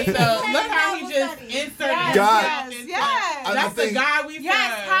here. So look how he just inserted God. himself. Yes. I That's the think God we serve.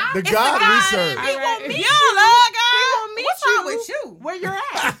 Huh? the It's God the we serve. He won't meet You you. love God. He won't meet What's you. wrong with you? Where you're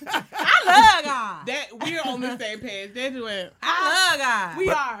at. I love God. That we're on the same page. They're doing. I love God. We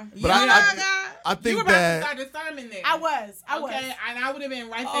are. But You love God. I You think were about to that start the sermon there. I was. Okay, and I would have been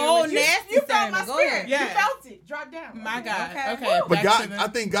right there Oh, with you. nasty. You felt my sermon. Go spirit. ahead. You Yeah. felt it. Drop down. My God. Okay. Okay. But back God, to the- I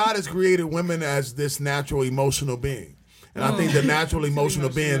think God has created women as this natural emotional being. And I think the natural emotional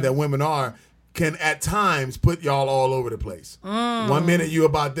being that women are can at times put y'all all over the place. 1 minute you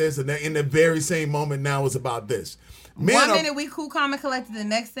about this, and then in the very same moment now it's about this. Men One are- minute we cool, calm, and collected. The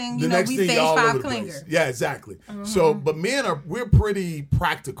next thing, the next we thing stage y'all 5 over the place. clinger. Yeah, exactly. So, but we're pretty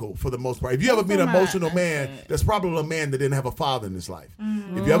practical for the most part. If you ever meet an emotional man, that's probably a man that didn't have a father in his life.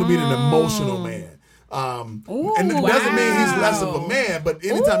 If you ever meet an emotional man, and it doesn't mean he's less of a man, but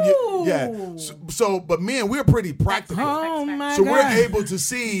anytime but men, we're pretty practical. Oh my So God. we're able to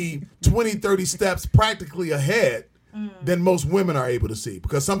see 20, 30 steps practically ahead than most women are able to see.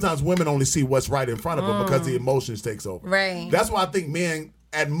 Because sometimes women only see what's right in front of them because the emotions takes over. Right. That's why I think men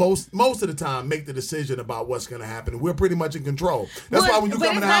at most of the time make the decision about what's going to happen. We're pretty much in control. That's why when you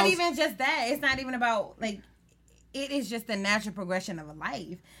come in the house. But it's not even just that. It's not even about, it is just the natural progression of a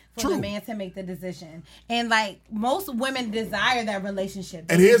life for True. the man to make the decision. And, most women desire that relationship.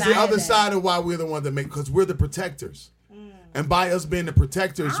 They And here's the desire other that. side of why we're the ones that make, because we're the protectors. And by us being the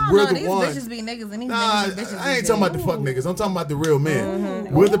protectors, I don't we're know, the these ones. bitches be niggas and these Nah, niggas be bitches. I ain't talking about the fuck niggas. I'm talking about the real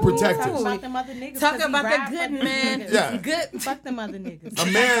men. We're the protectors. Talk about them other niggas. Talk 'cause he about rap the good for them men. niggas. Yeah. Good. Fuck them other niggas. A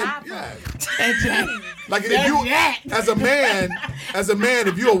man, yeah. Like if you, as a man,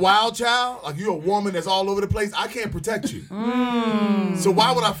 if you're a wild child, like you're a woman that's all over the place, I can't protect you. So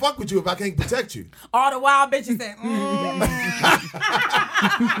why would I fuck with you if I can't protect you? All the wild bitches said, Me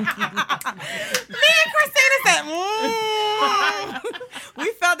and Christina said,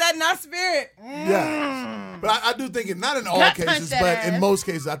 We felt that in our spirit. Yeah. But I do think, not in all Gut cases, punch that but ass. in most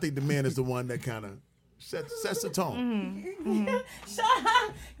cases, I think the man is the one that kind of sets the tone.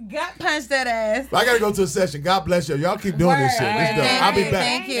 Gut punch that ass. But I got to go to a session. God bless you. Y'all keep doing this shit. It's dope. I'll be back.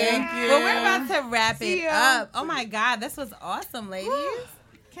 Thank you. Well, we're about to wrap it up. Oh my God, this was awesome, ladies.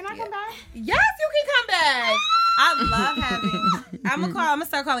 Can I come back? Yes, you can come back. I love having. I'm gonna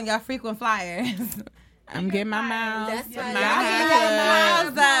start calling y'all frequent flyers. I'm getting my miles. That's right. My Y'all Yeah. get Yeah.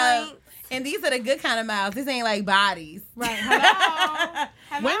 your miles up. And these are the good kind of miles. These ain't like bodies. Right.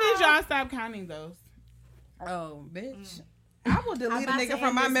 Hello. When did y'all stop counting those? Oh, bitch. I will delete a about nigga to from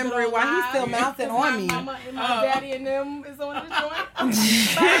end my this memory good while old he's still live. mounting on me. My mama and my daddy and them is on the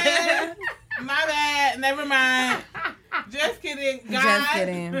joint. My bad. Never mind. Just kidding. God. Just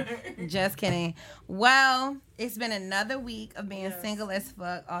kidding. Just kidding. Well, it's been another week of being single as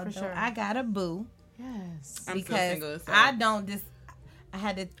fuck. Although I got a boo. Yes. I'm still Because single as fuck. I don't just. I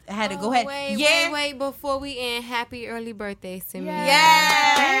had to go ahead. Wait. Before we end, happy early birthday, Simeon.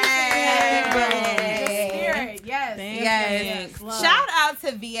 Yes. Spirit. Yes. Yes. Shout out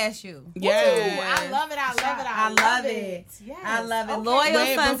to VSU. Yes. Ooh, I love it. I love it. Yes. I love it. Okay.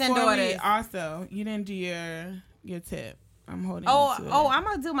 Loyal sons and before we- daughters. Also, you didn't do your tip. I'm holding you to it. I'm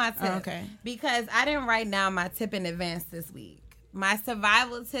gonna do my tip. Okay. Because I didn't write down my tip in advance this week. My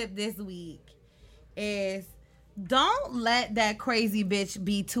survival tip this week is don't let that crazy bitch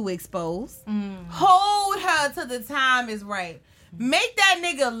be too exposed. Hold her till the time is right. Make that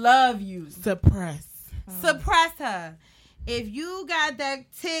nigga love you. Suppress her. If you got that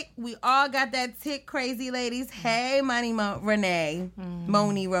tick, we all got that tick, crazy ladies. Hey, Renee,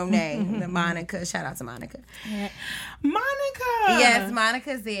 Moni Renee, the Monica. Shout out to Monica. Monica. Yes,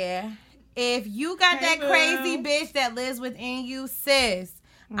 Monica's there. If you got Hey, that crazy bitch that lives within you, sis,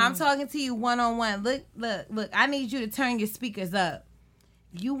 I'm talking to you one-on-one. Look. I need you to turn your speakers up.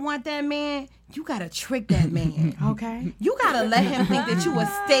 You want that man, you gotta trick that man. Okay. You gotta let him think that you a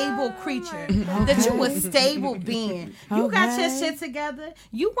stable creature, that you a stable being. You got your shit together.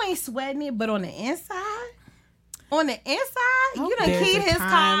 You ain't sweating it, but on the inside, you done There's keyed a his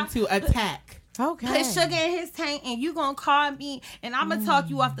time car. to attack. Put sugar in his tank, and you gonna call me, and I'm gonna talk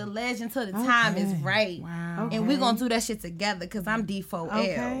you off the ledge until the time is right. Wow. And we gonna do that shit together, cause I'm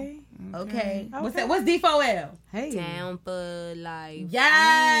D4L. Okay. What's Okay. What's D4L? Hey. Down for life.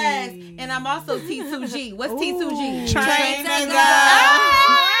 Yes. And I'm also T2G. What's T2G? Train to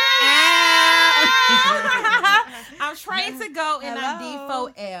go. I'm trained to go, and I'm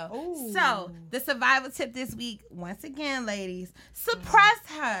D4L. So the survival tip this week, once again, ladies, suppress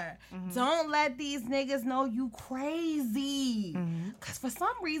her. Don't let these niggas know you crazy. Because for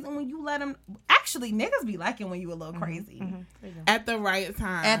some reason, when you let them, actually, niggas be liking when you a little crazy. At the right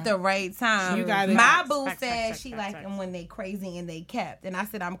time. At the right time. You got it. My boo said she like them when they crazy and they kept. And I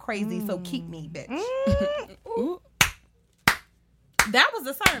said, I'm crazy, so keep me, bitch. Ooh. That was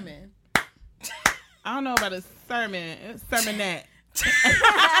a sermon. I don't know about a sermon. Sermonette.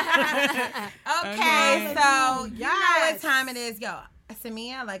 Okay, so you know what time it is. Yo,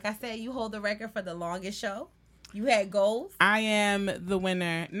 Samia, like I said, you hold the record for the longest show. You had goals. I am the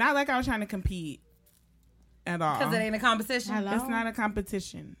winner. Not like I was trying to compete at all. Because it ain't a competition. It's not a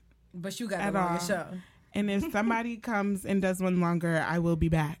competition. But you got at the longest all. show. And if somebody comes and does one longer, I will be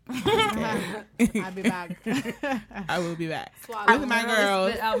back. I'll be back. I will be back. Swallow. With my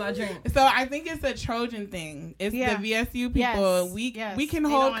girls. Spit out my drink. So I think it's a Trojan thing. It's the VSU people. Yes. We can They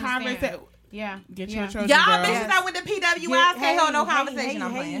hold don't conversation. understand. Yeah. Get you a Trojan Y'all girl. bitches that went to PWI can't hold no conversation.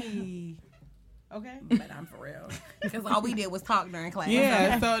 I'm playing. playing. Okay. But I'm for real. Because all we did was talk during class.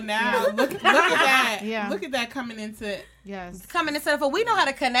 Yeah, so now look at that. Yeah. Look at that coming into Yes. Coming instead of, we know how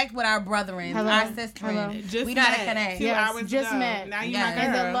to connect with our brethren, Hello. our sisters. Hello. just We know how to met connect. 2 Yes, hours just ago. met. Now you Yes. my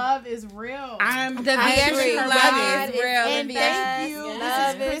And the girl. love is real. I'm The Actually, VSU love love is is real. And The thank you.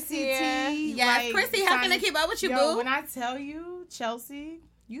 Love This is is Chrissy here. T. Yes, Chrissy, how can I keep up with you, boo? When I tell you, Chelsea,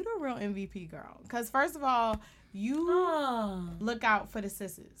 you the real MVP girl. Because first of all, you look out for the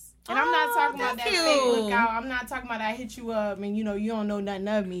sisters. And I'm not talking about that that's fake cute. look out. I'm not talking about I hit you up and you don't know nothing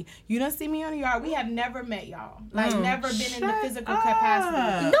of me. You don't see me on the yard. We have never met, y'all. Like never been in the physical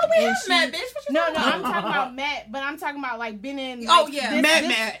capacity. No, we And haven't met, bitch. What you No, talking no, about? I'm talking about met, but I'm talking about like been in. Oh, like, yeah.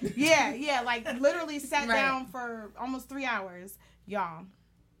 Met. Yeah, like literally sat Right. down for almost 3 hours. Y'all,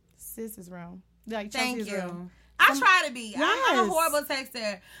 sis is real. Like Thank Chelsea is you. real. I try to be. I'm Yes. a horrible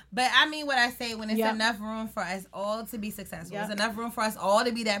texter, but I mean what I say when it's Yep. enough room for us all to be successful. Yep. It's enough room for us all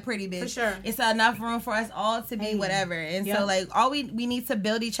to be that pretty bitch. For sure. It's enough room for us all to be whatever. And so Yep. like all we need to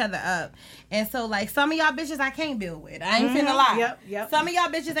build each other up. And so like some of y'all bitches I can't build with. I ain't finna lie. Yep. Some of y'all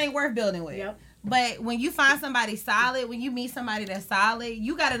bitches ain't worth building with. Yep. But when you find somebody solid, when you meet somebody that's solid,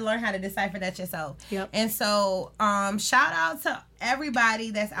 you got to learn how to decipher that yourself. Yep. And so, shout out to everybody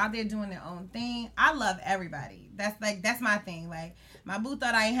that's out there doing their own thing. I love everybody. That's my thing. Like, my boo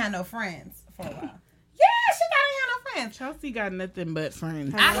thought I ain't had no friends for a while. Yeah, she thought I ain't had no friends. Chelsea got nothing but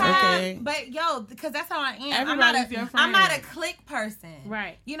friends. I have, Okay. but yo, because that's how I am. Everybody's your I'm not a friend. clique person.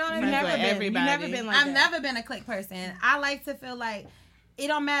 Right. You know what I You've mean? Friends never with been. everybody. You've never been like I've that. never been a clique person. I like to feel like it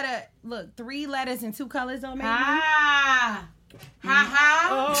don't matter. Look, 3 letters and 2 colors don't make me. Ha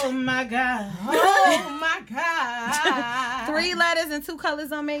ha. Oh my God. Oh my God. 3 letters and 2 colors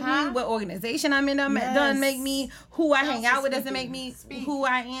don't make me. Huh? What organization I'm in Yes. doesn't make me. Who I hang out with doesn't speaking. make me Speak. who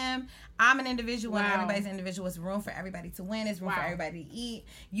I am. I'm an individual and Wow. everybody's an individual. It's room for everybody to win. It's room for everybody to eat.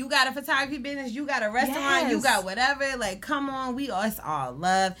 You got a photography business. You got a restaurant. You got whatever. Like, come on. It's all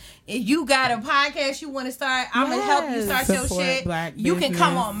love. If you got a podcast you want to start, I'm going to help you start your shit. You can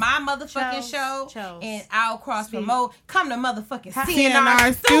come on my motherfucking show and I'll cross promote. Come to motherfucking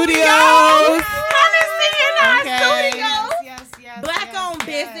CNR Studios. Come to CNR Studios. Black owned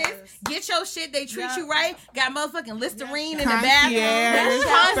business. Get your shit. They treat you right. Got motherfucking Listerine in the bathroom.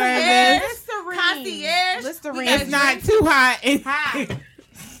 Concierge. Listerine. It's not too hot. It's hot.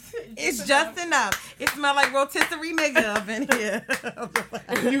 It's just enough. It smells like rotisserie nigga up in here.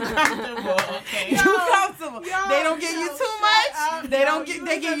 You comfortable? Okay. You comfortable? They don't give you too much.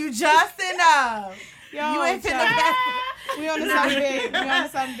 They give you just enough. Yo, you ain't finna we on to something big. We on to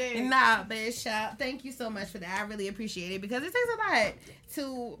something big. Nah, but shout. Thank you so much for that. I really appreciate it because it takes a lot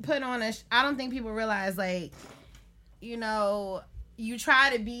to put on a. I don't think people realize, like, you know, you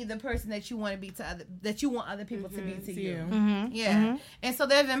try to be the person that you want to be to that you want other people to be to you. Yeah. And so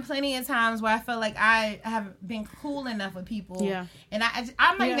there have been plenty of times where I feel like I haven't been cool enough with people. Yeah. And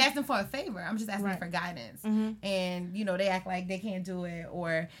I'm not even asking for a favor. I'm just asking for guidance. And, you know, they act like they can't do it.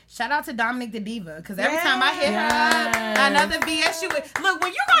 Or shout out to Dominic the Diva. Because every time I hit her up, another VSU. Look,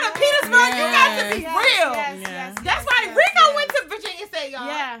 when you go to Petersburg, you got to be real. That's why Rico went to Virginia State, y'all.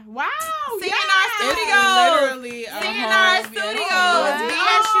 Yeah. Wow. CNR Studios. Literally CNR Studios.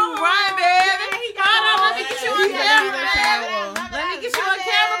 VSU run, baby. Hold on, let me get you on camera, baby. Let me get you on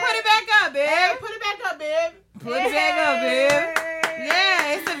camera. Put it back up, babe. Put it back up, babe. Put it back up, babe.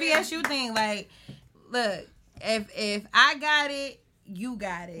 Yeah, it's a VSU thing. Like, look, if I got it, you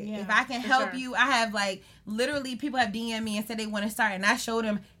got it. If I can help you, I have like literally people have DM'd me and said they want to start, and I showed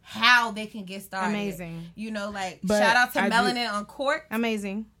them how they can get started. Amazing. You know, like shout out to Melanin on Court.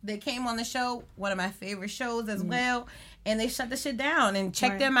 Amazing. They came on the show, one of my favorite shows as well. And they shut the shit down and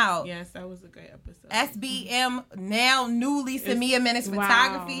check them out. Yes, that was a great episode. SBM, now newly Samia Menace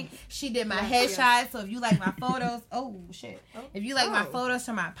Photography. She did my headshots. So if you like my photos, if you like my photos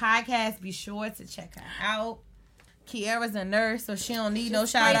from my podcast, be sure to check her out. Kiara's a nurse, so she don't need no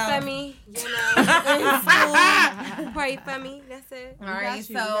shout out. Pray for me, you know. Pray for me. That's it. All right,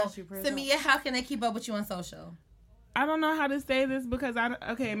 so Samia, how can they keep up with you on social? I don't know how to say this because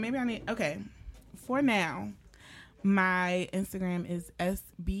for now. My Instagram is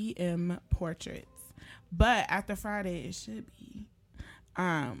SBM Portraits, but after Friday it should be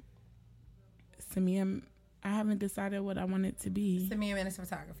Samia. I haven't decided what I want it to be. Samia Menace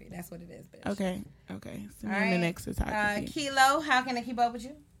Photography. That's what it is, bitch. Okay. Samia Menace Photography. Kilo, how can they keep up with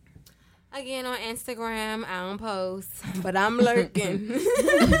you? Again, on Instagram, I don't post, but I'm lurking.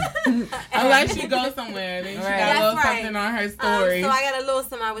 Unless she goes somewhere, then she got a little something on her story. So I got a little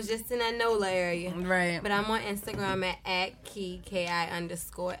something. I was just in that NOLA area. Right. But I'm on Instagram at Key,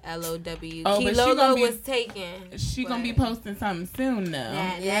 KI_LOW. Oh, Key Logo was taken. She gonna be posting something soon, though.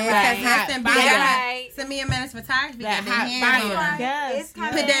 Samia Menace Photography. That hot fire. Yes.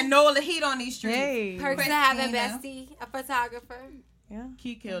 Put that NOLA heat on these streets. Perks to have a bestie, a photographer. Yeah.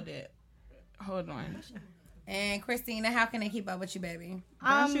 Key killed it. Hold on. And Christina, how can they keep up with you, baby?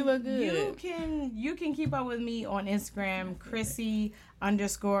 She look good. You can keep up with me on Instagram, Chrissy__T.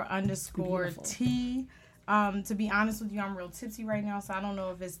 To be honest with you, I'm real tipsy right now, so I don't know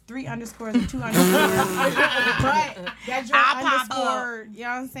if it's 3 underscores or 2 underscores. But that's your underscore. You know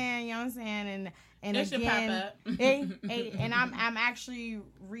what I'm saying? And that again, and I'm actually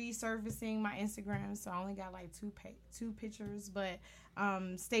resurfacing my Instagram, so I only got like two pictures, but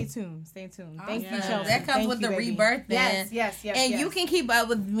stay tuned. Thank you, Chelsea. That comes with the rebirth then. Yes. And you can keep up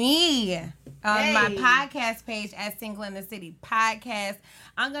with me on my podcast page at Single in the City Podcast.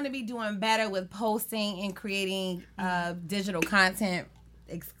 I'm going to be doing better with posting and creating digital content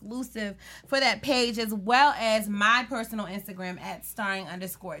exclusive for that page, as well as my personal Instagram at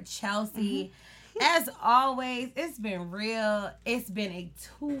 _Chelsea. As always, it's been real. It's been a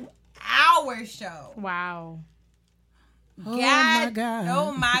 2-hour show. Wow. Oh my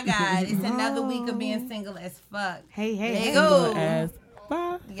God. It's another week of being single as fuck. Hey. There you go. As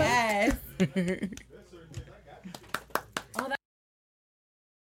fuck. Yes.